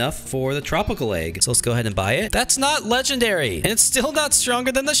 I'll have enough for the tropical egg. So let's go ahead and buy it. That's not legendary. And it's still not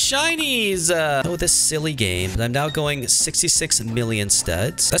stronger than the shinies. Oh, this silly game. But I'm now going 66 million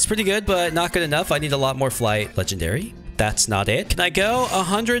studs. That's pretty good, but not good enough. I need a lot more flight. Legendary. That's not it. Can I go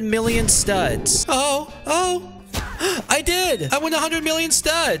 100 million studs? Oh. I did. I won 100 million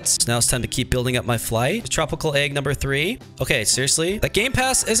studs. So now it's time to keep building up my flight. Tropical egg number 3. Okay, seriously? That Game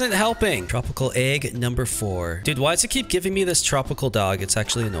Pass isn't helping. Tropical egg number 4. Dude, why does it keep giving me this tropical dog? It's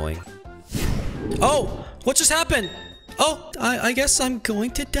actually annoying. Oh, what just happened? Oh, I guess I'm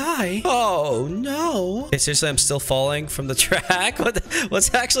going to die. Oh, no. Okay, seriously, I'm still falling from the track.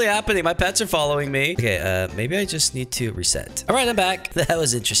 What's actually happening? My pets are following me. Okay, maybe I just need to reset. All right, I'm back. That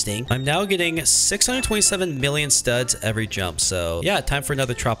was interesting. I'm now getting 627 million studs every jump. So yeah, time for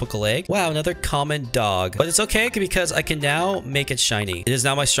another tropical egg. Wow, another common dog. But it's okay because I can now make it shiny. It is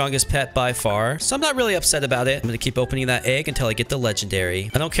now my strongest pet by far. So I'm not really upset about it. I'm going to keep opening that egg until I get the legendary.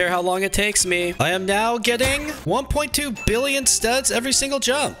 I don't care how long it takes me. I am now getting 1.2 billion studs every single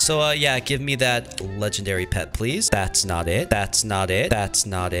jump. So yeah, give me that legendary pet, please. That's not it. That's not it. That's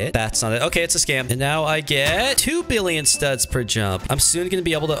not it. That's not it. Okay, it's a scam. And now I get 2 billion studs per jump. I'm soon going to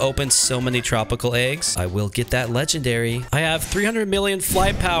be able to open so many tropical eggs. I will get that legendary. I have 300 million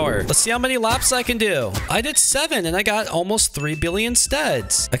flight power. Let's see how many laps I can do. I did 7 and I got almost 3 billion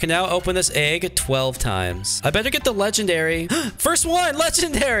studs. I can now open this egg 12 times. I better get the legendary. First one,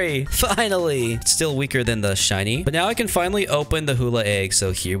 legendary. Finally. It's still weaker than the shiny, but now I can finally open the hula egg.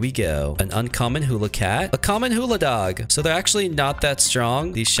 So here we go. An uncommon hula cat, a common hula dog. So they're actually not that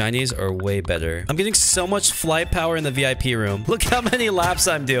strong. These shinies are way better. I'm getting so much flight power in the VIP room. Look how many laps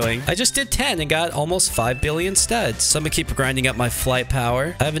I'm doing. I just did 10 and got almost 5 billion studs. So I'm gonna keep grinding up my flight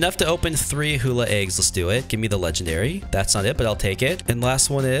power. I have enough to open 3 hula eggs. Let's do it. Give me the legendary. That's not it, but I'll take it. And last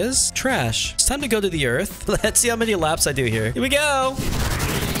one is trash. It's time to go to the earth. Let's see how many laps I do here. Here we go.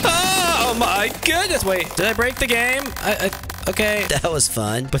 Oh my goodness. Wait, did I break the game? Okay, that was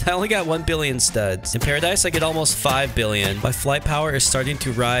fun, but I only got 1 billion studs. In Paradise, I get almost 5 billion. My flight power is starting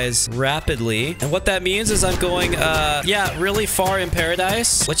to rise rapidly. And what that means is I'm going, yeah, really far in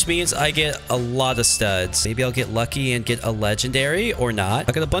Paradise, which means I get a lot of studs. Maybe I'll get lucky and get a legendary or not.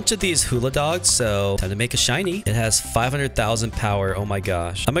 I got a bunch of these hula dogs, so time to make a shiny. It has 500,000 power. Oh my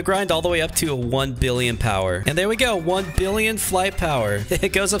gosh. I'm gonna grind all the way up to 1 billion power. And there we go, 1 billion flight power.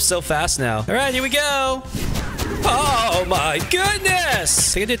 It goes up so fast now. All right, here we go. Oh my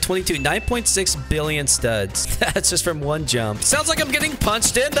goodness! I think I did 9.6 billion studs. That's just from one jump. Sounds like I'm getting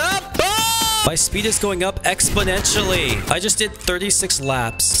punched in the butt! My speed is going up exponentially. I just did 36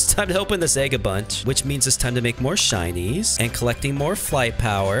 laps. It's time to open this egg a bunch, which means it's time to make more shinies and collecting more flight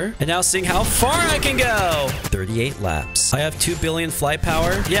power. And now seeing how far I can go. 38 laps. I have 2 billion flight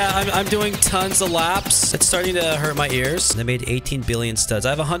power. Yeah, I'm doing tons of laps. It's starting to hurt my ears. And I made 18 billion studs. I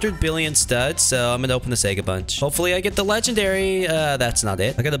have 100 billion studs, so I'm gonna open this egg a bunch. Hopefully I get the legendary. That's not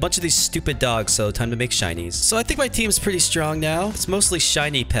it. I got a bunch of these stupid dogs, so time to make shinies. So I think my team's pretty strong now. It's mostly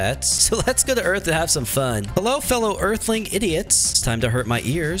shiny pets. So let's go to Earth and have some fun. Hello, fellow Earthling idiots. It's time to hurt my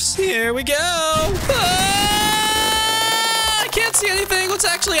ears. Here we go. I can't see anything. What's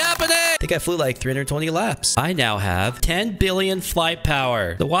actually happening? I think I flew like 320 laps. I now have 10 billion flight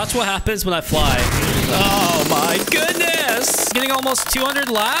power. So watch what happens when I fly. Oh my goodness. Getting almost 200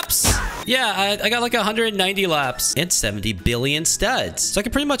 laps. Yeah, I got like 190 laps and 70 billion studs. So I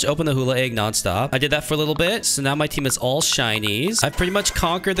can pretty much open the hula egg nonstop. I did that for a little bit. So now my team is all shinies. I've pretty much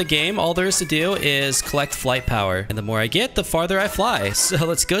conquered the game. All there is to do is collect flight power. And the more I get, the farther I fly. So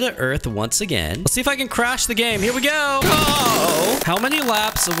let's go to Earth once again. Let's see if I can crash the game. Here we go. Oh! How many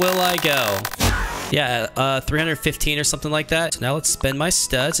laps will I go? Yeah, 315 or something like that. So now let's spend my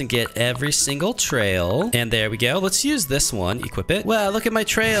studs and get every single trail. And there we go. Let's use this one. Equip it. Wow, look at my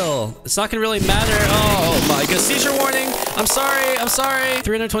trail. It's not gonna really matter. Oh my god. Seizure warning. I'm sorry. I'm sorry.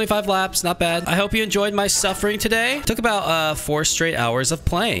 325 laps. Not bad. I hope you enjoyed my suffering today. It took about 4 straight hours of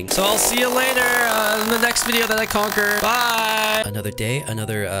playing. So I'll see you later in the next video that I conquer. Bye. Another day.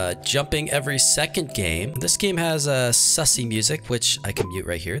 Another jumping every second game. This game has sussy music, which I can mute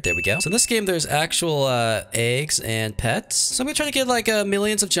right here. There we go. So in this game, there's actual eggs and pets. So I'm gonna try to get like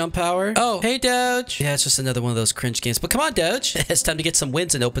millions of jump power. Oh, hey Doge. Yeah, it's just another one of those cringe games. But come on, Doge. It's time to get some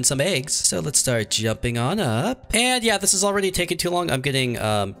wins and open some eggs. So let's start jumping on up. And yeah, this is already taking too long. I'm getting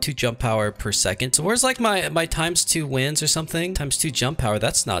 2 jump power per second. So where's like my times 2 wins or something? Times 2 jump power.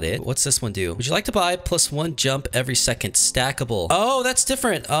 That's not it. What's this one do? Would you like to buy +1 jump every second stackable? Oh, that's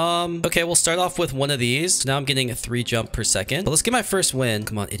different. Okay, we'll start off with one of these. So now I'm getting 3 jump per second. But let's get my first win.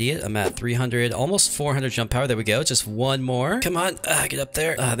 Come on, idiot. I'm at 300, almost almost 400 jump power. There we go. Just one more. Come on. Get up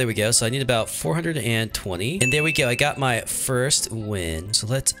there. There we go. So I need about 420. And there we go. I got my first win. So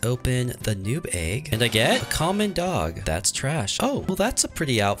let's open the noob egg. And I get a common dog. That's trash. Oh, well, that's a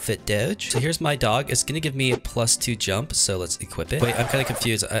pretty outfit, Doge. So here's my dog. It's going to give me a +2 jump. So let's equip it. Wait, I'm kind of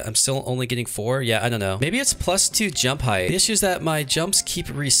confused. I'm still only getting 4. Yeah, I don't know. Maybe it's +2 jump height. The issue is that my jumps keep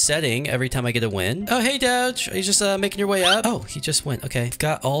resetting every time I get a win. Oh, hey, Doge. Are you just making your way up? Oh, he just went. Okay. I've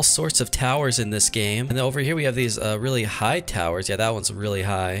got all sorts of towers in this game. And then over here, we have these really high towers. Yeah, that one's really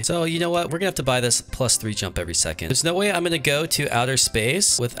high. So you know what? We're going to have to buy this +3 jump every second. There's no way I'm going to go to outer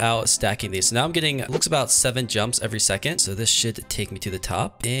space without stacking these. So now I'm getting, it looks about 7 jumps every second. So this should take me to the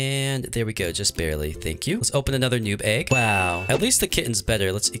top. And there we go. Just barely. Thank you. Let's open another noob egg. Wow. At least the kitten's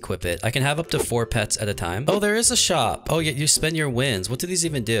better. Let's equip it. I can have up to 4 pets at a time. Oh, there is a shop. Oh, yeah, you spend your wins. What do these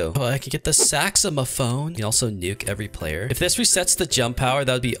even do? Oh, I can get the saxophone. You can also nuke every player. If this resets the jump power,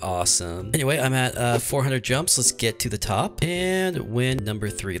 that would be awesome. Anyway, I'm at 400 jumps. Let's get to the top and win number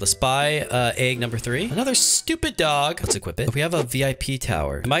 3. Let's buy egg number 3. Another stupid dog. Let's equip it. We have a VIP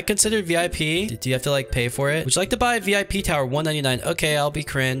tower. Am I considered VIP? Do you have to like pay for it? Would you like to buy a VIP tower? $199. Okay, I'll be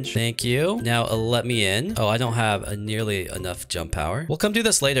cringe. Thank you. Now let me in. Oh, I don't have nearly enough jump power. We'll come do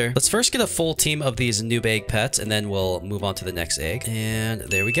this later. Let's first get a full team of these noob egg pets and then we'll move on to the next egg. And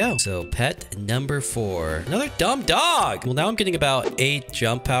there we go. So pet number 4. Another dumb dog. Well, now I'm getting about 8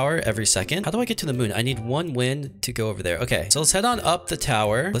 jump power every second. How do I get to the moon? I need 1 win to go over there. Okay, so let's head on up the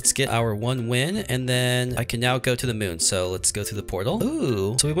tower. Let's get our 1 win and then I can now go to the moon. So let's go through the portal.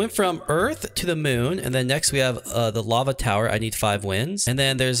 Ooh. So we went from Earth to the moon and then next we have the lava tower. I need 5 wins. And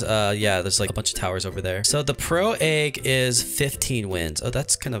then there's there's like a bunch of towers over there. So the pro egg is 15 wins. Oh,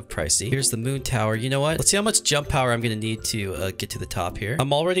 that's kind of pricey. Here's the moon tower. You know what? Let's see how much jump power I'm going to need to get to the top here.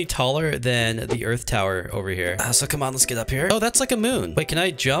 I'm already taller than the Earth tower over here. So come on, let's get up here. Oh, that's like a moon. Wait, can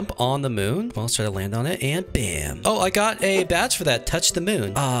I jump on the moon? Well, let's try to land on it and bam. Oh, I got a badge for that. Touch the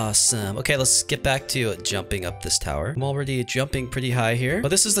moon. Awesome. Okay, let's get back to jumping up this tower. I'm already jumping pretty high here. Oh,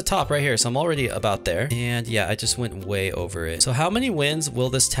 this is the top right here. So I'm already about there. And yeah, I just went way over it. So how many wins will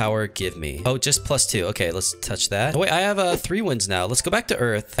this tower give me? Oh, just +2. Okay, let's touch that. Oh, wait, I have 3 wins now. Let's go back to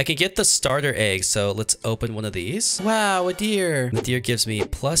Earth. I can get the starter egg. So let's open one of these. Wow, a deer. The deer gives me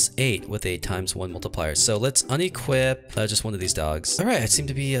 +8 with a ×1 multiplier. So let's unequip just one of these dogs. All right, I seem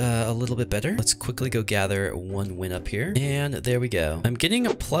to be a little bit better. Let's quickly go gather 1 win up here. And there we go. I'm getting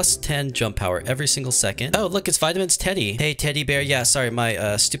a +10 jump power every single second. Oh, look, it's Vitamin's Teddy. Hey, Teddy Bear. Yeah, sorry,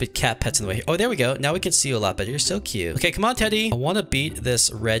 my stupid cat pet's in the way. Oh, there we go. Now we can see you a lot better. You're so cute. Okay, come on, Teddy. I want to beat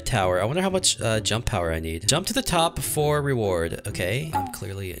this red tower. I wonder how much jump power I need. Jump to the top for reward. Okay, I'm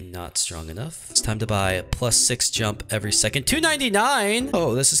clearly not strong enough. It's time to buy +6 jump every second. $2.99.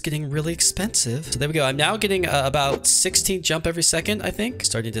 Oh, this is getting really expensive. So there we go. I'm now getting about 16 jump every second, I think.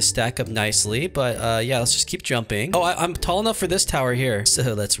 Starting to stack up nicely, but yeah, let's just keep jumping. Oh, I'm tall enough for this tower here.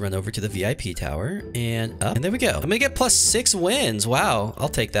 So let's run over to the VIP tower and up. And there we go. I'm gonna get +6 wins. Wow, I'll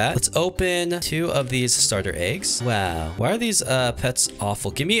take that. Let's open 2 of these starter eggs. Wow. Why are these pets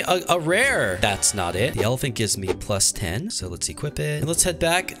awful? Give me a rare. That's not it. The elephant gives me +10. So let's equip it. And let's head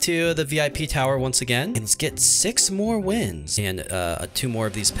back to the VIP tower once again. And let's get 6 more wins. And 2 more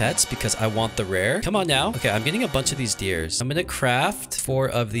of these pets because I want the rare. Come on now. Okay, I'm getting a bunch of these deers. I'm gonna craft 4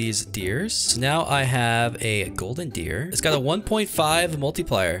 of these deers. So now I have a golden deer. It's got a 1.5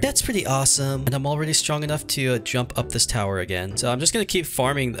 multiplier. That's pretty awesome. And I'm already strong enough to jump up this tower again. So I'm just gonna keep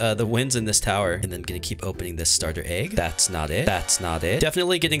farming the wins in this tower. And then gonna keep opening this starter egg. That's not it. That's not it.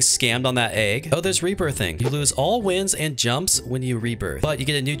 Definitely getting scammed on that egg. Oh, there's rebirthing. You lose all wins and jumps when you rebirth. But you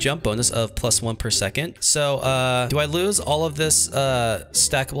get a new jump bonus of +1 per second. So do I lose all of this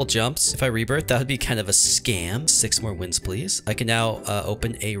stackable jumps if I rebirth? That would be kind of a scam. 6 more wins, please. I can now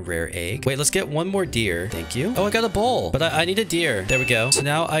open a rare egg. Wait, let's get 1 more deer. Thank you. Oh, I got a bull, but I need a deer. There we go. So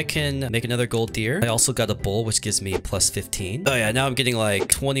now I can make another gold deer. I also got a bull, which gives me +15. Oh yeah, now I'm getting like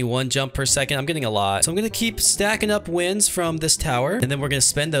 21 jump per second. I'm getting a lot. So I'm going to keep stacking up wins from this tower. And then we're going to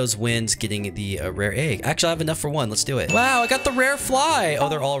spend those wins getting the rare egg. Actually, I have enough for 1. Let's do it. Wow, I got the rare fly. Oh,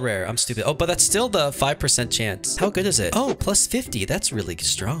 they're all rare. I'm stupid. Oh, but that's still the 5% chance. How good is it? Oh, +50. That's really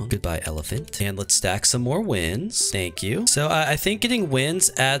strong. Goodbye, elephant. And let's stack some more wins. Thank you. So I think getting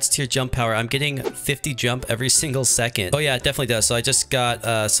wins adds to your jump power. I'm getting 50 jump every single second. Oh yeah, it definitely does. So I just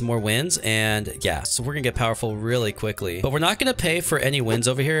got some more wins and yeah, so we're gonna get powerful really quickly. But we're not gonna pay for any wins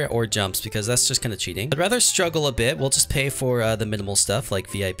over here or jumps because that's just kind of cheating. I'd rather struggle a bit. We'll just pay for the minimal stuff like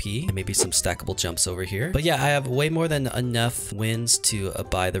VIP and maybe some stackable jumps over here. But yeah, I have way more than enough wins to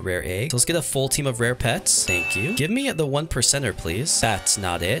buy the rare egg. So let's get a full team of rare pets. Thank you. Give me the 1%er, please. That's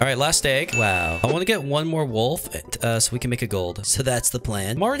not it. All right, last egg. Wow. I want to get 1 more wolf so we can make a gold. So that's the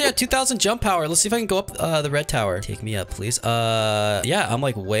plan. I'm already at 2,000 jump power. Let's see if I can go up the red tower. Take me up, please. Yeah, I'm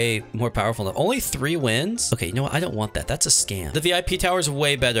like way more powerful now. Only 3 wins. Okay, you know what? I don't want that. That's a scam. The VIP tower is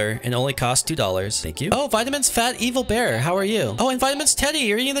way better and only costs $2. Thank you. Oh, Vitamins Fat Evil Bear. How are you? Oh, and Vitamins Teddy.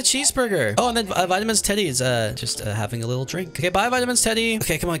 You're eating the cheeseburger. Oh, and then Vitamins Teddy is just having a little drink. Okay, bye, Vitamins Teddy.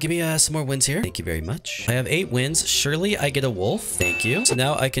 Okay, come on. Give me some more wins here. Thank you very much. I have 8 wins. Surely I get a wolf. Thank you. So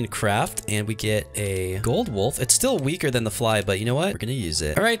now I can craft and we get a gold wolf. It's still weaker than the fly, but you know what? We're gonna use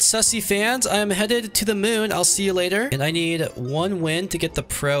it. All right, sussy fans. I'm headed to the moon. I'll see you later. And I need 1 win to get the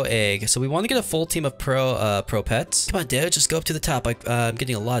pro egg. So we want to get a full team of pro pets. Come on, dude. Just go up to the top. I'm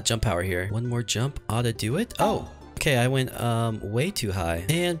getting a lot of jump power here. 1 more jump ought to do it. Oh. Okay, I went way too high.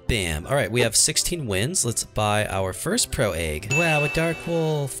 And bam. All right, we have 16 wins. Let's buy our first pro egg. Wow, a dark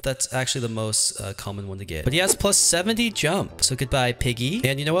wolf. That's actually the most common one to get. But he has plus 70 jump. So goodbye, piggy.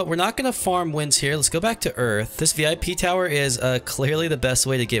 And you know what? We're not going to farm wins here. Let's go back to Earth. This VIP tower is clearly the best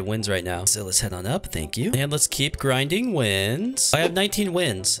way to get wins right now. So let's head on up. Thank you. And let's keep grinding wins. I have 19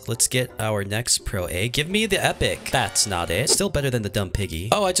 wins. Let's get our next pro egg. Give me the epic. That's not it. Still better than the dumb piggy.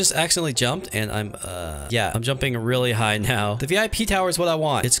 Oh, I just accidentally jumped and I'm jumping really high now. The VIP tower is what I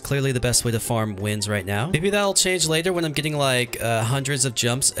want. It's clearly the best way to farm wins right now. Maybe that'll change later when I'm getting like hundreds of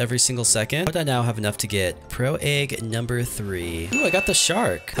jumps every single second. But I now have enough to get pro egg number 3. Ooh, I got the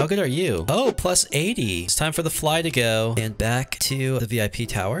shark. How good are you? Oh, plus 80. It's time for the fly to go and back to the VIP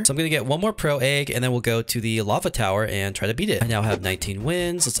tower. So I'm gonna get 1 more pro egg and then we'll go to the lava tower and try to beat it. I now have 19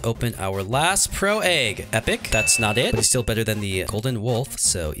 wins. Let's open our last pro egg. Epic. That's not it, but he's still better than the golden wolf,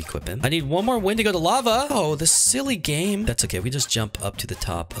 so equip him. I need 1 more win to go to lava. Oh, this silly game. That's okay. We just jump up to the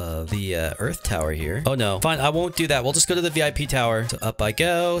top of the Earth tower here. Oh no. Fine. I won't do that. We'll just go to the VIP tower. So up I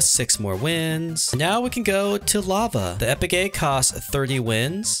go. 6 more wins. Now we can go to lava. The epic egg costs 30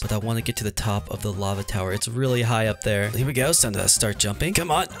 wins, but I want to get to the top of the lava tower. It's really high up there. Here we go. It's time to start jumping.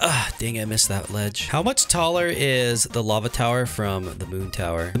 Come on. Dang, I missed that ledge. How much taller is the lava tower from the moon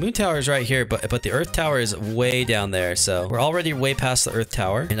tower? The moon tower is right here, but the Earth tower is way down there. So we're already way past the Earth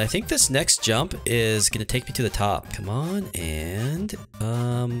tower. And I think this next jump is going to take me to the top. Come on, and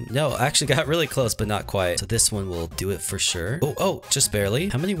no, actually got really close, but not quite. So this one will do it for sure. Oh, just barely.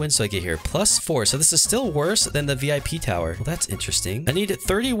 How many wins do I get here? Plus 4. So this is still worse than the VIP tower. Well, that's interesting. I need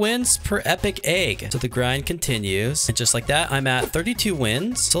 30 wins per epic egg. So the grind continues. And just like that, I'm at 32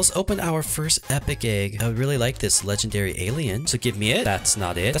 wins. So let's open our first epic egg. I would really like this legendary alien. So give me it. That's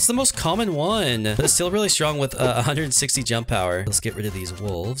not it. That's the most common one, but it's still really strong with 160 jump power. Let's get rid of these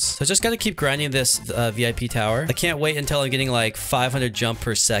wolves. So I just got to keep grinding this VIP tower. I can't wait until I'm getting like 500 jump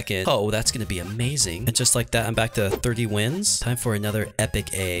per second. Oh, that's going to be amazing. And just like that, I'm back to 30 wins. Time for another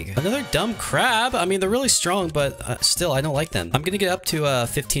epic egg. Another dumb crab. I mean, they're really strong, but still, I don't like them. I'm going to get up to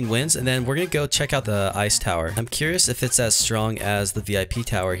 15 wins, and then we're going to go check out the ice tower. I'm curious if it's as strong as the VIP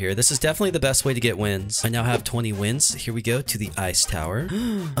tower here. This is definitely the best way to get wins. I now have 20 wins. Here we go to the ice tower.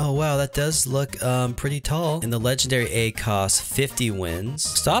 Oh, wow, that does look pretty tall. And the legendary egg costs 50 wins.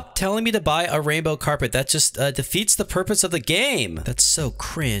 Stop telling me to buy a rainbow carpet. That just defeats the purpose of the game. That's so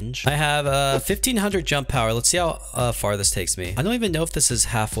cringe. I have 1500 jump power. Let's see how far this takes me. I don't even know if this is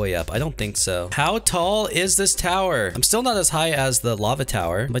halfway up. I don't think so. How tall is this tower? I'm still not as high as the lava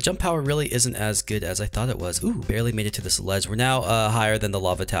tower. My jump power really isn't as good as I thought it was. Ooh, barely made it to this ledge. We're now higher than the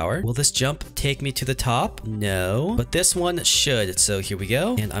lava tower. Will this jump take me to the top? No, but this one should. So here we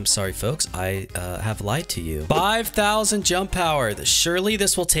go. And I'm sorry, folks. I have lied to you. 5,000 jump power. Surely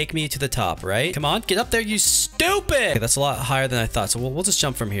this will take me to the top, right? Come on, get up there, you stupid! Okay, that's a lot higher than I thought. So we'll just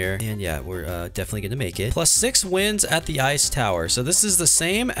jump from here. And yeah, we're definitely gonna make it. Plus 6 wins at the ice tower. So this is the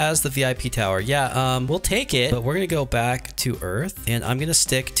same as the VIP tower. Yeah, we'll take it, but we're gonna go back to Earth. And I'm gonna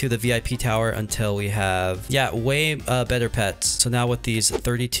stick to the VIP tower until we have, yeah, way better pets. So now with these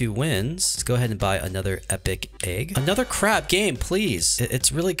 32 wins, let's go ahead and buy another epic egg. Another crab game, please.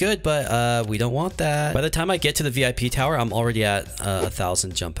 It's really good, but we don't want that. By the time I get to the VIP tower, I'm already at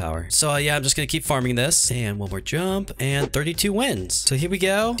 1,000 jump power. So yeah, I'm just gonna keep farming this. And one more jump and 32 wins. So here we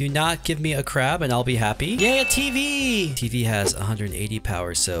go. Do not give me a crab and I'll be happy. Yay, a TV! TV has 180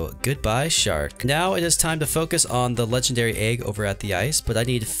 power, so goodbye, shark. Now it is time to focus on the legendary egg over at the ice, but I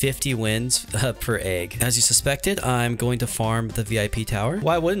need 50 wins per egg. As you suspected, I'm going to farm the VIP tower.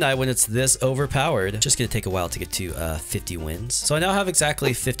 Why wouldn't I when it's this overpowered? Just gonna take a while to get to 50 wins. So I now have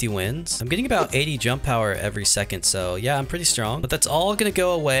exactly 50 wins. I'm getting about 80 jump power every second, so yeah, I'm pretty strong. But that's all gonna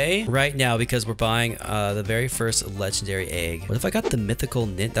go away right now because we're buying the very first legendary egg. What if I got the mythical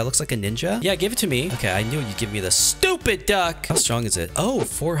that looks like a ninja? Yeah, give it to me. Okay, I knew you'd give me the stupid duck. How strong is it? Oh,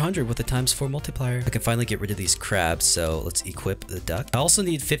 400 with the ×4 multiplier. I can finally get rid of these crabs, so let's equip the duck. I also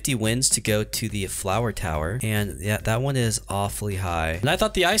need 50 wins to go to the flower tower, and yeah, that one is awfully high. And I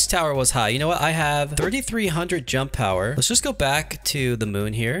thought the ice tower was high. You know what? I have 3,300 jump power. Let's just go back to the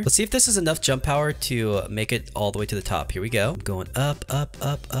moon here. Let's see if this is enough jump power to make it all the way to the top. Here we go. I'm going up, up,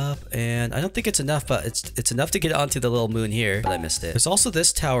 up, up, and I don't think it's enough, but it's enough to get onto the little moon here, but I missed it. There's also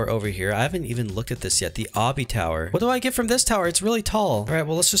this tower over here. I haven't even looked at this yet. The Obby tower. What do I get from this tower? It's really tall. All right,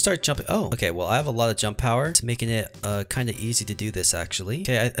 well, let's just start jumping. Oh, okay. Well, I have a lot of jump power. It's making it kind of easy to do this, actually.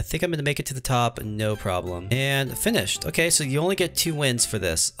 Okay, I think I'm going to make it to the top. No problem. And finished. Okay, so you only get 2 wins for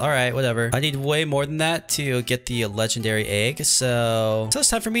this. All right, whatever. I need way more than that to get the legendary egg. So it's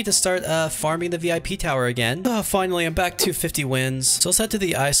time for me to start farming the VIP tower again. Oh, finally, I'm back to 50 wins. So let's head to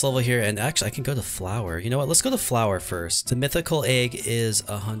the ice level here. And actually, I can go to flower. You know what? Let's go to flower first. The mythical egg is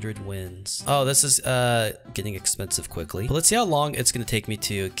 100 wins. Oh, this is getting expensive quickly. But let's see how long it's going to take me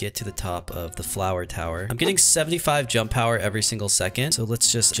to get to the top of the flower tower. I'm getting 75 jump power every single second. So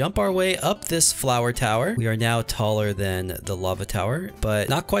let's just jump our way up this flower tower. We are now taller than the lava tower, but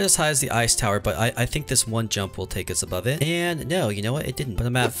not quite as high as the ice tower. But I think this one jump will take us above it. And no, you know what? It didn't. But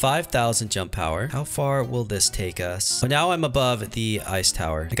I'm at 5,000 jump power. How far will this take us? Well, now I'm above the ice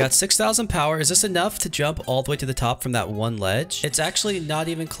tower. I got 6,000 power. Is this enough to jump all the way to the top from that one ledge? It's actually not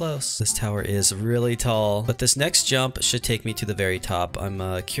even close. This tower is really tall, but this next jump should take me to the very top.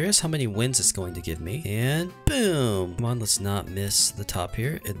 I'm curious how many wins it's going to give me. And boom. Come on, let's not miss the top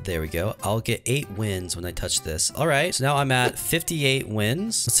here. And there we go. I'll get 8 wins when I touch this. All right, so now I'm at 58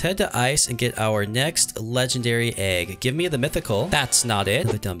 wins. Let's head to ice and get our next legendary egg. Give me the mythical. That's not it.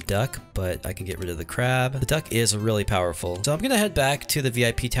 The dumb duck, but I can get rid of the crab. The duck is really powerful. So I'm gonna head back to the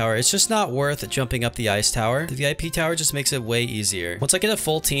VIP tower. It's just not worth jumping up the ice tower. The VIP tower just makes it way easier. Once I get a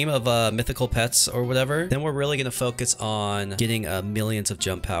full team of mythical pets or whatever, then we're really gonna focus on getting millions of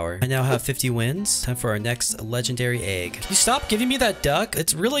jump power. I now have 50 wins. Time for our next legendary egg. Can you stop giving me that duck?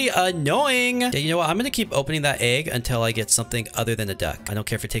 It's really annoying. Yeah, you know what? I'm gonna keep opening that egg until I get something other than a duck. I don't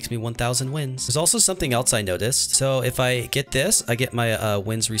care if it takes me 1,000 wins. There's also something else I noticed. So if I get this, I get my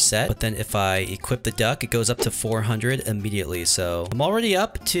wins reset. But then if I equip the duck, it goes up to 400 immediately. So I'm already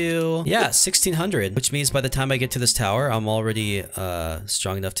up to, yeah, 1,600, which means by the time I get to this tower, I'm already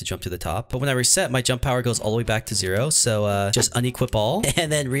strong enough to jump to the top. But when I reset, my jump power goes all the way back to 0. So just unequip all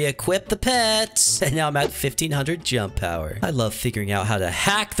and then re-equip the pets. And now I'm at 1,500 jump power. I love figuring out how to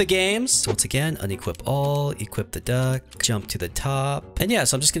hack the games. So once again, unequip all, equip the duck, jump to the top. And yeah,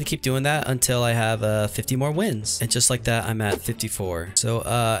 so I'm just going to keep doing that until I have 50 more wins. And just like that, I'm at 54. So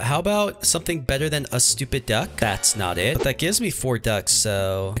how about something better than a stupid duck? That's not it. But that gives me 4 ducks,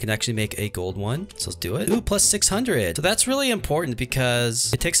 so I can actually make a gold one. So let's do it. Ooh, plus 600. So that's really important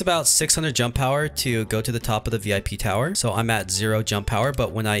because it takes about 600 jump power to go to the top of the VIP tower. So I'm at 0 jump power,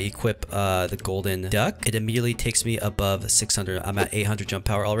 but when I equip the golden duck, it immediately takes me above 600. I'm at 800 jump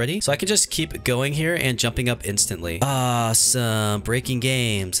power already. So I can just keep going here and jumping up instantly. Awesome. Breaking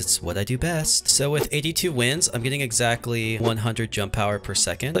games. It's what I do best. So with 82 wins, I'm getting exactly 100 jump power per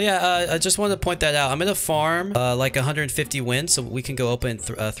second. So yeah, I just wanted to point that out. I'm gonna farm like 150 wins so we can go open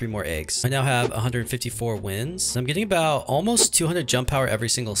 3 more eggs. I now have 154 wins. I'm getting about almost 200 jump power every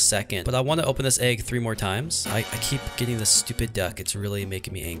single second, but I want to open this egg 3 more times. I keep getting this stupid duck. It's really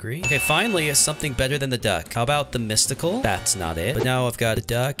making me angry. Okay, finally, it's something better than the duck. How about the mystical? That's not it. But now I've got a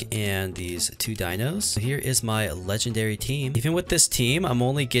duck and these 2 dinos. So here is my legendary team. Even with this team, I'm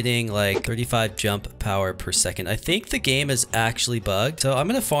only getting like 35 jump power per second. I think the game is actually bugged. So I'm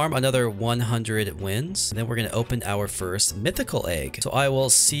going to farm another 100 wins. And then we're going to open our first mythical egg. So I will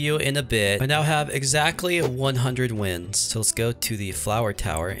see you in a bit. I now have exactly 100 wins. So let's go to the flower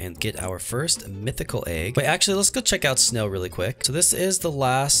tower and get our first mythical egg. Wait, actually, let's go check out snow really quick. So this is the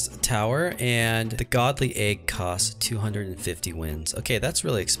last tower and the godly egg costs 250 wins. Okay, that's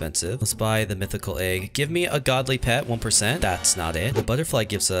really expensive. Let's buy the mythical egg. Give me a godly pet, 1%. That's not it. The butterfly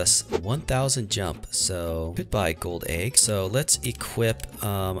gives us 1,000 jump. So goodbye, gold egg. So let's equip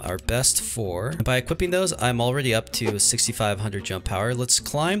our best 4. And by equipping those, I'm already up to 6,500 jump power. Let's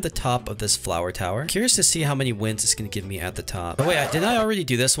climb the top of this flower tower. Curious to see how many wins it's going to give me at the top. Oh wait, didn't I already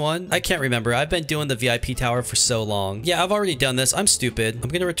do this one? I can't remember. I've been doing the VIP tower for so long. Yeah, I've already done this. I'm stupid. I'm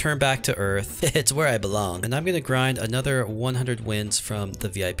going to return back to Earth. It's where I belong. And I'm going to grind another 100 wins from the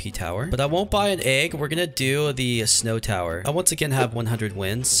VIP tower. But I won't buy an egg. We're going to do the snow tower. I once again have 100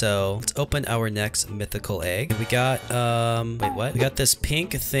 wins. So let's open our next mythical egg. And we got, wait, what? We got this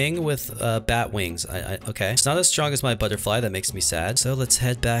pink thing with bat wings. Okay. It's not as strong as my butterfly. That makes me sad. So let's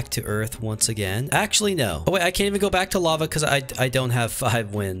head back to Earth once once again. Actually, no. Oh, wait, I can't even go back to lava because I don't have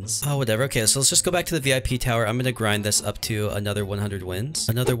 5 wins. Oh, whatever. Okay, so let's just go back to the VIP tower. I'm going to grind this up to another 100 wins.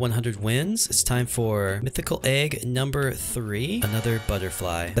 Another 100 wins. It's time for mythical egg number 3. Another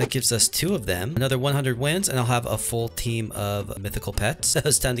butterfly. That gives us 2 of them. Another 100 wins, and I'll have a full team of mythical pets. So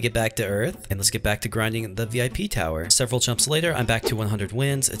it's time to get back to Earth, and let's get back to grinding the VIP tower. Several jumps later, I'm back to 100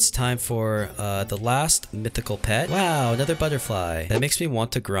 wins. It's time for the last mythical pet. Wow, another butterfly. That makes me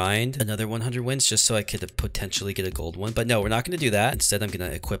want to grind another 100 wins just so I could potentially get a gold one. But no, we're not going to do that. Instead, I'm going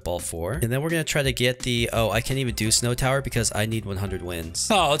to equip all 4. And then we're going to try to get the... Oh, I can't even do snow tower because I need 100 wins.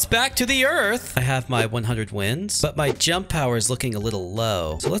 Oh, it's back to the Earth. I have my 100 wins, but my jump power is looking a little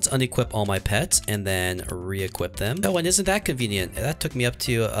low. So let's unequip all my pets and then re-equip them. Oh, and isn't that convenient? That took me up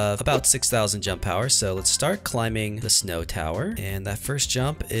to about 6,000 jump power. So let's start climbing the snow tower. And that first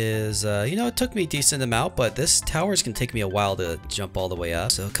jump is, you know, it took me a decent amount, but this tower is going to take me a while to jump all the way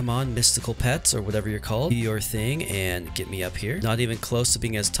up. So come on, mystical pets or whatever you're called, do your thing and get me up here. Not even close to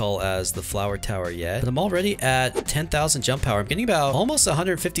being as tall as the flower tower yet, but I'm already at 10,000 jump power. I'm getting about almost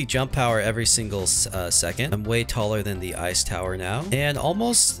 150 jump power every single second. I'm way taller than the ice tower now, and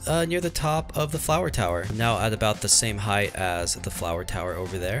almost near the top of the flower tower. I'm now at about the same height as the flower tower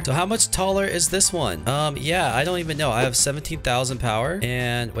over there. So how much taller is this one? Yeah, I don't even know. I have 17,000 power,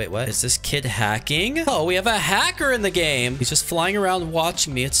 and wait, what? Is this kid hacking? Oh, we have a hacker in the game. He's just flying around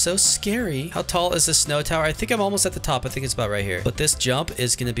watching me. It's so scary. How tall is this snow tower? I think I'm almost at the top. I think it's about right here. But this jump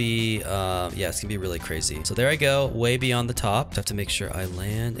is gonna be, yeah, it's gonna be really crazy. So there I go, way beyond the top. I have to make sure I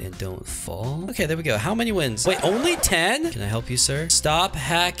land and don't fall. Okay, there we go. How many wins? Wait, only 10? Can I help you, sir? Stop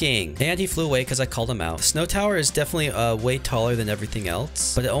hacking. And he flew away because I called him out. The snow tower is definitely way taller than everything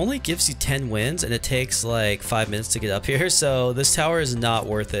else, but it only gives you 10 wins, and it takes like 5 minutes to get up here. So this tower is not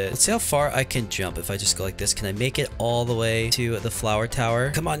worth it. Let's see how far I can jump if I just go like this. Can I make it all the way to the flower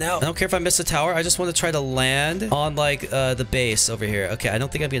tower? Come on now. I don't care if I miss the tower. I just want to try to land on like the base over here. Okay, I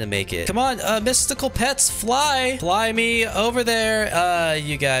don't think I'm gonna make it. Come on, mystical pets, fly. Fly me over there.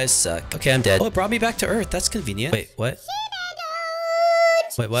 You guys suck. Okay, I'm dead. Oh, it brought me back to Earth. That's convenient. Wait, what?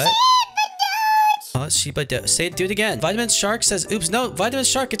 Wait, what? Oh, Sheba, do it again. Vitamin Shark says, oops, no, Vitamin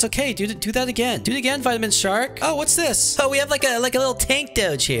Shark, it's okay. Do that again. Do it again, Vitamin Shark. Oh, what's this? Oh, we have like a little tank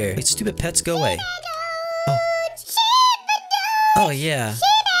doge here. Wait, stupid pets, go away. Oh. Oh, yeah.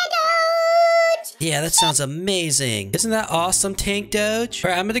 Yeah, that sounds amazing. Isn't that awesome, Tank Doge? All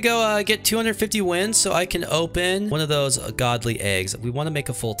right, I'm gonna go get 250 wins so I can open one of those godly eggs. We want to make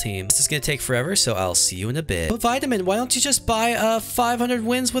a full team. This is gonna take forever, so I'll see you in a bit. But Vitamin, why don't you just buy 500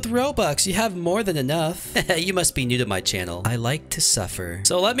 wins with Robux? You have more than enough. You must be new to my channel. I like to suffer.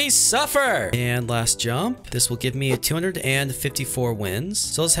 So let me suffer. And last jump. This will give me 254 wins.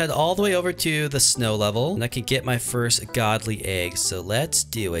 So let's head all the way over to the snow level, and I can get my first godly egg. So let's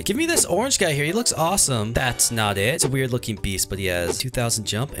do it. Give me this orange guy here. He looks awesome. That's not it. It's a weird looking beast, but he has 2,000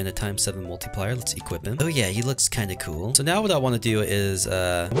 jump and a ×7 multiplier. Let's equip him. Oh yeah, he looks kind of cool. So now what I want to do is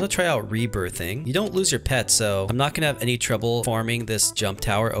I want to try out rebirthing. You don't lose your pet, so I'm not gonna have any trouble farming this jump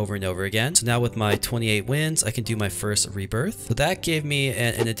tower over and over again. So now with my 28 wins, I can do my first rebirth. So that gave me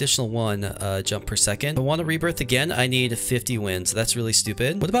an additional 1 jump per second. If I want to rebirth again, I need 50 wins. So that's really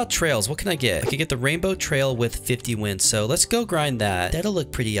stupid. What about trails? What can I get? I can get the rainbow trail with 50 wins. So let's go grind that. That'll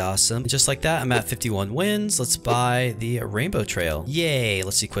look pretty awesome. And just like that, I'm at 51 wins. Let's buy the rainbow trail. Yay,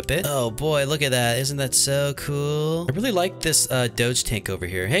 let's equip it. Oh boy, look at that. Isn't that so cool? I really like this Doge tank over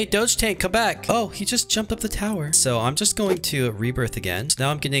here. Hey, Doge tank, come back. Oh, he just jumped up the tower. So I'm just going to rebirth again. So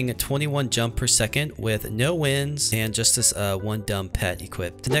now I'm getting 21 jump per second with no wins and just this 1 dumb pet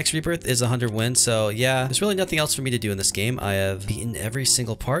equipped. The next rebirth is 100 wins. So yeah, there's really nothing else for me to do in this game. I have beaten every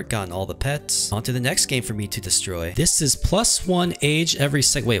single part, gotten all the pets. On to the next game for me to destroy. This is +1 age every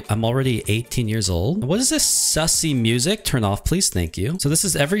second. Wait, I'm already 18 years old. What is this sussy music? Turn off, please. Thank you. So this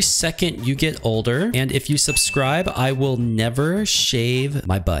is every second you get older. And if you subscribe, I will never shave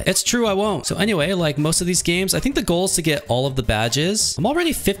my butt. It's true, I won't. So anyway, like most of these games, I think the goal is to get all of the badges. I'm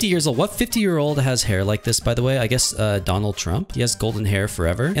already 50 years old. What 50-year-old has hair like this, by the way? I guess Donald Trump. He has golden hair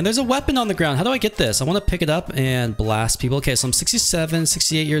forever. And there's a weapon on the ground. How do I get this? I want to pick it up and blast people. Okay, so I'm 67,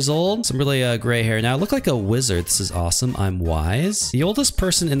 68 years old. Some really gray hair now. I look like a wizard. This is awesome. I'm wise. The oldest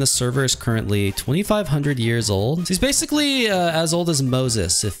person in the server is currently apparently 2,500 years old. So he's basically as old as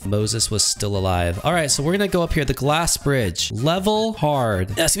Moses, if Moses was still alive. All right, so we're gonna go up here. The glass bridge. Level hard.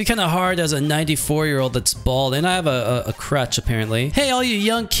 Yeah, it's gonna be kind of hard as a 94-year-old that's bald. And I have a crutch, apparently. Hey, all you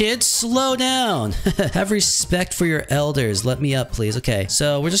young kids, slow down. Have respect for your elders. Let me up, please. Okay,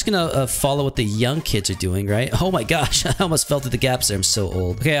 so we're just gonna follow what the young kids are doing, right? Oh my gosh, I almost fell through the gaps there. I'm so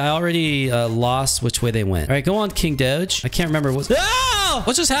old. Okay, I already lost which way they went. All right, go on, King Doge. I can't remember what... Oh!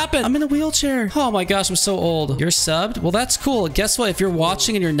 What just happened? I'm in a wheelchair. Oh my gosh, I'm so old. You're subbed? Well, that's cool. Guess what? If you're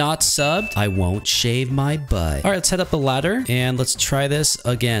watching and you're not subbed, I won't shave my butt. All right, let's head up the ladder and let's try this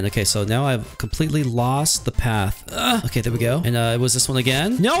again. Okay, so now I've completely lost the path. Okay, there we go. And it was this one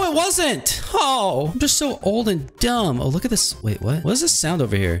again? No, it wasn't. Oh, I'm just so old and dumb. Oh, look at this. Wait, what? What is this sound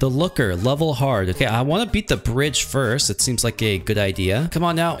over here? The looker, level hard. Okay, I want to beat the bridge first. It seems like a good idea. Come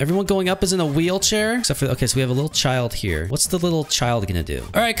on now. Everyone going up is in a wheelchair. Except for, okay, so we have a little child here. What's the little child gonna do?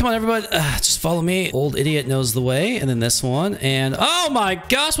 All right, come on, everybody. Just follow me. Old idiot knows the way. And then this one. And oh my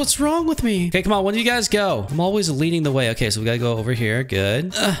gosh, what's wrong with me? Okay, come on. When do you guys go? I'm always leading the way. Okay, so we gotta go over here.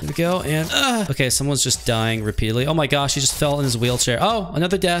 Good. Here we go. And okay, someone's just dying repeatedly. Oh my gosh, he just fell in his wheelchair. Oh,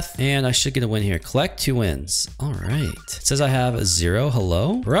 another death. And I should get a win here. Collect 2 wins. All right. It says I have 0.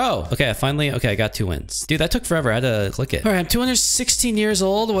 Hello? Bro. Okay, I got 2 wins. Dude, that took forever. I had to click it. All right, I'm 216 years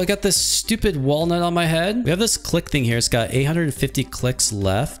old. Well, I got this stupid walnut on my head. We have this click thing here. It's got 850 clicks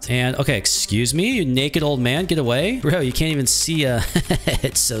left. And okay, excuse me, you naked old man, get away. Bro, you can't even see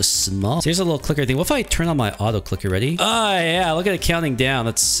it's so small. So here's a little clicker thing. What if I turn on my auto clicker? Ready? Oh yeah, look at it counting down.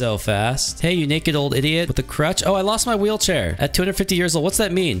 That's so fast. Hey, you naked old idiot with the crutch. Oh, I lost my wheelchair at 250 years old. What's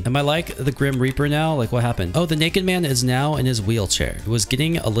that mean? Am I like the Grim Reaper now? Like what happened? Oh, the naked man is now in his wheelchair. It was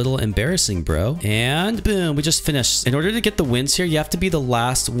getting a little embarrassing, bro. And boom, we just finished. In order to get the wins here, you have to be the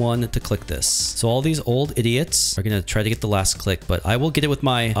last one to click this. So all these old idiots are gonna try to get the last click, but I will get it with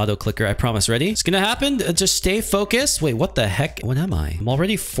my auto clicker. I promise. Ready? It's gonna happen. Just stay focused. Wait, what the heck? What am I? I'm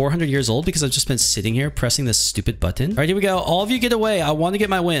already 400 years old because I've just been sitting here pressing this stupid button. All right, here we go. All of you get away. I want to get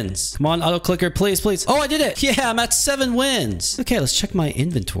my wins. Come on, auto clicker, please, please. Oh, I did it. Yeah, I'm at 7 wins. Okay, let's check my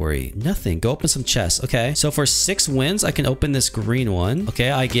inventory. Nothing. Go open some chests. Okay, so for 6 wins, I can open this green one. Okay,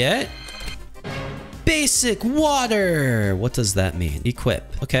 I get basic water. What does that mean?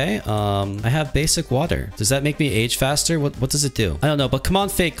 Equip. Okay. I have basic water. Does that make me age faster? What does it do? I don't know, but come on,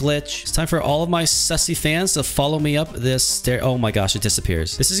 fake glitch. It's time for all of my sussy fans to follow me up this stair. Oh my gosh, it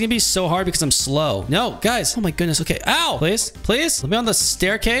disappears. This is gonna be so hard because I'm slow. No, guys. Oh my goodness. Okay. Ow. Please, please. Let me on the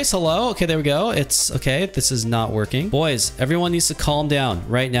staircase. Hello. Okay, there we go. It's okay. This is not working. Boys, everyone needs to calm down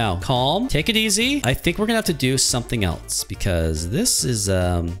right now. Calm. Take it easy. I think we're gonna have to do something else because this is,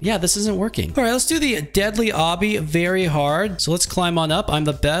 yeah, this isn't working. All right, let's do the deadly obby very hard. So let's climb on up. I'm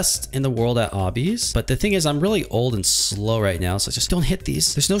the best in the world at obbies, but the thing is I'm really old and slow right now, so just don't hit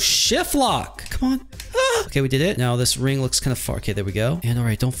these. There's no shift lock. Come on. Okay, we did it. Now this ring looks kind of far. Okay, there we go. And all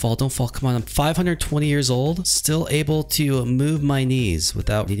right, don't fall, don't fall. Come on, I'm 520 years old, still able to move my knees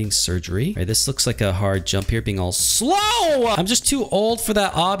without needing surgery. All right, this looks like a hard jump here, being all slow. I'm just too old for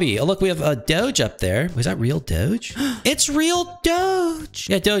that obby. Oh, look, we have a Doge up there. Was that real Doge? It's real Doge.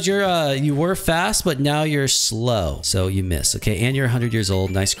 Yeah, Doge, you were fast, but now you're slow, so you miss. Okay, and you're 100 years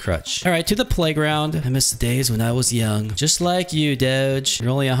old. Nice crutch. All right, to the playground. I miss the days when I was young, just like you, Doge.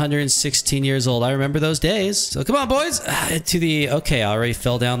 You're only 116 years old. I remember those days. So come on, boys. Okay, I already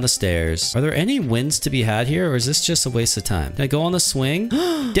fell down the stairs. Are there any wins to be had here, or is this just a waste of time? Can I go on the swing?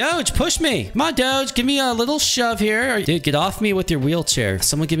 Doge, push me. Come on, Doge. Give me a little shove here. Dude, get off me with your wheelchair.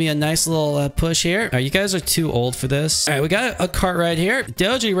 Someone give me a nice little push here. All right, you guys are too old for this. All right, we got a cart right here.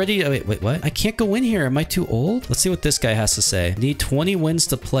 Doge, are you ready? Oh, wait, what? I can't go in here. Am I too old? Let's see what this guy has to say. Need 20 wins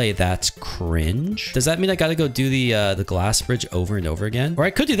to play. That's cringe. Does that mean I gotta go do the glass bridge over and over again? Or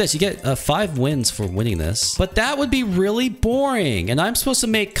I could do this. You get 5 wins for winning this, but that would be really boring. And I'm supposed to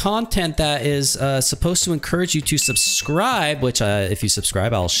make content that is supposed to encourage you to subscribe, which if you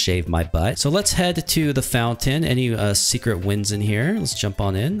subscribe, I'll shave my butt. So let's head to the fountain. Any secret wins in here? Let's jump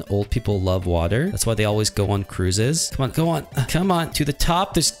on in. Old people love water. That's why they always go on cruises. Come on, go on. Come on to the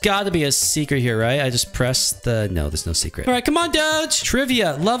top. There's got to be a secret here, right? I just pressed the... No, there's no secret. All right, come on, Doge.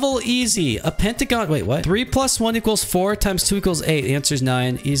 Trivia. Level easy. A pentagon... Wait, what? 3 + 1 = 4 × 2 = 8. The answer's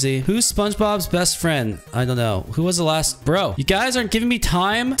 9. Easy. Who's SpongeBob's best friend? again. I don't know. Who was the last? Bro, you guys aren't giving me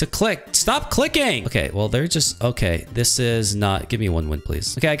time to click. Stop clicking. Okay, well, they're just... Okay, this is not... Give me one win,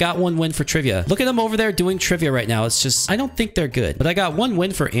 please. Okay, I got one win for trivia. Look at them over there doing trivia right now. It's just... I don't think they're good. But I got one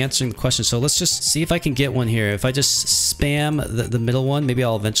win for answering the question. So let's just see if I can get one here. If I just spam the middle one, maybe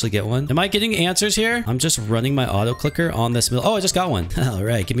I'll eventually get one. Am I getting answers here? I'm just running my auto clicker on this middle... Oh, I just got one. All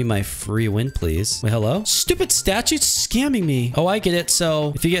right, give me my free win, please. Wait, hello? Stupid statue's scamming me. Oh, I get it.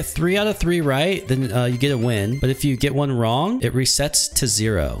 So if you get 3 out of 3 right, then you get a win. But if you get one wrong, it resets to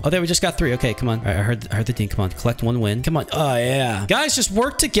 0. Oh, there, we just got 3. Okay, come on. All right, I heard the ding. Come on, collect 1 win. Come on. Oh, yeah. Guys, just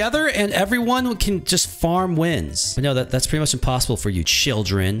work together and everyone can just farm wins. But no, that's pretty much impossible for you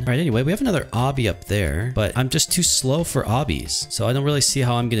children. All right, anyway, we have another obby up there, but I'm just too slow for obbies. So I don't really see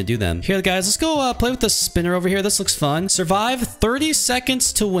how I'm going to do them. Here, guys, let's go play with the spinner over here. This looks fun. Survive 30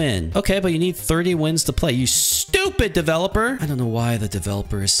 seconds to win. Okay, but you need 30 wins to play. You stupid developer. I don't know why the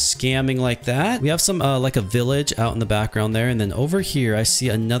developer is scamming like that. We have some like a village out in the background there. And then over here, I see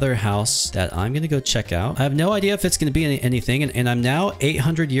another house that I'm going to go check out. I have no idea if it's going to be anything. And I'm now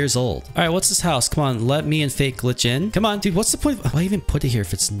 800 years old. All right, what's this house? Come on, let me and Fake glitch in. Come on, dude, what's the point? Why even put it here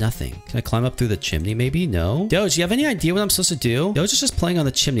if it's nothing? Can I climb up through the chimney maybe? No. Doge, you have any idea what I'm supposed to do? Doge is just playing on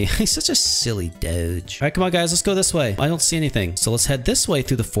the chimney. He's such a silly Doge. All right, come on, guys, let's go this way. I don't see anything. So let's head this way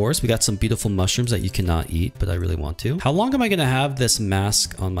through the forest. We got some beautiful mushrooms that you cannot eat, but I really want to. How long am I going to have this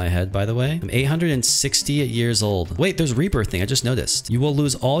mask on my head, by the way? I'm 860 years old. Wait, there's rebirthing. I just noticed. You will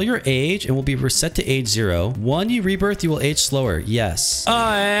lose all your age and will be reset to age 0. One you rebirth, you will age slower. Yes. Oh,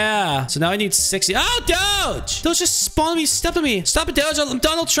 yeah. So now I need 60. Oh, Doge! Doge just spawned me. Step on me. Stop it, Doge. I'm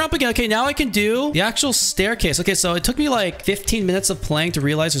Donald Trump again. Okay, now I can do the actual staircase. Okay, so it took me like 15 minutes of playing to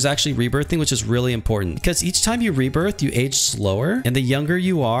realize there's actually rebirthing, which is really important because each time you rebirth, you age slower, and the younger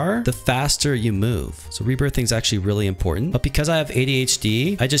you are, the faster you move. So rebirthing is actually really important. But because I have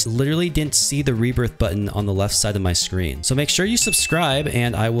ADHD, I just literally didn't see the rebirth button on the left side of my screen. So make sure you subscribe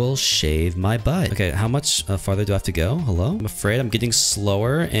and I will shave my butt. Okay, how much farther do I have to go? Hello? I'm afraid I'm getting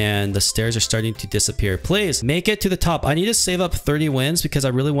slower and the stairs are starting to disappear. Please make it to the top. I need to save up 30 wins because I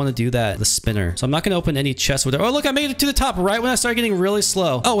really want to do that, the spinner. So I'm not going to open any chests with it. Oh, look, I made it to the top right when I started getting really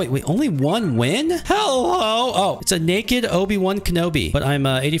slow. Oh, wait, only 1 win? Hello? Oh, it's a naked Obi-Wan Kenobi. But I'm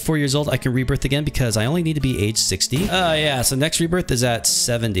 84 years old. I can rebirth again because I only need to be age 60. Oh, yeah. So next rebirth is at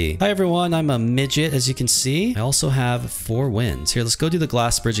 70. Hi, everyone. I'm a midget, as you can see. I also have 4 wins. Here, let's go do the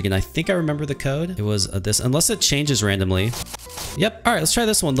glass bridge again. I think I remember the code. It was this, unless it changes randomly. Yep. All right, let's try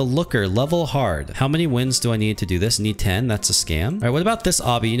this one. The Looker, level hard. How many wins do I need to do this? Need 10. That's a scam. All right, what about this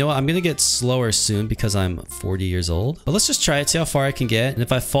obby? You know what? I'm going to get slower soon because I'm 40 years old. But let's just try it, see how far I can get. And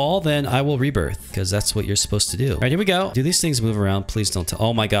if I fall, then I will rebirth because that's what you're supposed to do. All right, here we go. Do these things move around? Please don't.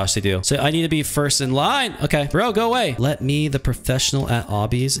 Oh my gosh, they do. So I need to be first in line. Okay, bro, go away. Let me, the professional at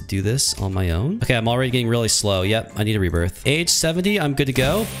obbies, do this on my own. Okay, I'm already getting really slow. Yep, I need a rebirth. Age 70, I'm good to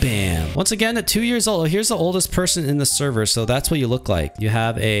go. Bam. Once again, at 2 years old, here's the oldest person in the server. So that's what you look like. You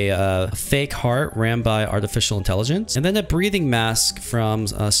have a fake heart ran by artificial intelligence and then a breathing mask from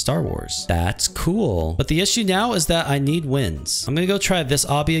Star Wars. That's cool. But the issue now is that I need wins. I'm going to go try this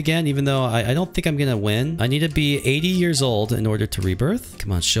obby again, even though I don't think I'm going to win. I need to be 80 years old in order to rebirth.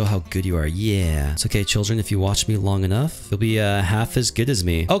 Come on, show how good you are. Yeah. It's okay, children. If you watch me long enough, you'll be half as good as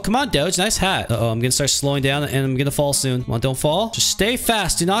me. Oh, come on, Doge. Nice hat. Uh-oh, I'm going to start slowing down and I'm going to fall soon. Come on, don't fall. Just stay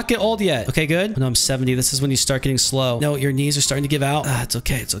fast. Do not get old yet. Okay, good. Oh, no, I'm 70. This is when you start getting slow. No, your knees are starting to give out. It's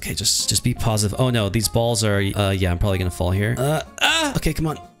okay. It's okay. Just be positive. Oh, no, these balls are, yeah, I'm probably going to fall here. Okay, come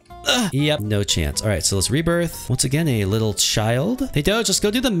on. Yep, no chance. All right, so let's rebirth. Once again, a little child. Hey, Doge, let's go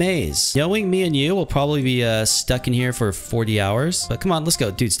do the maze. Knowing me and you, will probably be stuck in here for 40 hours. But come on, let's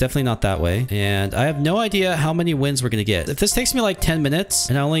go. Dude, it's definitely not that way. And I have no idea how many wins we're going to get. If this takes me like 10 minutes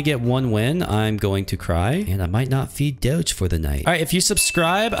and I only get 1 win, I'm going to cry. And I might not feed Doge for the night. All right, if you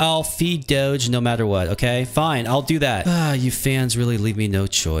subscribe, I'll feed Doge no matter what, okay? Fine, I'll do that. You fans really leave me no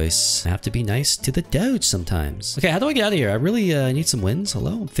choice. I have to be nice to the Doge sometimes. Okay, how do I get out of here? I really need some wins.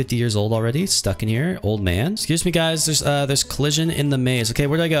 Hello? I'm 50 years old already, stuck in here. Old man. Excuse me, guys. There's collision in the maze. Okay,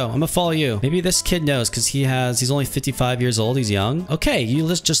 where do I go? I'm gonna follow you. Maybe this kid knows because he's only 55 years old. He's young. Okay, you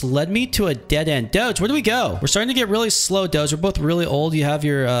just led me to a dead end. Doge, where do we go? We're starting to get really slow, Doge. We're both really old. You have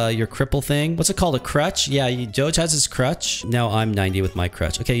your cripple thing. What's it called? A crutch? Yeah, Doge has his crutch. Now I'm 90 with my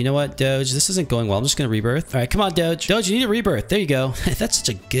crutch. Okay, you know what, Doge? This isn't going well. I'm just gonna rebirth. All right, come on, Doge. Doge, you need a rebirth. There you go. That's such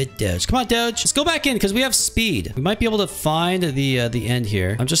a good Doge. Come on, Doge. Let's go back in because we have speed. We might be able to find the end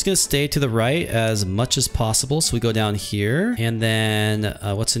here. I'm just just going to stay to the right as much as possible. So we go down here. And then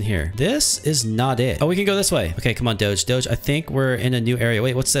what's in here? This is not it. Oh, we can go this way. Okay, come on, Doge. Doge, I think we're in a new area.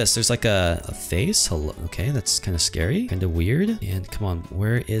 Wait, what's this? There's like a face. Hello. Okay, that's kind of scary. Kind of weird. And come on,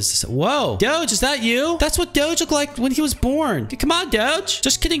 where is this? Whoa, Doge, is that you? That's what Doge looked like when he was born. Come on, Doge.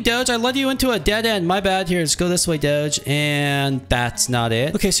 Just kidding, Doge. I led you into a dead end. My bad. Here, let's go this way, Doge. And that's not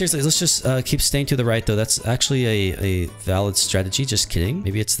it. Okay, seriously, let's just keep staying to the right, though. That's actually a valid strategy. Just kidding.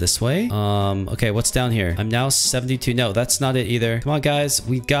 Maybe it's this way. Okay, what's down here? I'm now 72. No, that's not it either. Come on, guys.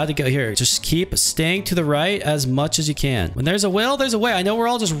 We've got to go here. Just keep staying to the right as much as you can. When there's a will, there's a way. I know we're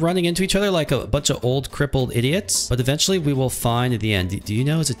all just running into each other like a bunch of old crippled idiots, but eventually we will find the end. Do you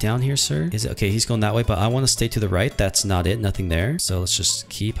know? Is it down here, sir? Is it? Okay, he's going that way, but I want to stay to the right. That's not it. Nothing there. So let's just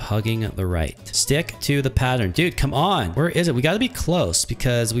keep hugging the right. Stick to the pattern. Dude, come on. Where is it? We got to be close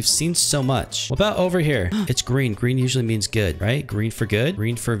because we've seen so much. What about over here? It's green. Green usually means good, right? Green for good.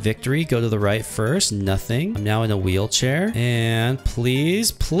 Green for victory. Go to the right first. Nothing. I'm now in a wheelchair. And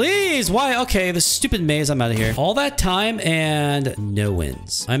please, please. Why? Okay, this stupid maze. I'm out of here. All that time and no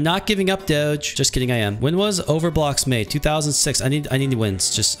wins. I'm not giving up, Doge. Just kidding, I am. When was Overblocks made? 2006. I need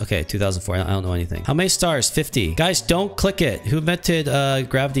wins. Just, okay, 2004. I don't know anything. How many stars? 50. Guys, don't click it. Who invented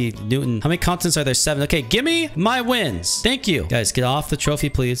gravity? Newton. How many continents are there? 7. Okay, give me my wins. Thank you. Guys, get off the trophy,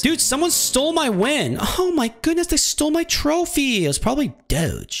 please. Dude, someone stole my win. Oh my goodness, they stole my trophy. It was probably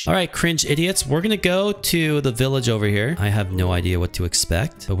Doge. All right, cringe idiots. We're gonna go to the village over here. I have no idea what to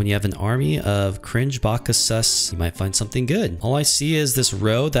expect, but when you have an army of cringe baka sus, you might find something good. All I see is this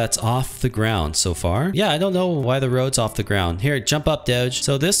road that's off the ground so far. Yeah, I don't know why the road's off the ground. Here, jump up, Doge.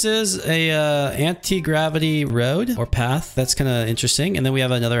 So this is a anti-gravity road or path. That's kind of interesting. And then we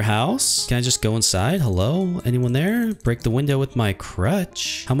have another house. Can I just go inside? Hello? Anyone there? Break the window with my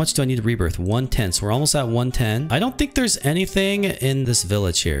crutch. How much do I need to rebirth? 110. So we're almost at 110. I don't think there's anything in this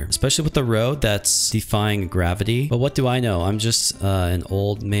village here, especially with the road that's defying gravity. But what do I know? I'm just an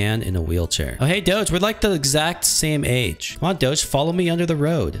old man in a wheelchair. Oh, hey, Doge. We're like the exact same age. Come on, Doge. Follow me under the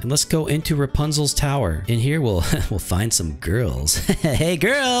road. And let's go into Rapunzel's tower. In here, we'll find some girls. Hey,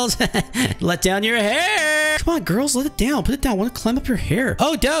 girls. Let down your hair. Come on, girls. Let it down. Put it down. I want to climb up your hair.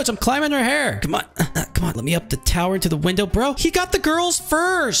 Oh, Doge. I'm climbing her hair. Come on. Come on. Let me up the tower into the window, bro. He got the girls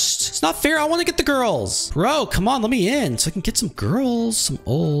first. It's not fair. I want to get the girls. Bro, come on. Let me in so I can get some girls. Some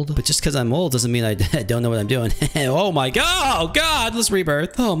old. But just because I'm old doesn't mean I don't know what I'm doing. Oh, my God. Oh, God. Let's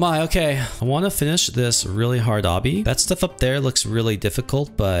rebirth. Oh, my. Okay. I want to finish this really hard obby. That stuff up there looks really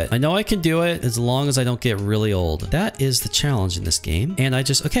difficult, but I know I can do it as long as I don't get really old. That is the challenge in this game. And I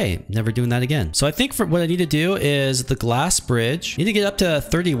just, okay, never doing that again. So I think for what I need to do is the glass bridge. I need to get up to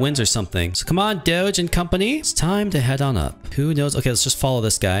 30 wins or something. So come on, Doge and company. It's time to head on up. Who knows? Okay, let's just follow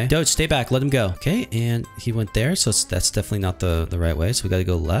this guy. Doge, stay back. Let him go. Okay, and he went there. So that's definitely not the right way. So we got to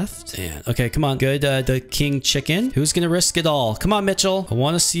go left. And okay, come on. Good. The king chicken. Who's going to risk it all? Come on, Mitchell. I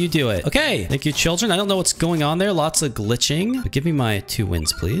want to see you do it. Okay. Thank you, children. I don't know what's going on there. Lots of glitching. But give me my 2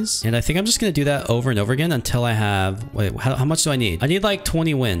 wins, please. And I think I'm just going to do that over and over again until I have... Wait, how much do I need? I need like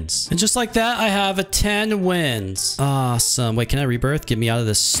 20 wins. And just like that, I have a 10 wins. Awesome. Wait, can I rebirth? Get me out of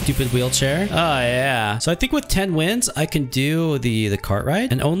this stupid wheelchair. Oh, yeah. So I think with 10 wins, I can do the cart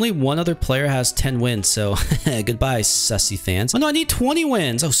ride. And only one other player has 10 wins. So goodbye, sussy fans. Oh, no, I need 20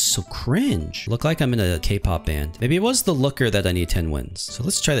 wins. Oh, so cringe. Look like I'm in a K-pop band. Maybe it was the looker that I need 10 wins. So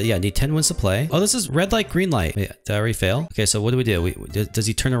let's try that. Yeah, I need 10 wins to play. Oh, this is red light, green light. Wait, did I already fail? Okay, so what do we do? Does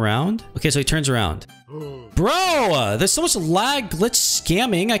he turn around? Okay, so he turns around. Bro, there's so much lag, glitch,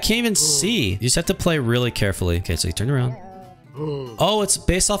 scamming. I can't even see. You just have to play really carefully. Okay, so he turned around. Oh, it's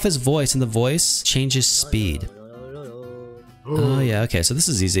based off his voice, and the voice changes speed. Oh, yeah. Okay, so this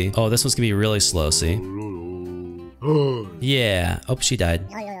is easy. Oh, this one's gonna be really slow, see? Yeah. Oh, she died.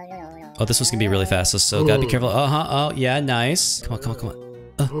 Oh, this one's gonna be really fast, so gotta be careful. Oh, yeah, nice. Come on, come on, come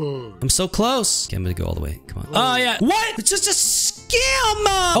on. I'm so close. Okay, I'm gonna go all the way. Come on. Oh, yeah. What? It's just a scam!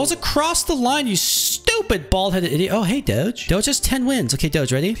 I was across the line, you stupid bald-headed idiot. Oh, hey, Doge. Doge has 10 wins. Okay,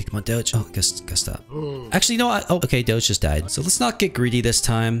 Doge, ready? Okay, come on, Doge. Oh, guess stop. Actually, you know what? Oh, okay, Doge just died. So let's not get greedy this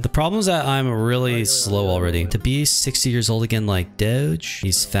time. The problem is that I'm really slow already. To be 60 years old again like Doge,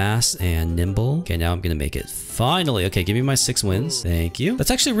 he's fast and nimble. Okay, now I'm gonna make it. Finally. Okay, give me my 6 wins. Thank you.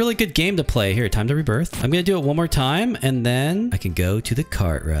 That's actually a really good game to play. Here, time to rebirth. I'm gonna do it one more time, and then I can go to the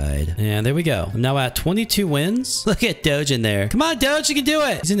cart ride. And there we go. I'm now at 22 wins. Look at Doge in there. Come on, Doge, you can do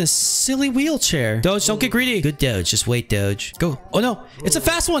it. He's in a silly wheelchair. Doge, don't don't get greedy. Good, Doge. Just wait, Doge. Go. Oh, no. It's a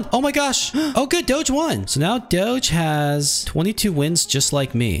fast one. Oh, my gosh. Oh, good. Doge won. So now Doge has 22 wins just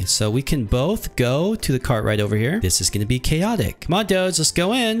like me. So we can both go to the cart right over here. This is going to be chaotic. Come on, Doge. Let's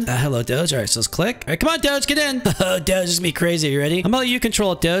go in. Hello, Doge. All right, so let's click. All right, come on, Doge. Get in. Oh, Doge, this is me crazy. Are you ready? I'm going to let you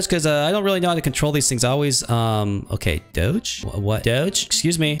control it, Doge, because I don't really know how to control these things. I always, okay, Doge. What? Doge?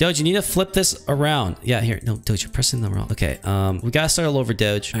 Excuse me. Doge, you need to flip this around. Yeah, here. No, Doge, you're pressing the wrong. Okay, we got to start all over,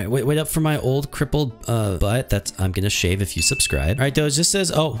 Doge. All right, wait up for my old crippled butt. That's, I'm going to shave if you subscribe. All right, Doge, this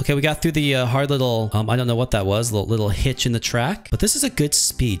says, oh, okay, we got through the hard little, I don't know what that was, little hitch in the track, but this is a good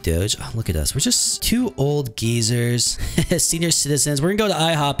speed, Doge. Oh, look at us. We're just two old geezers, senior citizens. We're going to go to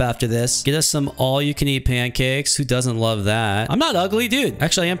IHOP after this. Get us some all-you-can-eat pancakes. Who doesn't love that? I'm not ugly, dude.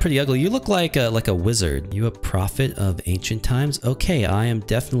 Actually, I am pretty ugly. You look like a wizard. You a prophet of ancient times? Okay, I am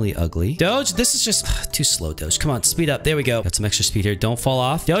definitely ugly. Doge, this is just too slow, Doge. Come on, speed up. There we go. Got some extra speed here. Don't fall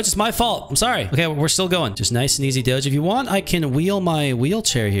off. Doge, it's my fault. I'm sorry. Okay, we're still going. Just nice and easy, Doge. If you want, I can wheel my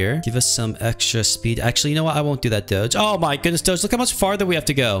wheelchair here. Give us some extra speed. Actually, you know what? I won't do that, Doge. Oh my goodness, Doge. Look how much farther we have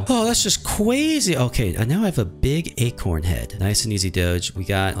to go. Oh, that's just crazy. Okay, now I have a big acorn head. Nice and easy, Doge. We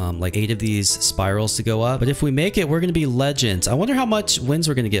got like 8 of these spirals to go up. But if we make it, we're going to be legends. I wonder how much wins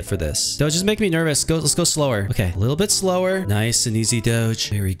we're going to get for this. Doge, just make me nervous. Let's go slower. Okay, a little bit slower. Nice and easy, Doge.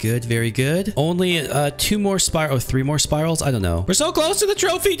 Very good, very good. Only 2 more spirals. Oh, 3 more spirals? I don't know. We're so close to the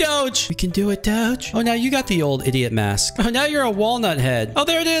trophy, Doge. We can do it, Doge. Oh, now you got the old idiot mask. Oh, now you're a walnut head. Oh,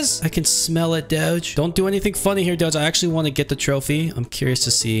 there it is. I can smell it, Doge. Don't do anything funny here, Doge. I actually want to get the trophy. I'm curious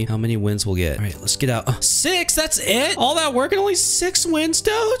to see how many wins we'll get. All right, let's get out. Oh, 6. That's it? All that work and only 6 wins,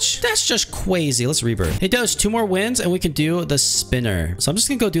 Doge? That's just crazy. Let's rebirth. Hey, Doge, 2 more wins and we can do the spinner. So I'm just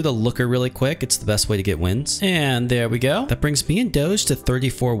gonna go do the looker really quick. It's the best way to get wins. And there we go. That brings me and Doge to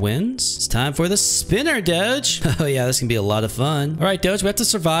 34 wins. It's time for the spinner, Doge. Oh yeah, this can be a lot of fun. All right, Doge, we have to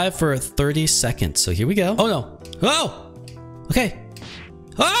survive for 30 seconds. So here we go. Oh no. Oh! Okay.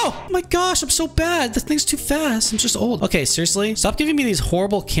 Oh my gosh, I'm so bad. This thing's too fast. I'm just old. Okay, seriously? Stop giving me these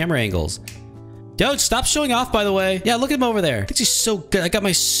horrible camera angles. Doge, stop showing off, by the way. Yeah, look at him over there. I think he's so good. I got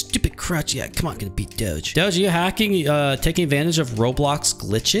my stupid crutch. Yeah, come on, gonna beat Doge. Doge, are you hacking, taking advantage of Roblox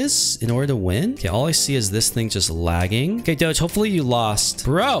glitches in order to win? Okay, all I see is this thing just lagging. Okay, Doge, hopefully you lost.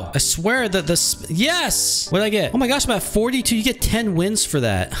 Bro, I swear that this... Yes! What'd I get? Oh my gosh, I'm at 42. You get 10 wins for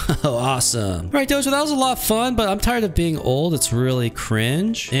that. Oh, awesome. All right, Doge, well, that was a lot of fun, but I'm tired of being old. It's really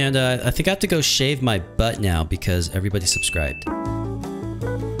cringe. And I think I have to go shave my butt now because everybody subscribed.